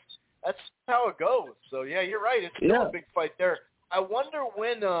 That's how it goes. So, yeah, you're right. It's still a big fight there. I wonder what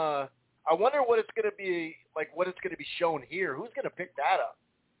it's going to be, like what it's going to be shown here. Who's going to pick that up?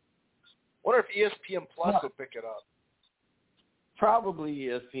 I wonder if ESPN Plus will pick it up. Probably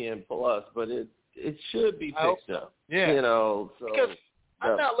ESPN Plus, but it should be picked up. Yeah. Because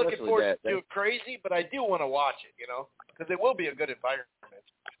I'm not looking forward to it crazy, but I do want to watch it, because it will be a good environment.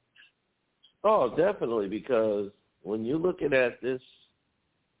 Oh, definitely, because when you're looking at this,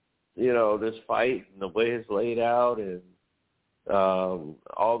 this fight and the way it's laid out and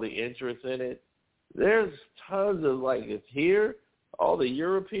all the interest in it, there's tons of, it's here, all the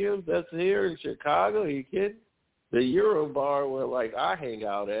Europeans that's here in Chicago, are you kidding? The Euro bar where, I hang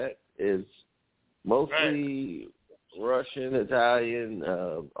out at is mostly Russian, Italian,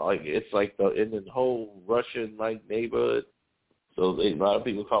 it's in the whole Russian neighborhood. So a lot of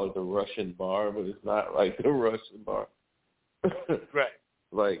people call it the Russian bar, but it's not like the Russian bar.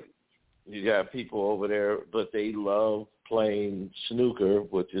 Right. You got people over there, but they love playing snooker,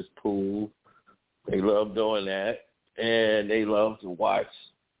 which is pool. They love doing that, and they love to watch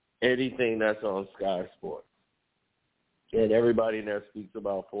anything that's on Sky Sports. And everybody in there speaks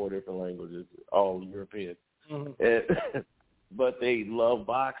about 4 different languages, all European. Mm-hmm. But they love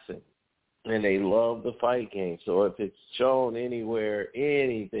boxing, and they love the fight game. So if it's shown anywhere,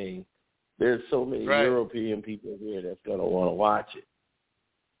 anything, there's so many European people here that's going to want to watch it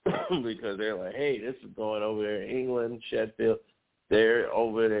because they're like, hey, this is going over there in England, Sheffield. They're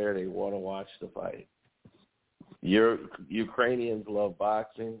over there. They want to watch the fight. Ukrainians love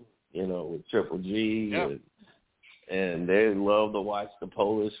boxing, with Triple G, and they love to watch the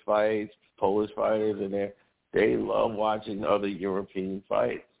Polish fights, Polish fighters in there. They love watching other European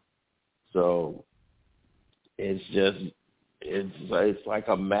fights. So it's like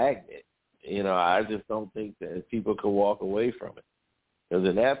a magnet. I just don't think that people can walk away from it. Because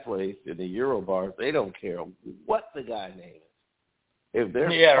in that place, in the Euro bars, they don't care what the guy name is. If they're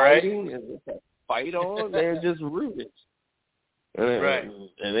fighting and there's a fight on, they're just rooting.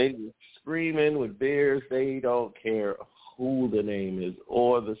 And they just screaming with beers. They don't care who the name is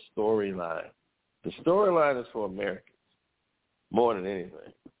or the storyline. The storyline is for Americans more than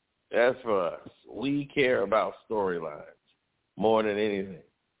anything. That's for us. We care about storylines more than anything.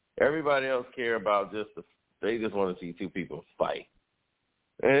 Everybody else care about they just want to see two people fight.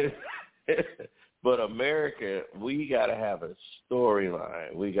 But America, we got to have a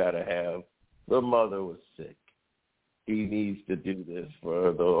storyline. We got to have the mother was sick. He needs to do this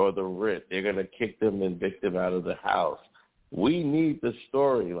or the rent. They're going to kick them and evict them out of the house. We need the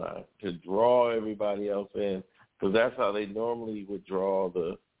storyline to draw everybody else in, because that's how they normally would draw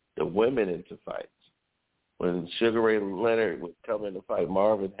the women into fights. When Sugar Ray Leonard would come in to fight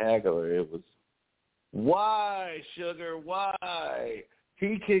Marvin Hagler, it was, why, Sugar, why?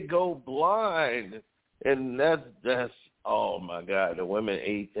 He could go blind. And that's oh, my God, the women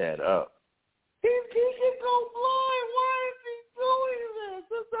ate that up. He can go blind. Why is he doing this?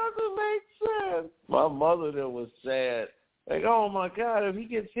 This doesn't make sense. My mother then was sad. Like, oh, my God, if he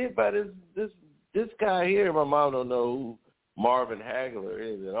gets hit by this guy here, my mom don't know who Marvin Hagler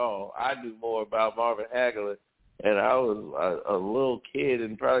is at all. I knew more about Marvin Hagler, and I was a little kid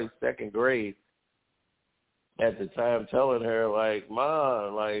in probably second grade at the time telling her, like,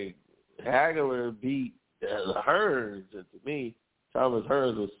 Mom, like, Hagler beat Hearns, and to me, Thomas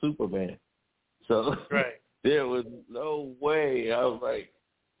Hearns was Superman. So there was no way. I was like,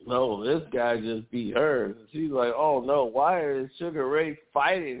 no, this guy just beat Hearns. And she's like, oh, no, why is Sugar Ray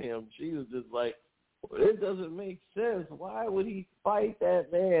fighting him? She was just like, well, it doesn't make sense. Why would he fight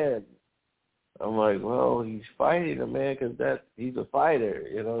that man? I'm like, well, he's fighting a man because he's a fighter.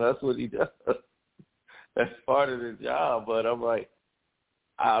 You know, that's what he does. That's part of the job. But I'm like,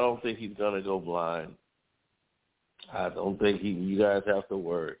 I don't think he's going to go blind. I don't think you guys have to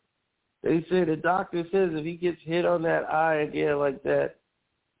worry. They say the doctor says if he gets hit on that eye again like that,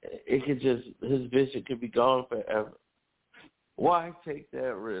 it could his vision could be gone forever. Why take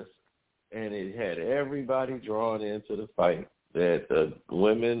that risk? And it had everybody drawn into the fight. That the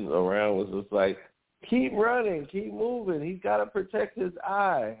women around was just like, keep running, keep moving. He's got to protect his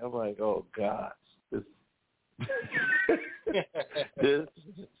eye. I'm like, oh, gosh.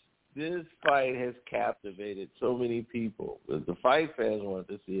 This fight has captivated so many people. The fight fans wanted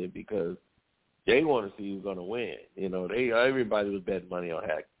to see it because they want to see who's going to win. You know, everybody was betting money on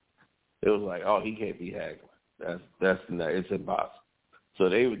Hagler. It was like, oh, he can't beat Hagler. It's impossible. So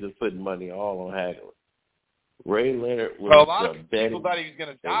they were just putting money all on Hagler. Ray Leonard was a lot of people thought he was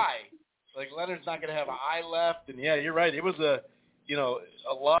going to die. Like, Leonard's not going to have an eye left. And, yeah, you're right. It was a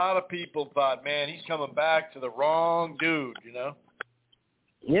lot of people thought, man, he's coming back to the wrong dude, you know?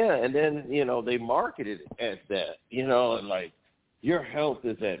 Yeah, and then, they marketed it as that, and like, your health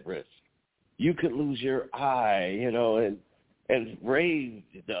is at risk. You could lose your eye, and Ray,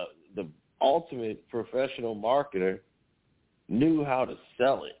 the ultimate professional marketer, knew how to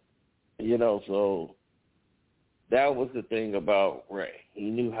sell it, so that was the thing about Ray.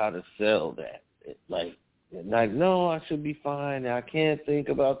 He knew how to sell that. No, I should be fine. I can't think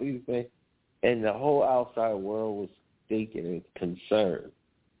about these things. And the whole outside world was thinking and concerned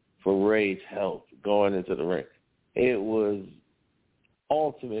for Ray's health going into the ring. It was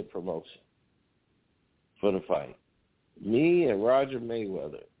ultimate promotion for the fight. Me and Roger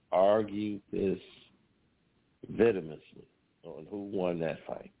Mayweather argued this venomously on who won that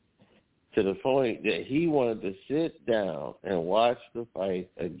fight, to the point that he wanted to sit down and watch the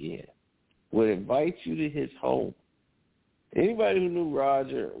fight again. Would invite you to his home. Anybody who knew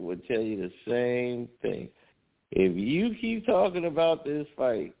Roger would tell you the same thing. If you keep talking about this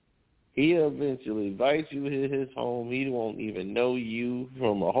fight, he'll eventually invite you to his home. He won't even know you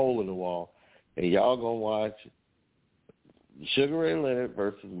from a hole in the wall. And y'all going to watch Sugar Ray Leonard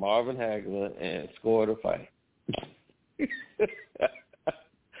versus Marvin Hagler and score the fight.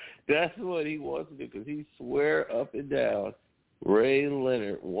 That's what he wants to do, because he swear up and down Ray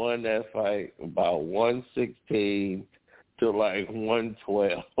Leonard won that fight about 116 to like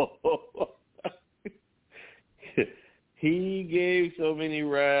 112. He gave so many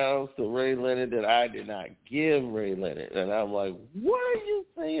rounds to Ray Leonard that I did not give Ray Leonard. And I'm like, what are you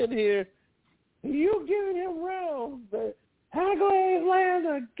saying here? You're giving him rounds, but Hagler ain't laying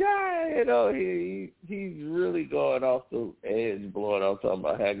a guy. He's really going off the edge, blowing off, talking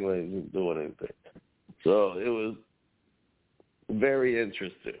about Hagler ain't doing anything. So it was very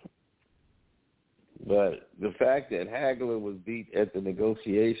interesting. But the fact that Hagler was beat at the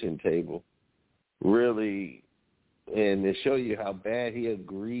negotiation table really, and to show you how bad he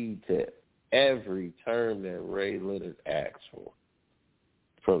agreed to every term that Ray Leonard asked for,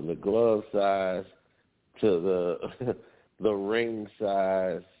 from the glove size to the ring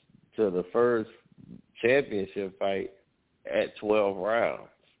size to the first championship fight at 12 rounds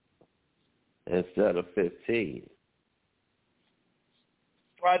instead of 15.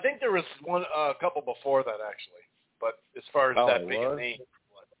 Well, I think there was a couple before that, actually. But as far as that big a name,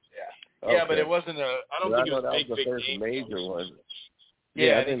 yeah. Okay. Yeah, but it wasn't I don't think it was big the first name. major one.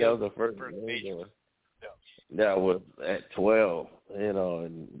 Yeah, I think that was the first major one. Yeah. That was at 12,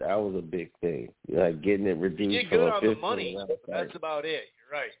 and that was a big thing. Like getting it reduced. He did good on the money. That's about it.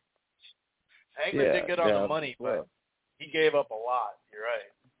 You're right. Hagler did good on the money, but he gave up a lot. You're right.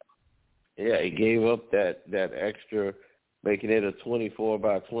 Yeah, he gave up that extra, making it a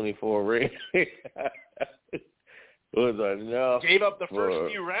 24-by-24 ring. Was enough. Gave up the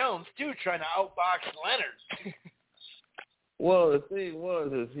first few rounds, too, trying to outbox Leonard. Well, the thing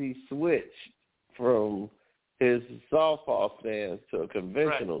is he switched from his softball stance to a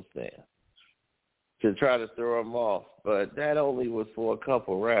conventional stance to try to throw him off. But that only was for a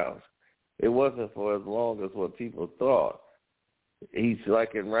couple rounds. It wasn't for as long as what people thought. He's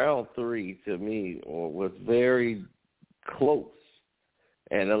like in round 3, to me, was very close.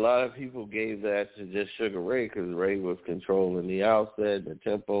 And a lot of people gave that to just Sugar Ray because Ray was controlling the outset, the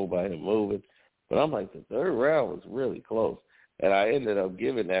tempo by him moving. But I'm like, the third round was really close. And I ended up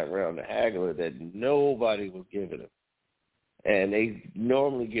giving that round to Hagler that nobody was giving him. And they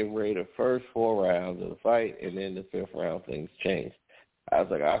normally give Ray the first 4 rounds of the fight, and then the 5th round things change. I was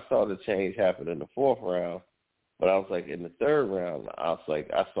like, I saw the change happen in the 4th round, but I was like, in the 3rd round, I was like,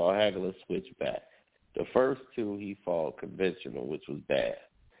 I saw Hagler switch back. The first 2 he fought conventional, which was bad.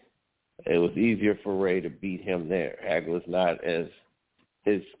 It was easier for Ray to beat him there. Hagler's not as,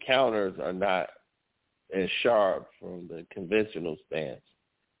 his counters are not as sharp from the conventional stance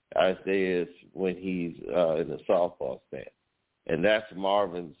as they is when he's in the southpaw stance. And that's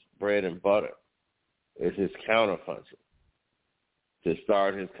Marvin's bread and butter, is his counter punching to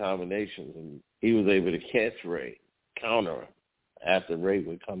start his combinations. And he was able to catch Ray, counter him. After Ray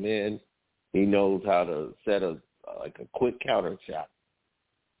would come in, he knows how to set a quick counter shot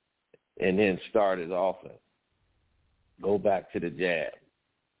and then start his offense. Go back to the jab.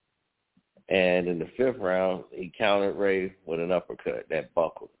 And in the 5th round, he countered Ray with an uppercut that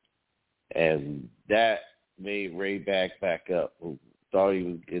buckled. And that made Ray back up, who thought he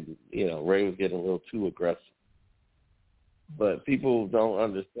was getting, Ray was getting a little too aggressive. But people don't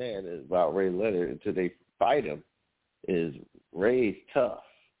understand about Ray Leonard until they fight him is Ray's tough.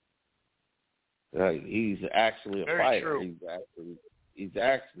 Like, he's actually a Very fighter. True. He's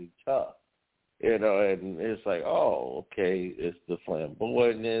actually tough. And it's like, oh, okay, it's the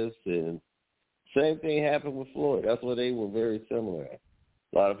flamboyantness, and same thing happened with Floyd. That's what they were very similar at.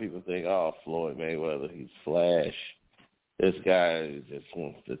 A lot of people think, oh, Floyd Mayweather, he's flash. This guy just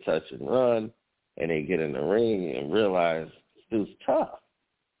wants to touch and run, and they get in the ring and realize this dude's tough.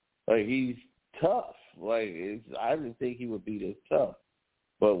 Like, he's tough. Like, I didn't think he would be this tough.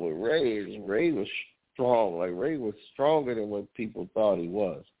 But with Ray was strong. Like, Ray was stronger than what people thought he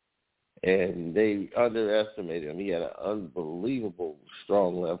was. And they underestimated him. He had an unbelievable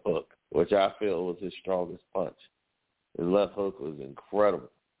strong left hook, which I feel was his strongest punch. His left hook was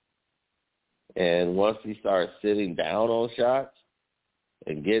incredible. And once he started sitting down on shots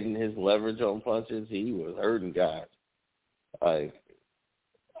and getting his leverage on punches, he was hurting guys. Like,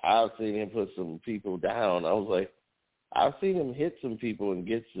 I've seen him put some people down. I was like, I've seen him hit some people and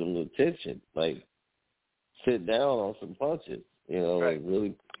get some attention, like sit down on some punches, right. Like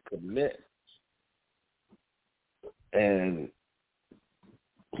really commit. And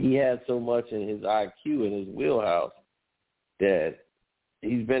he had so much in his IQ and his wheelhouse that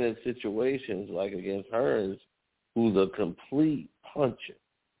he's been in situations like against Hearns, who's a complete puncher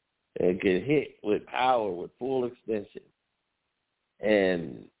and can hit with power, with full extension.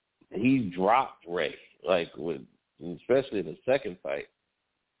 And he dropped Ray, especially in the second fight.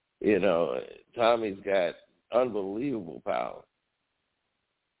 Tommy's got unbelievable power.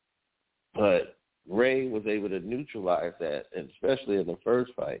 But Ray was able to neutralize that, and especially in the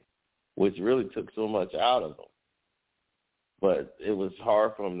first fight, which really took so much out of him. But it was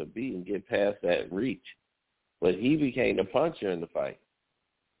hard for him to beat and get past that reach. But he became the puncher in the fight.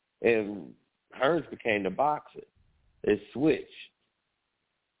 And Hearns became the boxer. It switched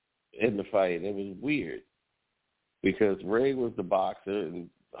in the fight. It was weird because Ray was the boxer and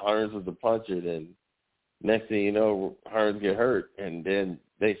Hearns was the puncher. Then next thing you know, Hearns get hurt, and then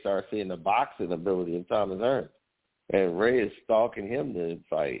they start seeing the boxing ability in Thomas Hearns. And Ray is stalking him to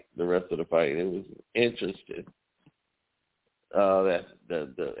fight the rest of the fight. It was interesting. That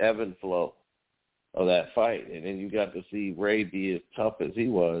the ebb and flow of that fight. And then you got to see Ray be as tough as he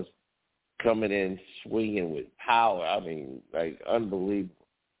was, coming in swinging with power. I mean, like, unbelievable.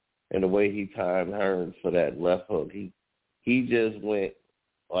 And the way he timed Hearns for that left hook, he just went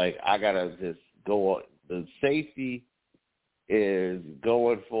like, I got to just go on. The safety is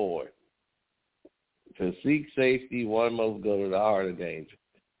going forward. To seek safety, one must go to the heart of danger.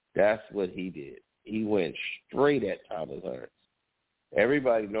 That's what he did. He went straight at Thomas Hearns.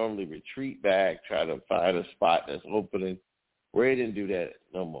 Everybody normally retreat back, try to find a spot that's opening. Ray didn't do that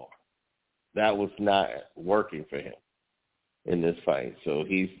no more. That was not working for him in this fight. So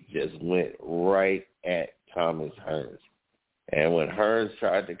he just went right at Thomas Hearns. And when Hearns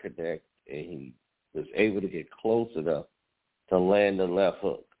tried to connect and he was able to get close enough to land the left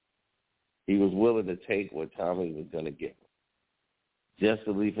hook, he was willing to take what Tommy was going to give him just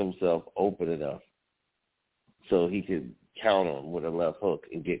to leave himself open enough so he could counter him with a left hook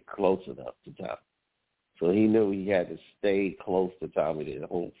and get close enough to Tommy. So he knew he had to stay close to Tommy the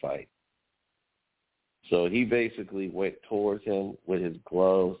whole fight. So he basically went towards him with his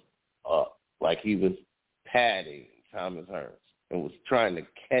gloves up, like he was padding Thomas Hearns and was trying to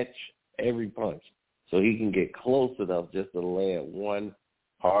catch every punch so he can get close enough just to land one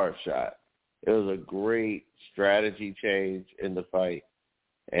hard shot. It was a great strategy change in the fight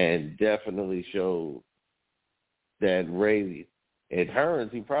and definitely showed that Ray and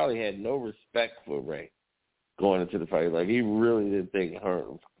Hearns, he probably had no respect for Ray going into the fight. Like, he really didn't think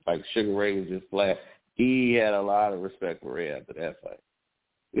Hearns, like Sugar Ray was just flat. He had a lot of respect for Ray after that fight.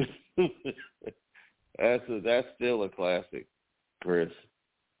 That's still a classic, Chris.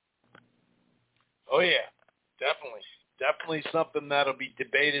 Oh, yeah, definitely. Definitely something that'll be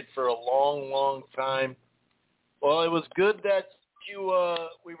debated for a long, long time. Well, it was good that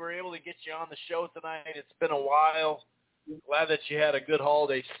we were able to get you on the show tonight. It's been a while. Glad that you had a good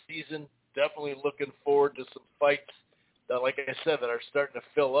holiday season. Definitely looking forward to some fights that, like I said, that are starting to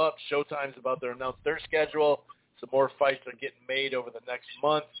fill up. Showtime's about to announce their schedule. Some more fights are getting made over the next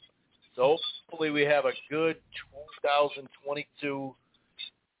month. So hopefully we have a good 2022.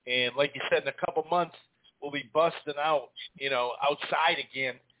 And like you said, in a couple months, we'll be busting out, outside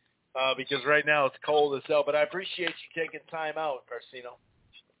again because right now it's cold as hell. But I appreciate you taking time out, Carcino.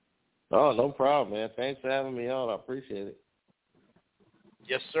 Oh, no problem, man. Thanks for having me on. I appreciate it.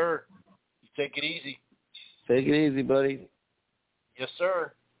 Yes, sir. You take it easy. Take it easy, buddy. Yes,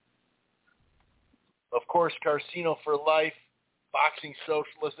 sir. Of course, Carcino for life, boxing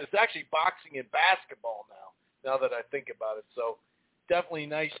socialist. It's actually boxing and basketball now that I think about it. So definitely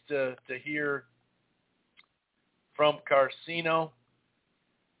nice to hear from Carcino.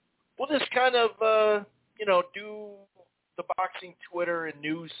 We'll just kind of, do the boxing Twitter and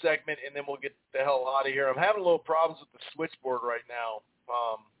news segment, and then we'll get the hell out of here. I'm having a little problems with the switchboard right now.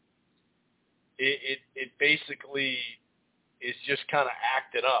 It basically is just kind of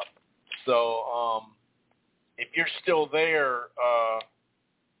acted up. So if you're still there,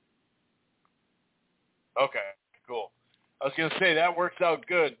 okay, cool. I was going to say that works out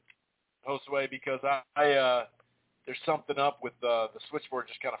good, Josue, because I there's something up with the switchboard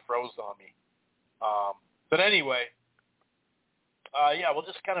just kind of froze on me. But anyway, we'll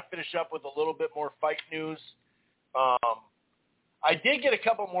just kind of finish up with a little bit more fight news. I did get a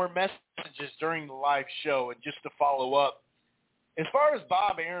couple more messages during the live show, and just to follow up, as far as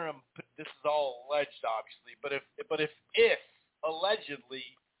Bob Arum, this is all alleged, obviously, but if allegedly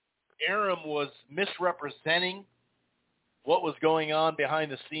Arum was misrepresenting what was going on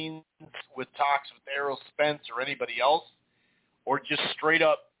behind the scenes with talks with Errol Spence or anybody else, or just straight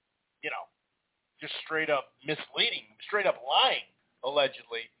up misleading, straight up lying,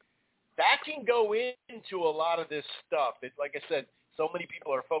 allegedly, that can go into a lot of this stuff. It's like I said, so many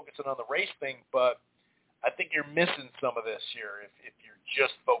people are focusing on the race thing, but I think you're missing some of this here if you're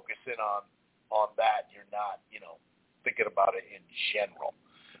just focusing on that. You're not, thinking about it in general.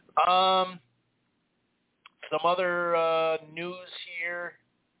 Some other news here.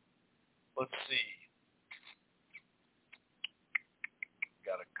 Let's see.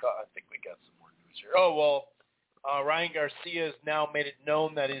 I think we got some more news here. Oh, well, Ryan Garcia has now made it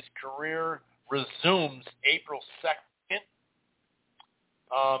known that his career resumes April 2nd.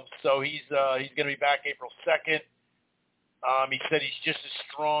 So he's going to be back April 2nd. He said he's just as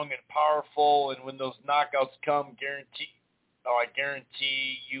strong and powerful, and when those knockouts come, I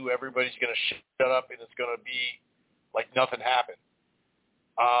guarantee you everybody's going to shut up, and it's going to be like nothing happened.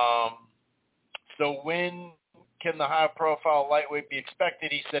 So when can the high-profile lightweight be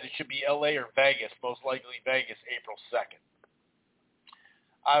expected? He said it should be L.A. or Vegas, most likely Vegas, April 2nd.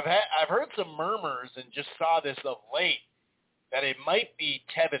 I've heard some murmurs and just saw this of late that it might be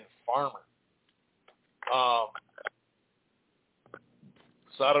Tevin Farmer.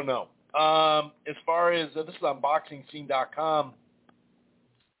 So I don't know. As far as, this is on BoxingScene.com,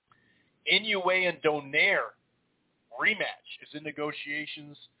 Inoue and Donaire rematch is in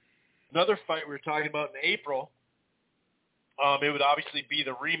negotiations. Another fight we were talking about in April, it would obviously be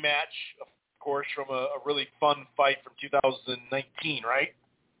the rematch, of course, from a really fun fight from 2019, right?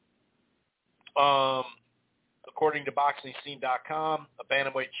 According to BoxingScene.com, a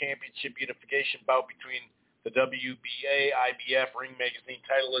bantamweight championship unification bout between the WBA, IBF, Ring Magazine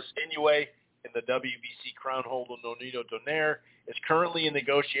titleist Inoue and the WBC crown holder Nonito Donaire is currently in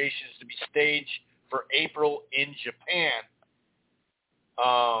negotiations to be staged for April in Japan.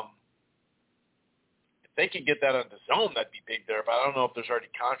 If they could get that on the zone, that'd be big there, but I don't know if there's already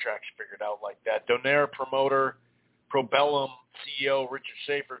contracts figured out like that. Donaire promoter, Probellum CEO Richard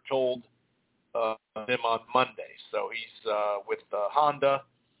Schaefer told him on Monday. So he's with Honda,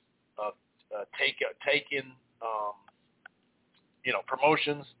 taken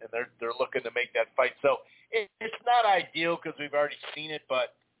promotions, and they're looking to make that fight. So it's not ideal because we've already seen it,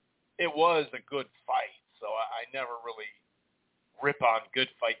 but it was a good fight. So I never really rip on good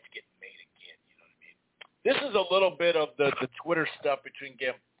fights getting made again. You know what I mean? This is a little bit of the Twitter stuff between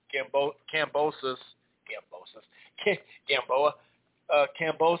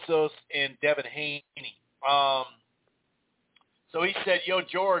Cambosos and Devin Haney. So he said, yo,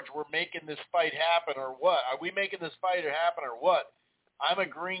 George, we're making this fight happen or what? Are we making this fight happen or what? I'm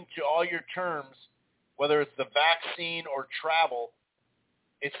agreeing to all your terms, whether it's the vaccine or travel.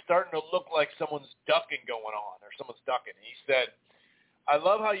 It's starting to look like someone's ducking going on or someone's ducking. He said, I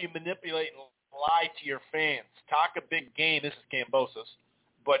love how you manipulate and lie to your fans. Talk a big game, this is Kambosos,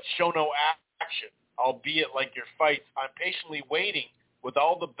 but show no action, albeit like your fights. I'm patiently waiting with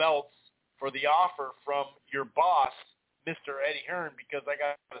all the belts for the offer from your boss, Mr. Eddie Hearn, because I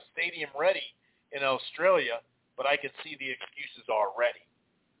got a stadium ready in Australia, but I can see the excuses already.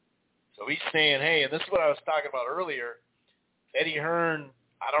 So he's saying, hey, and this is what I was talking about earlier, Eddie Hearn,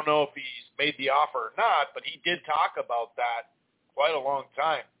 I don't know if he's made the offer or not, but he did talk about that quite a long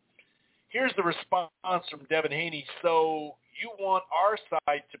time. Here's the response from Devin Haney. So you want our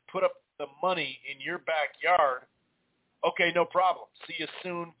side to put up the money in your backyard? Okay, no problem. See you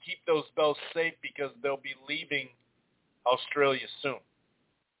soon. Keep those belts safe because they'll be leaving Australia soon,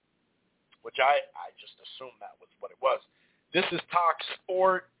 which I just assumed that was what it was. This is Talk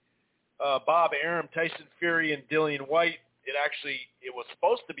Sport. Bob Arum, Tyson Fury, and Dillian White. It was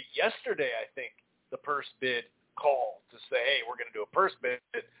supposed to be yesterday, I think, the purse bid call to say, hey, we're going to do a purse bid,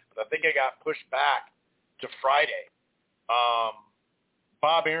 but I think I got pushed back to Friday.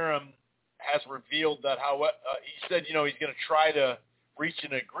 Bob Arum has revealed that he said, he's going to try to reach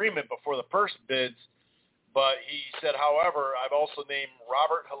an agreement before the purse bids. But he said, however, I've also named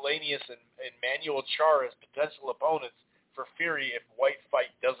Robert Helenius and Manuel Char as potential opponents for Fury if White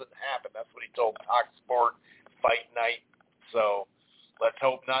fight doesn't happen. That's what he told Talk Sport Fight Night. So let's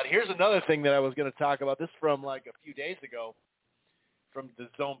hope not. Here's another thing that I was going to talk about. This from like a few days ago from the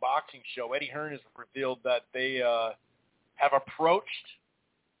Zone Boxing Show. Eddie Hearn has revealed that they have approached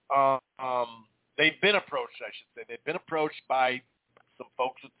they've been approached, I should say. They've been approached by some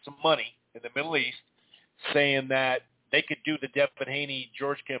folks with some money in the Middle East, saying that they could do the Devin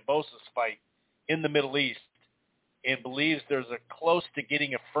Haney-George Kambosos fight in the Middle East and believes there's a close to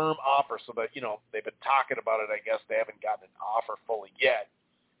getting a firm offer so that, they've been talking about it. I guess they haven't gotten an offer fully yet.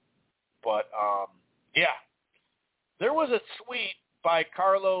 But, yeah. There was a tweet by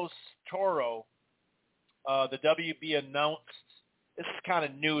Carlos Toro. The WB announced, this is kind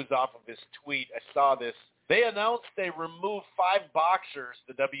of news off of his tweet. I saw this. They announced they removed 5 boxers,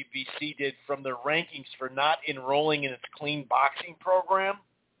 the WBC did, from their rankings for not enrolling in its clean boxing program.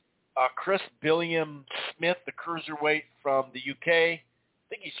 Chris Billiam Smith, the cruiserweight from the UK. I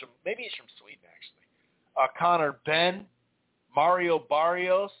think he's from Sweden, actually. Connor Benn, Mario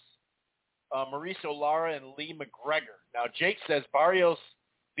Barrios, Mauricio Lara, and Lee McGregor. Now, Jake says Barrios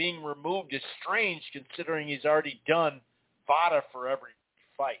being removed is strange considering he's already done VADA for every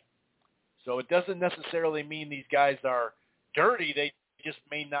fight. So it doesn't necessarily mean these guys are dirty. They just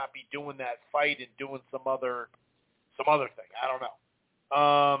may not be doing that fight and doing some other thing. I don't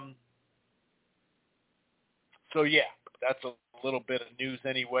know. So yeah, that's a little bit of news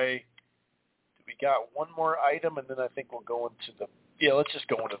anyway. We got one more item, and then I think we'll go into let's just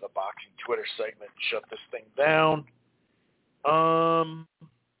go into the boxing Twitter segment and shut this thing down.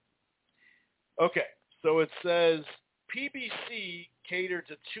 Okay, so it says PBC catered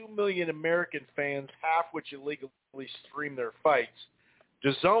to 2 million American fans, half which illegally stream their fights.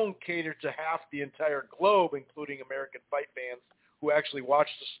 DAZN catered to half the entire globe, including American fight fans who actually watch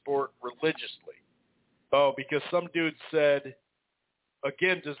the sport religiously. Oh, because some dude said,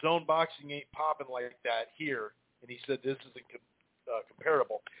 again, DAZN boxing ain't popping like that here, and he said this isn't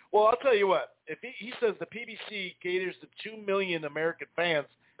comparable. Well, I'll tell you what. If he says the PBC caters to 2 million American fans,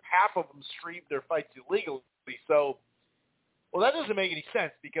 half of them stream their fights illegally. So, well, that doesn't make any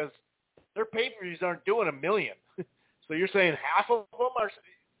sense because their pay-per-views aren't doing 1 million. So you're saying half of them are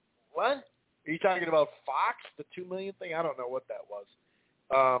 – what? Are you talking about Fox, the 2 million thing? I don't know what that was.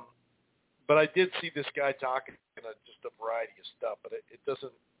 But I did see this guy talking just a variety of stuff, but it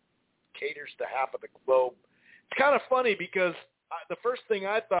doesn't – caters to half of the globe. It's kind of funny because the first thing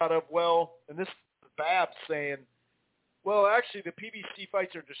I thought of, and this is Babs saying, well, actually the PBC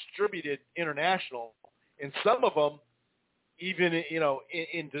fights are distributed international, and some of them even,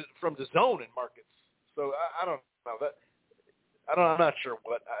 from the zone in markets. So I don't know. I'm not sure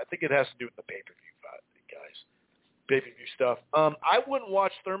what. I think it has to do with the pay-per-view guys. Pay-per-view stuff. I wouldn't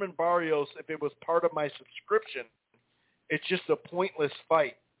watch Thurman Barrios if it was part of my subscription. It's just a pointless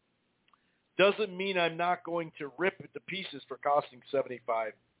fight. Doesn't mean I'm not going to rip it to pieces for costing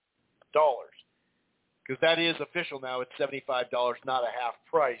 $75. Because that is official now. It's $75, not a half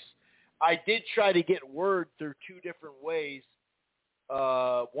price. I did try to get word through 2 different ways,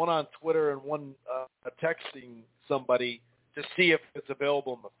 one on Twitter and one texting somebody to see if it's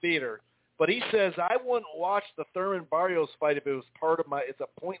available in the theater. But he says, I wouldn't watch the Thurman Barrios fight if it was part of my – it's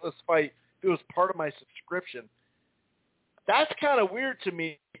a pointless fight if it was part of my subscription. That's kind of weird to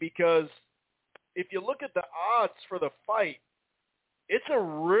me because if you look at the odds for the fight, it's a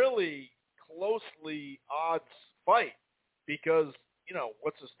really closely odds fight because,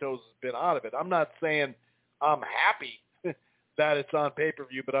 what's-his-toes has been out of it. I'm not saying I'm happy that it's on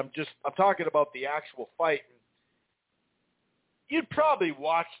pay-per-view, but I'm talking about the actual fight. You'd probably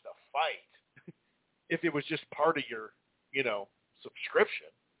watch the fight if it was just part of your, subscription.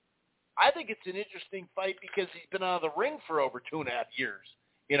 I think it's an interesting fight because he's been out of the ring for over 2.5 years,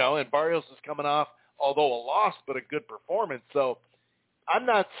 and Barrios is coming off, although a loss, but a good performance. So I'm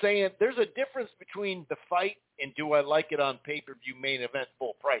not saying there's a difference between the fight and do I like it on pay-per-view main event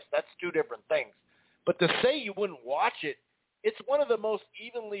full price. That's two different things. But to say you wouldn't watch it, it's one of the most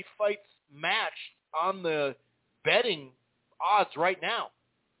evenly fights matched on the betting odds right now.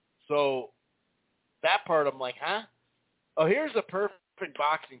 So that part I'm like, huh? Oh, here's a perfect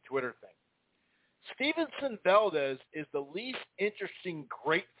boxing Twitter thing. Stevenson Valdez is the least interesting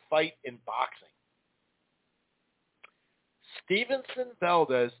great fight in boxing. Stevenson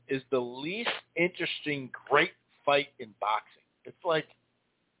Valdez is the least interesting great fight in boxing. It's like,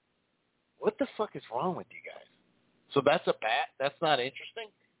 what the fuck is wrong with you guys? So that's not interesting?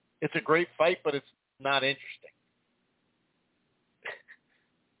 It's a great fight, but it's not interesting.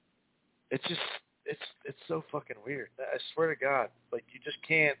 It's just, it's so fucking weird. I swear to God. Like, you just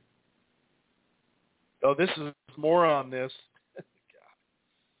can't. Oh, this is more on this. God.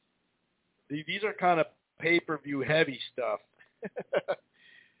 These are kind of pay-per-view heavy stuff.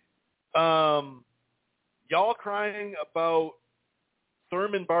 Y'all crying about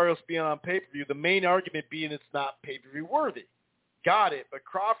Thurman Barrios being on pay-per-view, the main argument being it's not pay-per-view worthy. Got it. But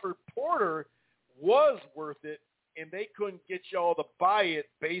Crawford Porter was worth it, and they couldn't get y'all to buy it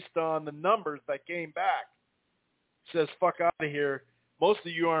based on the numbers that came back. Says, fuck out of here. Most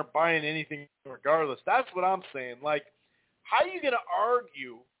of you aren't buying anything regardless. That's what I'm saying. Like, how are you going to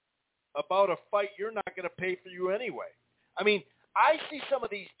argue about a fight you're not going to pay for you anyway? I mean, I see some of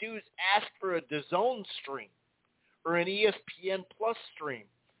these dudes ask for a DAZN stream or an ESPN Plus stream.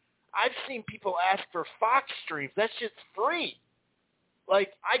 I've seen people ask for Fox streams. That shit's free.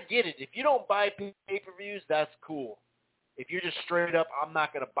 Like, I get it. If you don't buy pay-per-views, that's cool. If you're just straight up, I'm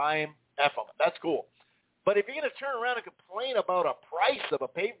not going to buy them, F them. That's cool. But if you're going to turn around and complain about a price of a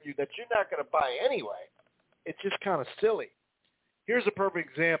pay-per-view that you're not going to buy anyway, it's just kind of silly. Here's a perfect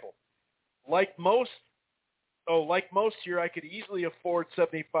example. Like most here, I could easily afford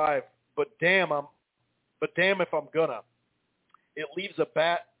 $75, but damn if I'm gonna. It leaves a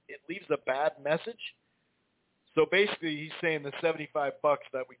bad message. So basically, he's saying the $75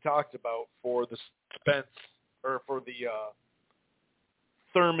 that we talked about for the Spence or for the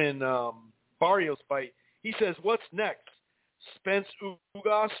Thurman Barrios fight. He says, "What's next? Spence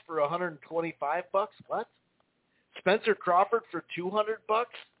Ugas for $125? What? Spencer Crawford for $200?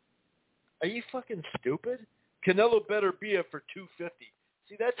 Are you fucking stupid? Canelo better be it for $250.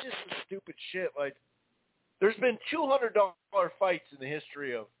 See, that's just some stupid shit. Like, there's been $200 fights in the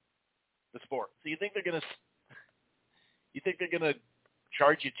history of the sport. So you think they're gonna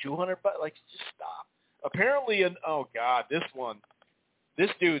charge you $200? Like, just stop. Apparently, this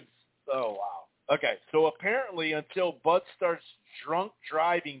dude's. Oh wow. Okay, so apparently, until Bud starts drunk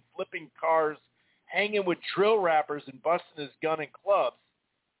driving, flipping cars, hanging with drill rappers, and busting his gun in clubs,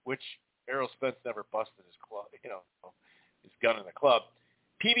 which Errol Spence never busted his club, his gun in the club.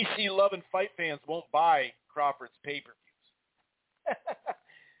 PBC loving fight fans won't buy Crawford's pay-per-views.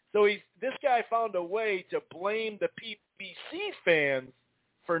 So this guy found a way to blame the PBC fans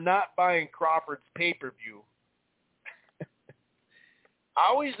for not buying Crawford's pay-per-view. I'm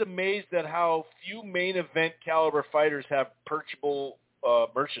always amazed at how few main event caliber fighters have purchasable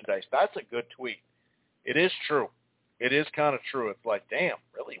merchandise. That's a good tweet. It is true. It is kind of true. It's like, damn,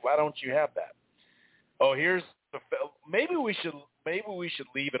 really? Why don't you have that? Oh, here's maybe we should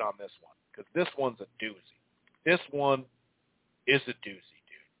leave it on this one because this one's a doozy. This one is a doozy,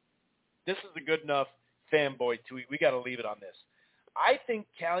 dude. This is a good enough fanboy tweet. We got to leave it on this. I think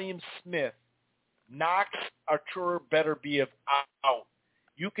Callum Smith knocks Arturo Beterbiev out.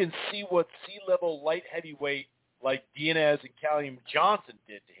 You can see what C-level light heavyweight like Diaz and Callum Johnson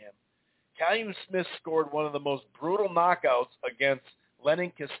did to him. Callum Smith scored one of the most brutal knockouts against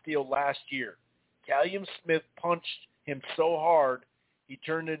Lenin Castillo last year. Callum Smith punched him so hard he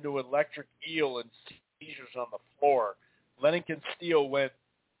turned into an electric eel and seizures on the floor. Lenin Castillo went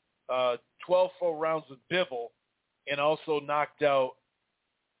 12 full rounds with Bivol and also knocked out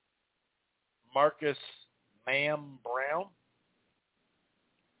Marcus Brown.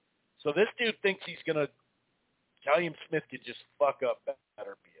 So this dude thinks he's going to – Callium Smith could just fuck up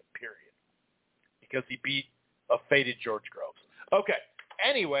Beterbiev, period, because he beat a faded George Groves. Okay,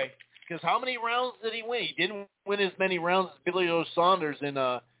 anyway, because how many rounds did he win? He didn't win as many rounds as Billy Joe Saunders and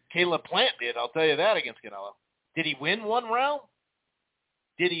Caleb Plant did, I'll tell you that, against Canelo. Did he win one round?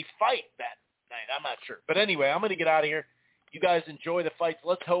 Did he fight that night? I'm not sure. But anyway, I'm going to get out of here. You guys enjoy the fights.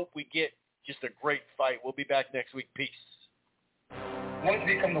 Let's hope we get just a great fight. We'll be back next week. Peace. Once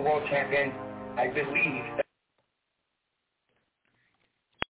we become the world champion, I believe